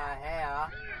by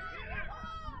Ahea.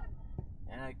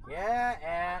 And again,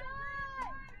 and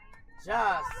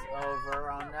just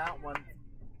over on that one.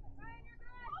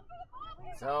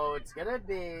 So it's going to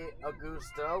be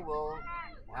Augusto. We'll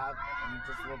have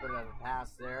just a little bit of a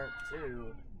pass there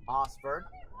to Osford.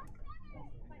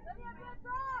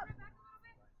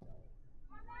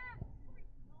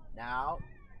 Now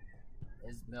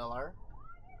is Miller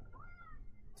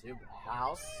to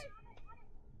House.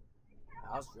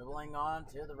 House dribbling on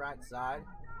to the right side.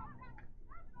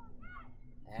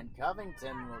 And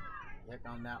Covington will pick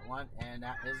on that one. And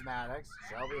that is Maddox.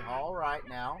 Shelby Hall right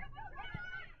now.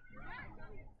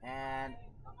 And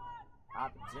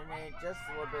opportunity just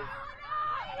a little bit.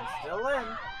 It's still in.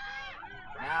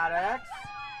 Maddox.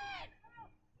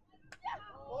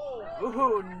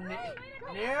 Ooh,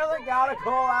 nearly got a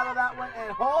goal out of that one,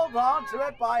 and hold on to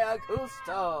it by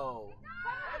Augusto.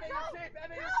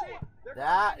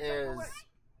 That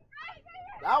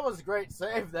was a great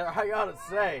save there, I gotta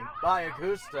say, by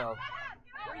Augusto.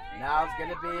 Now it's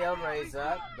gonna be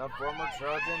Reza, the former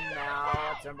Trojan, now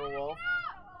a Timberwolf.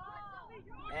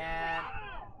 And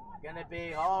gonna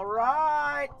be all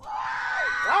right.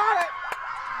 Got it.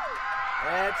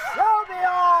 It shall be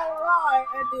all right,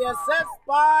 and the assist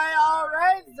by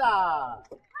Areza.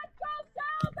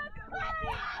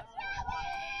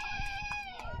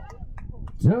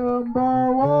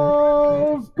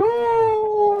 Timberwolves goal!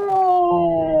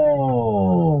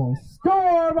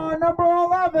 Scored by number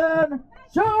 11,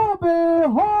 Shelby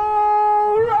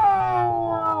Hallwright.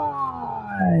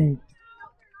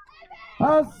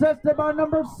 Assisted by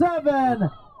number 7,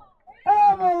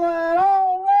 Evelyn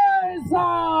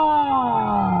Areza.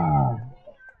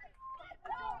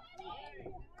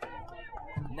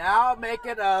 Now make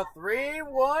it a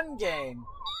 3-1 game.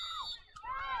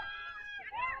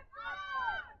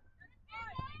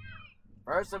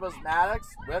 First it was Maddox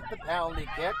with the penalty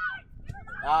kick.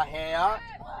 Ahea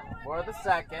for the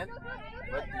second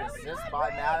with the assist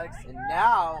by Maddox. And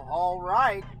now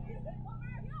Hallwright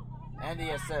and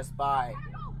the assist by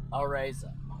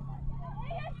Areza.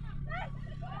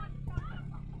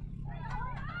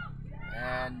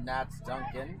 And that's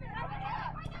Duncan.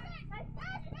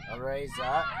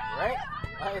 Areza. Great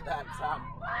play that time.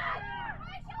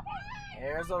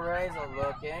 Here's Areza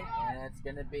looking, and it's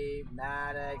going to be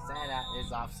Maddox, and that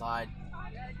is offside.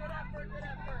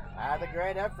 Had a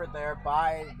great effort there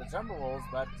by the Timberwolves,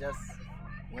 but just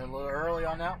went a little early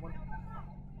on that one.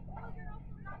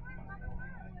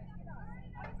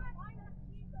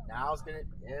 Now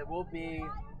it will be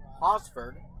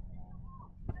Hosford.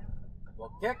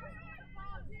 Will kick.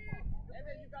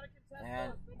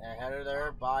 And a header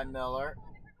there by Miller.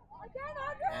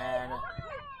 And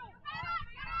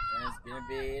it's going to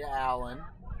be Allen.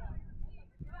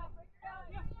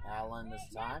 Allen this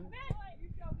time.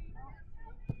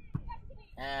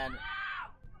 And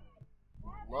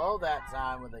low that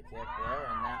time with a kick there,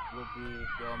 and that will be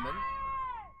Gilman.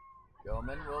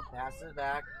 Gilman will pass it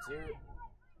back to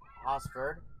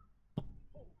Osford.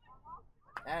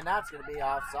 And that's going to be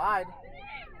offside.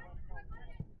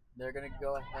 They're going to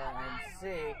go ahead and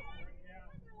see.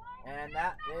 And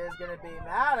that is going to be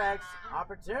Maddox.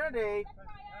 Opportunity.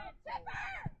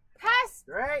 Pass.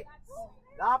 Great.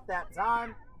 Stop that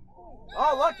time.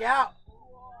 Oh, look out.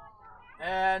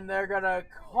 And they're going to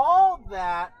call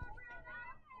that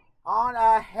on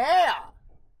Ahea.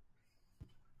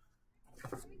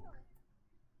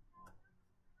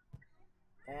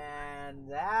 And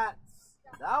that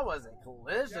was a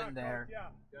collision there.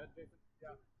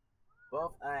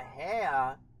 Both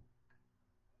Ahea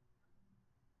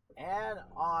and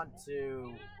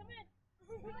onto,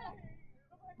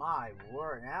 my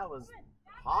word, that was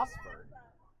Hosford.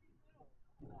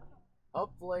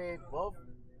 Hopefully both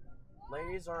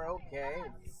ladies are okay.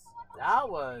 That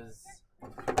was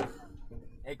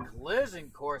a collision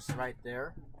course right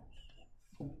there.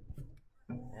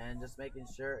 And just making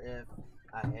sure if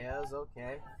Ahea's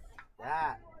okay.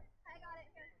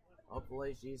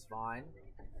 Hopefully she's fine.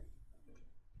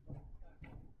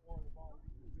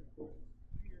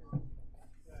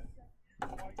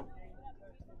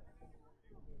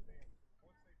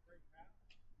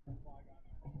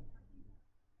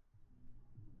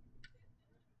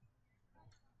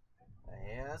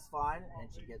 that's fine. And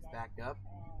she gets back up.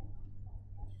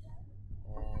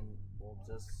 And we'll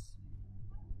just...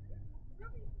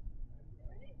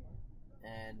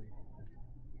 And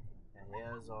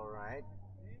Ahea's alright.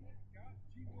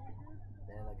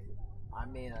 I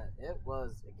mean, it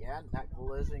was, again, that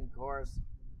collision course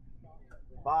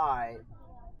by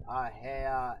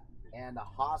Ahea and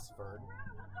Hosford.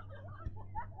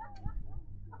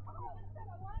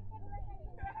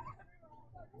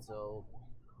 So,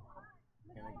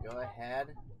 gonna go ahead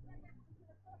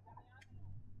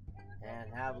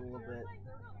and have a little bit,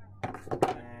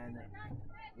 and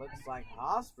looks like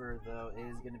Hosford, though,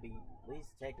 is going to be at least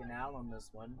taken out on this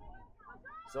one.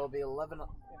 So it'll be 11,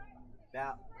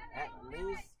 about at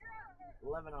least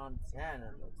 11 on 10,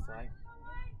 it looks like.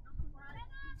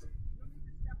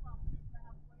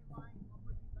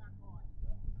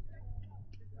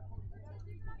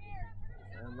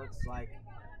 And it looks like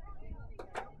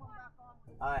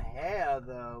Ahea,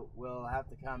 though, will have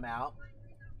to come out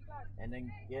and then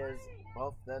gives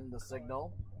both them the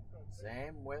signal.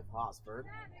 Same with Hosford.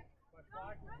 My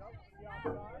flag was up to the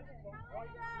outside, but right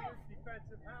here,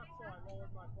 defensive half, so I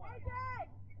lowered my flag.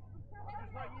 I'm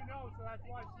just letting you know, so that's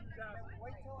why she was asking.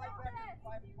 Wait till I get to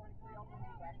 5:23, I'll put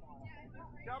you back on.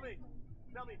 Shelby,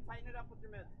 tighten it up with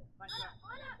your mitts. Tighten it up.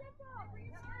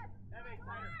 Heavy,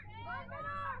 tighter.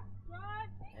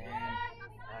 And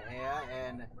Ahea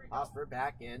and Hosford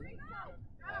back in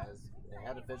as the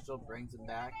head official brings him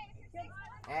back.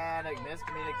 And a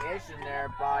miscommunication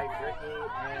there by Ricky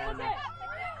and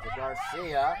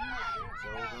Garcia. So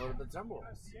we'll go to the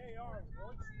Timberwolves.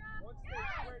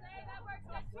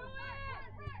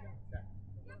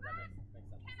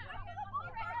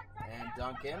 And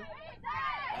Duncan,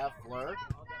 Effler,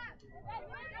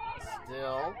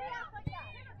 still,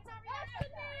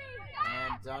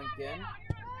 and Duncan.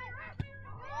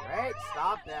 Great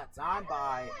stop that time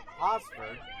by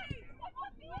Hosford.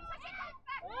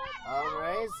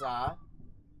 Areza.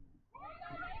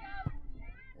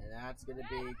 And that's going to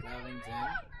be Covington.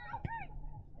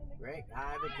 Great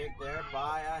high of a kick there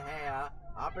by Ahea.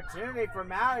 Opportunity for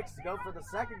Maddox to go for the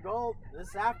second goal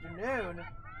this afternoon.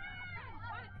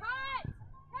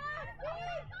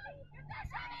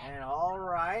 And all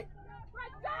right.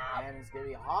 And it's going to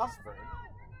be Hosford.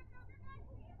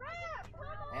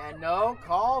 And no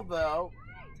call, though.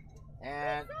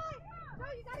 And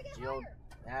Jill,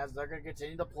 as they're going to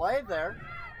continue to play there.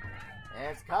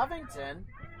 And it's Covington.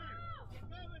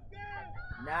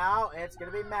 Now it's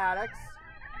going to be Maddox.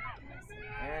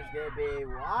 And it's going to be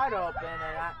wide open.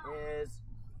 And that is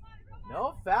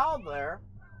no foul there.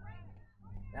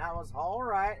 That was all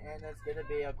right. And it's going to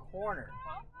be a corner.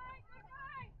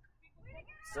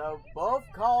 So both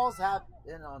calls have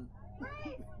been on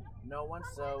no one.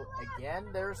 So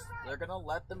again, they're going to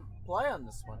let them play on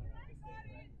this one.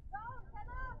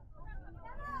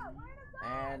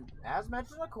 And as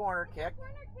mentioned, a corner kick.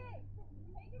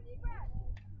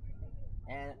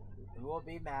 And it will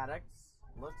be Maddox.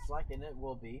 Looks like, and it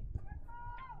will be.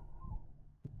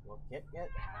 We'll kick it.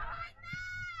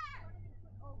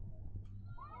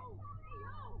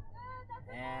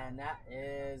 And that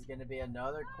is going to be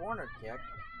another corner kick.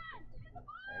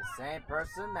 And same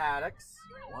person, Maddox,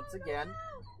 once again.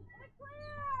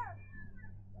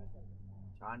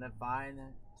 Trying to find,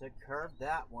 to curve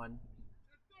that one.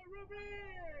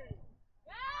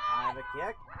 I have a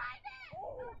kick.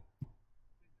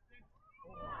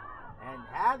 And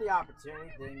had the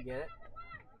opportunity, didn't get it.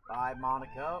 By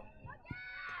Monaco.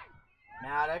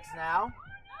 Maddox now.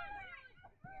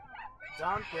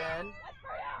 Duncan.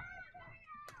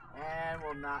 And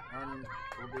will not, and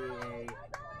will be a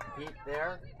repeat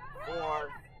there for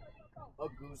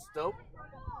Augusto.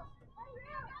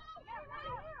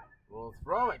 We'll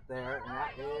throw it there, and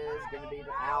that is going to be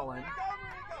to Allen.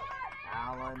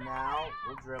 Allen now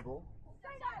will dribble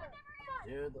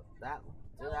to that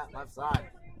left side.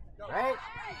 Great.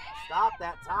 Stop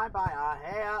that time by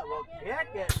Ahea. Will kick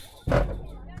it.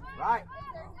 Right.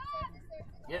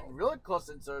 Getting really close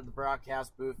into the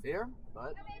broadcast booth here,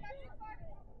 but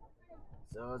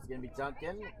so it's going to be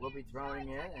Duncan. We'll be throwing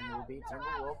in, and it will be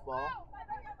Timberwolf ball.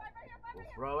 We'll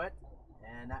throw it,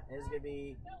 and that is going to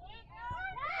be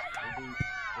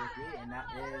Ricky, and that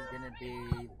is going to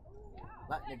be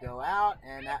letting it go out,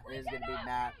 and that is going to be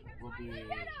Matt. Will be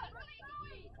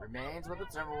remains with the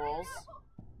Timberwolves.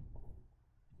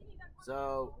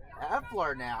 So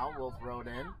Effler now will throw it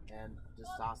in and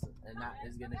just toss it, and that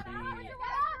is going to be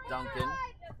Duncan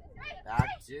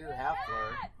back to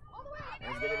Effler.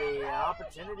 There's going to be an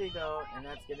opportunity, though, and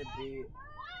that's going to be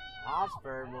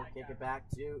Hosford. Will kick it back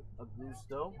to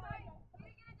Augusto.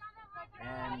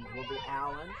 And will be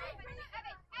Allen.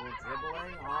 will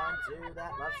dribbling onto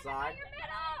that left side.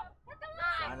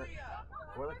 Trying to,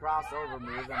 for the crossover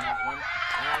move on that one.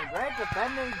 And great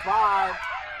defending by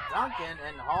Duncan,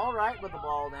 and Hall right with the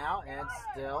ball now, and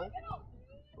still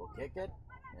will kick it.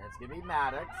 And it's going to be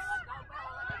Maddox.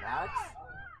 Maddox.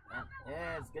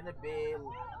 And it's going to be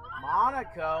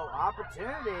Monaco.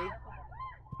 Opportunity.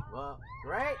 Well,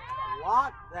 great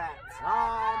block that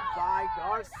time by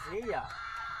Garcia.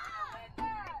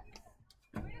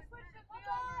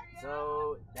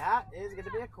 So that is going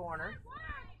to be a corner.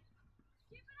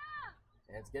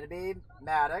 It's going to be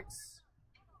Maddox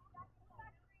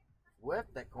with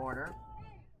the corner.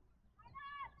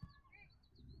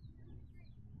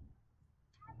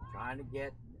 Trying to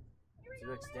get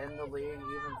to extend the lead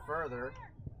even further.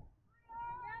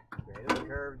 Creative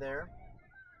curve there.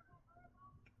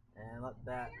 And let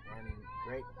that, and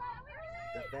great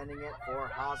defending it for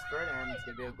Hosford, and it's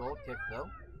going to be a goal kick though.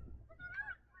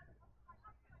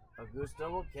 Augusto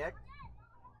will kick.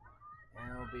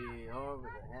 And it'll be over.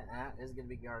 That is going to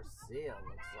be Garcia,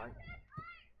 looks like.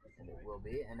 And it will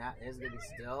be. And that is going to be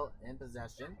still in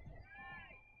possession.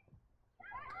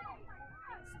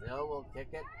 Still will kick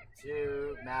it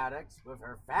to Maddox with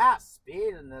her fast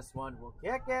speed in this one. Will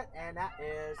kick it. And that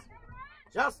is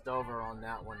just over on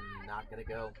that one. Not going to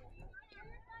go.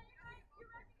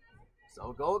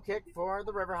 So goal kick for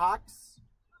the Riverhawks.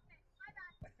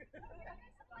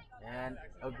 And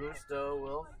Augusto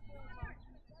will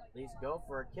at least go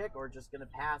for a kick, or just going to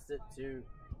pass it to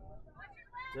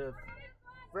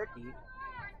Fricky.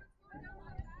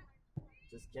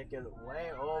 Just kick it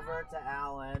way over to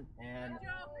Allen, and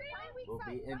will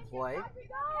be in play.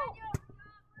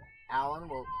 Allen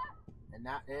will, and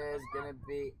that is going to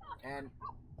be, and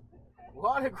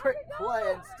what a great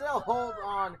play, and still hold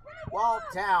on while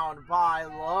down by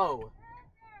Lowe.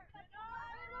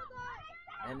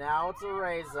 And now it's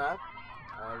Areza.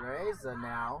 Areza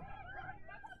now.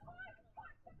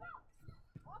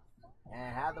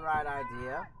 And had the right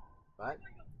idea, but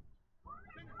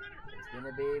it's going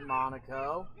to be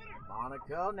Monaco.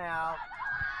 Monaco now.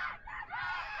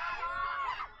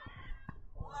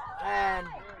 And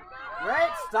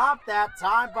great stop that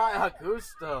time by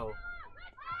Augusto.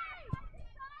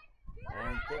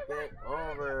 And kick it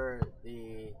over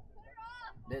the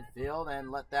midfield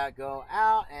and let that go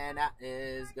out. And that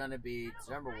is going to be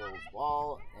Timberwolves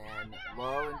ball and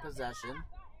Low in possession.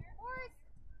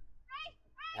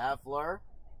 Heffler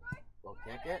will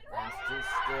kick it. Has to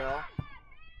still.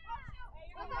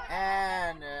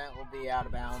 And it will be out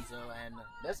of bounds. So, and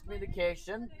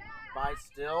miscommunication by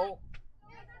Still.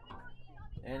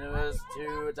 And it was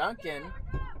to Duncan.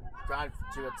 Trying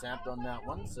to attempt on that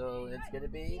one. So it's going to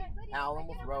be Allen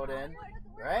will throw it in.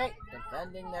 Great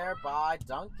defending there by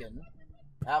Duncan.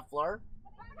 Heffler.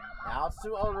 Now it's to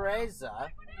Oreza.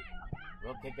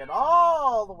 We'll kick it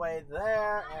all the way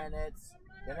there. And it's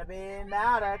gonna be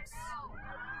Maddox.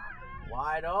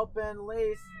 Wide open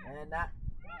lease. And that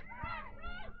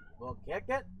will kick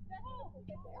it.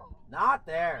 Not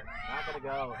there. Not gonna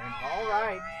go. And all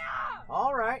right.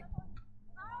 All right.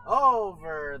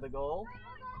 Over the goal.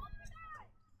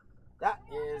 That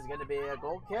is gonna be a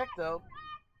goal kick though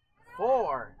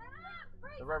for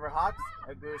the Riverhawks.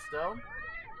 Augusto.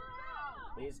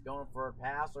 He's going for a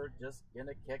pass or just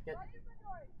gonna kick it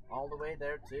all the way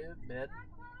there to mid.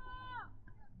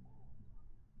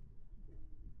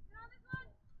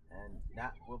 And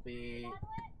that will be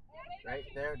right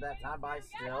there that time by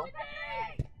Still.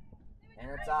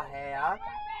 And it's Ahea.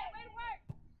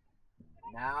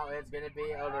 Now it's going to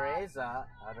be Odoreza.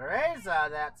 Odoreza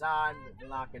that time.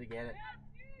 Not going to get it.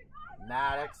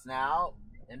 Maddox now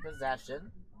in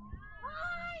possession.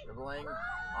 Dribbling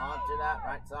onto that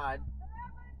right side.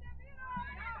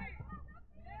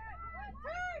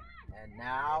 And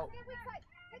now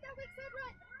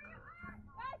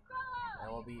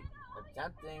and we'll be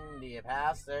attempting the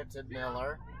pass there to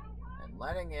Miller and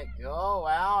letting it go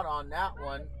out on that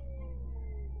one.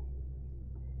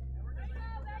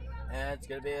 And it's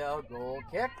going to be a goal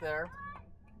kick there.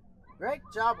 Great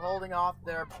job holding off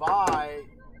there by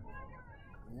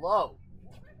Lowe.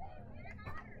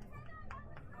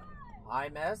 High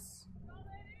miss.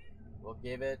 We'll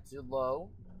give it to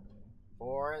Lowe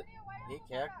for the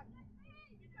kick.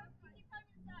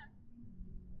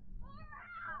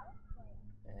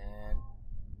 And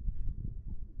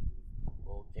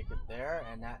we'll kick it there.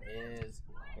 And that is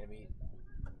going to be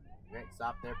a great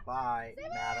stop there by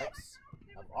Maddox.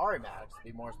 Of Ari Maddox, to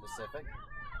be more specific.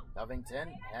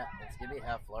 Covington, it's going to be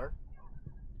Heffler.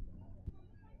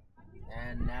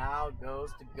 And now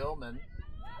goes to Gilman.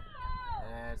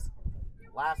 And it's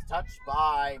last touch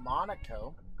by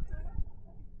Monaco.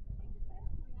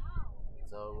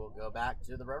 So we'll go back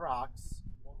to the Riverhawks.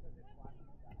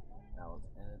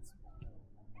 And it's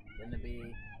going to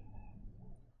be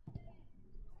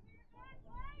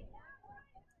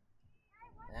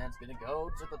go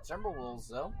to the Timberwolves,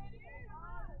 though.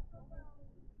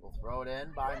 We'll throw it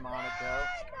in by Monaco.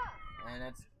 And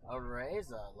it's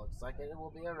Areza. Looks like it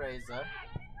will be Areza.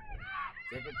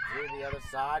 Take it to the other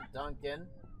side. Duncan.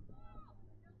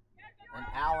 And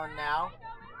Allen now.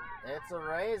 It's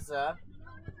Areza.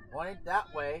 Pointing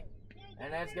that way.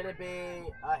 And it's going to be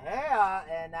Ahea.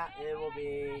 And that it will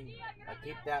be a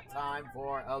keep that time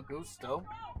for Augusto.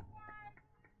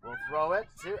 We'll throw it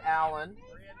to Allen.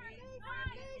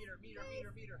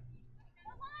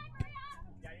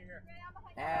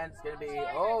 And it's going to be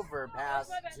over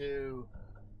pass to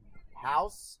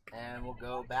House. And we'll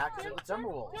go back to the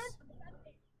Timberwolves.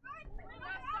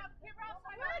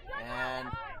 And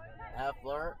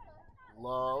Heffler,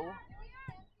 low.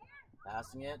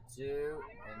 Passing it to,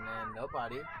 and then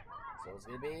nobody. So it's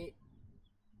going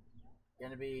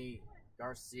to be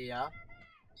Garcia.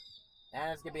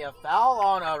 And it's going to be a foul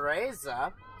on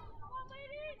Areza.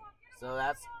 So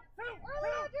that's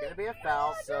going to be a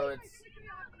foul. So it's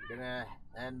going to,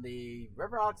 and the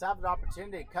Riverhawks have an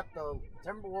opportunity to cut the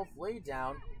Timberwolf lead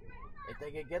down if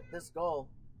they could get this goal.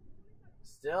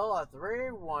 Still a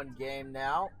 3-1 game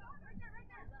now.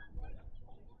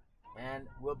 And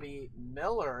will be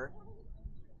Miller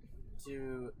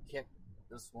to kick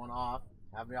this one off.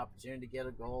 Have the opportunity to get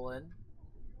a goal in.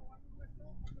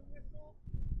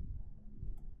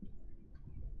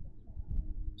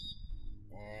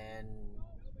 And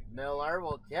Miller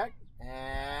will kick.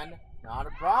 And not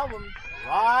a problem.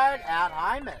 Right at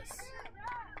Hymas.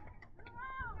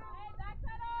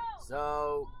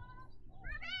 So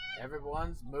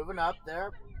everyone's moving up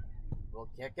there. We'll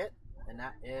kick it. And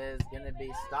that is going to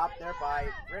be stopped there by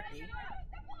Ricky.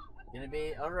 Going to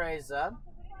be Areza.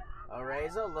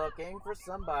 Areza looking for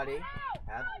somebody.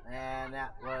 And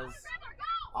that was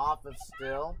off of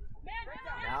Still.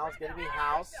 Now it's going to be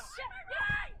House.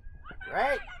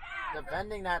 Great.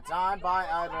 Defending that time by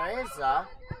Areza.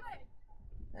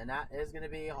 And that is going to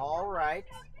be Hall Right.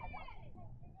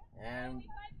 And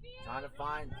trying to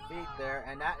find feet there.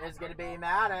 And that is going to be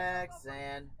Maddox.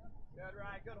 And Good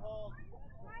ride, good hold.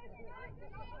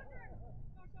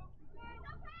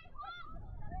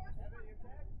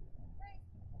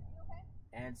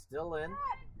 and Still in.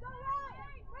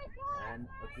 And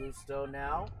Augusto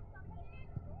now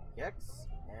kicks.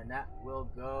 And that will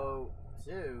go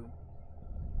to.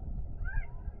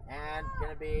 And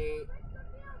going to be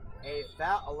a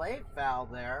late foul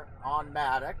there on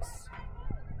Maddox.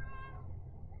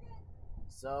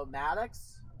 So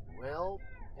Maddox will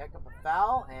pick up a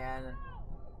foul and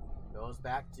goes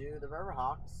back to the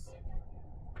Riverhawks.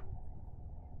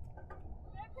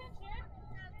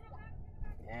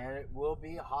 And it will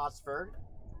be Hosford.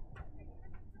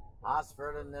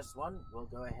 Hosford in this one. We'll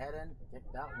go ahead and kick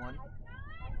that one.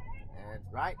 And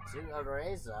it's right to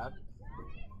Areza.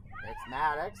 It's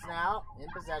Maddox now in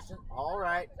possession. All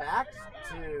right, back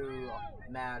to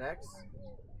Maddox.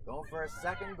 Going for a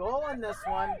second goal in this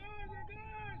one.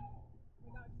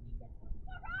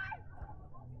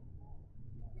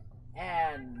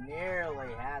 And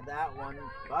nearly had that one,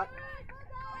 but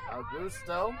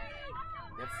Augusto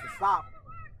gets the stop.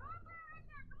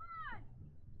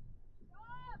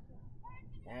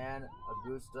 And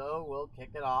Augusto will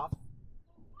kick it off.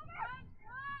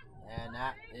 And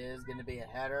that is going to be a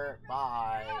header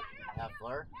by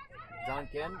Heffler.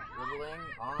 Duncan dribbling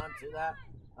onto that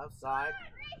upside.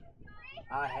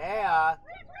 Ahea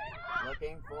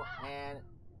looking for,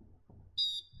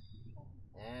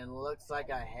 and looks like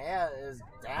Ahea is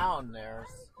down there.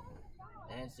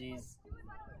 And she's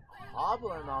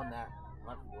hobbling on that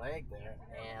left leg there.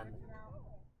 And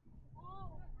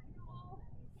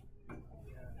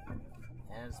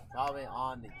it's probably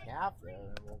on the calf there.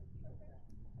 We'll just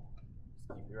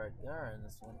keep it right there in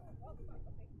this one.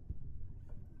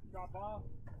 Drop off.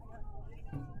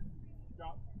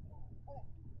 Drop.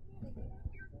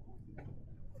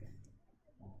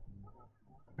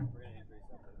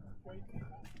 Tracy.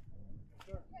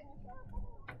 Sir.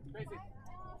 Tracy.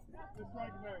 This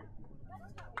right, Mary.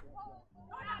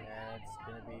 And it's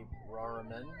going to be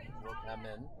Rorman will come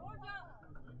in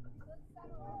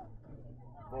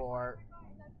for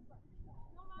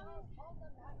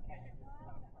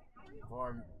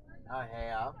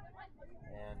Ahea.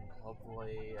 And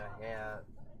hopefully Ahea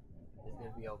is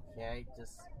going to be okay.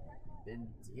 Just been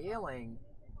dealing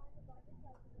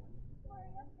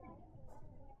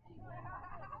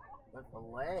with the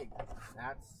leg.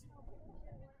 That's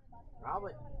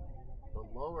probably the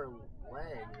lower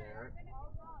leg there.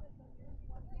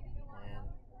 And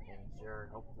here,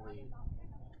 hopefully,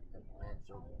 and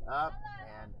she'll get up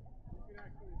and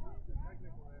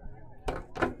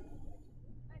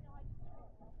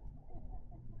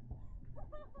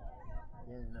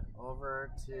in over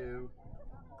to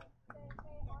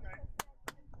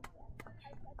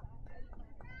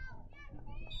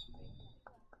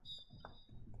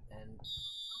and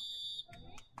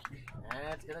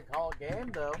it's gonna call a game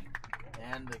though,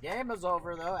 and the game is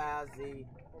over though as the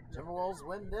Timberwolves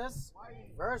win this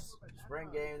first spring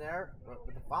game there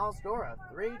with the final score of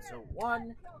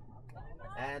 3-1.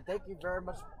 And thank you very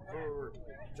much for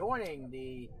joining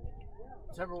the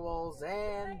Timberwolves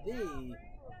and the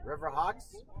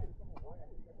Riverhawks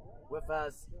with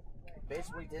us.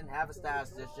 Basically didn't have a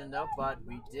statistician though, but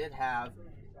we did have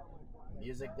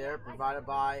music there provided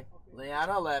by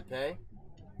Liana Lepe,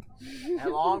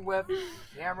 along with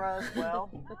camera as well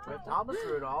with Thomas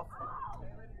Rudolph.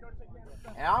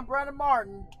 And I'm Brendan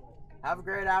Martin. Have a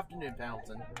great afternoon,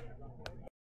 Pendleton.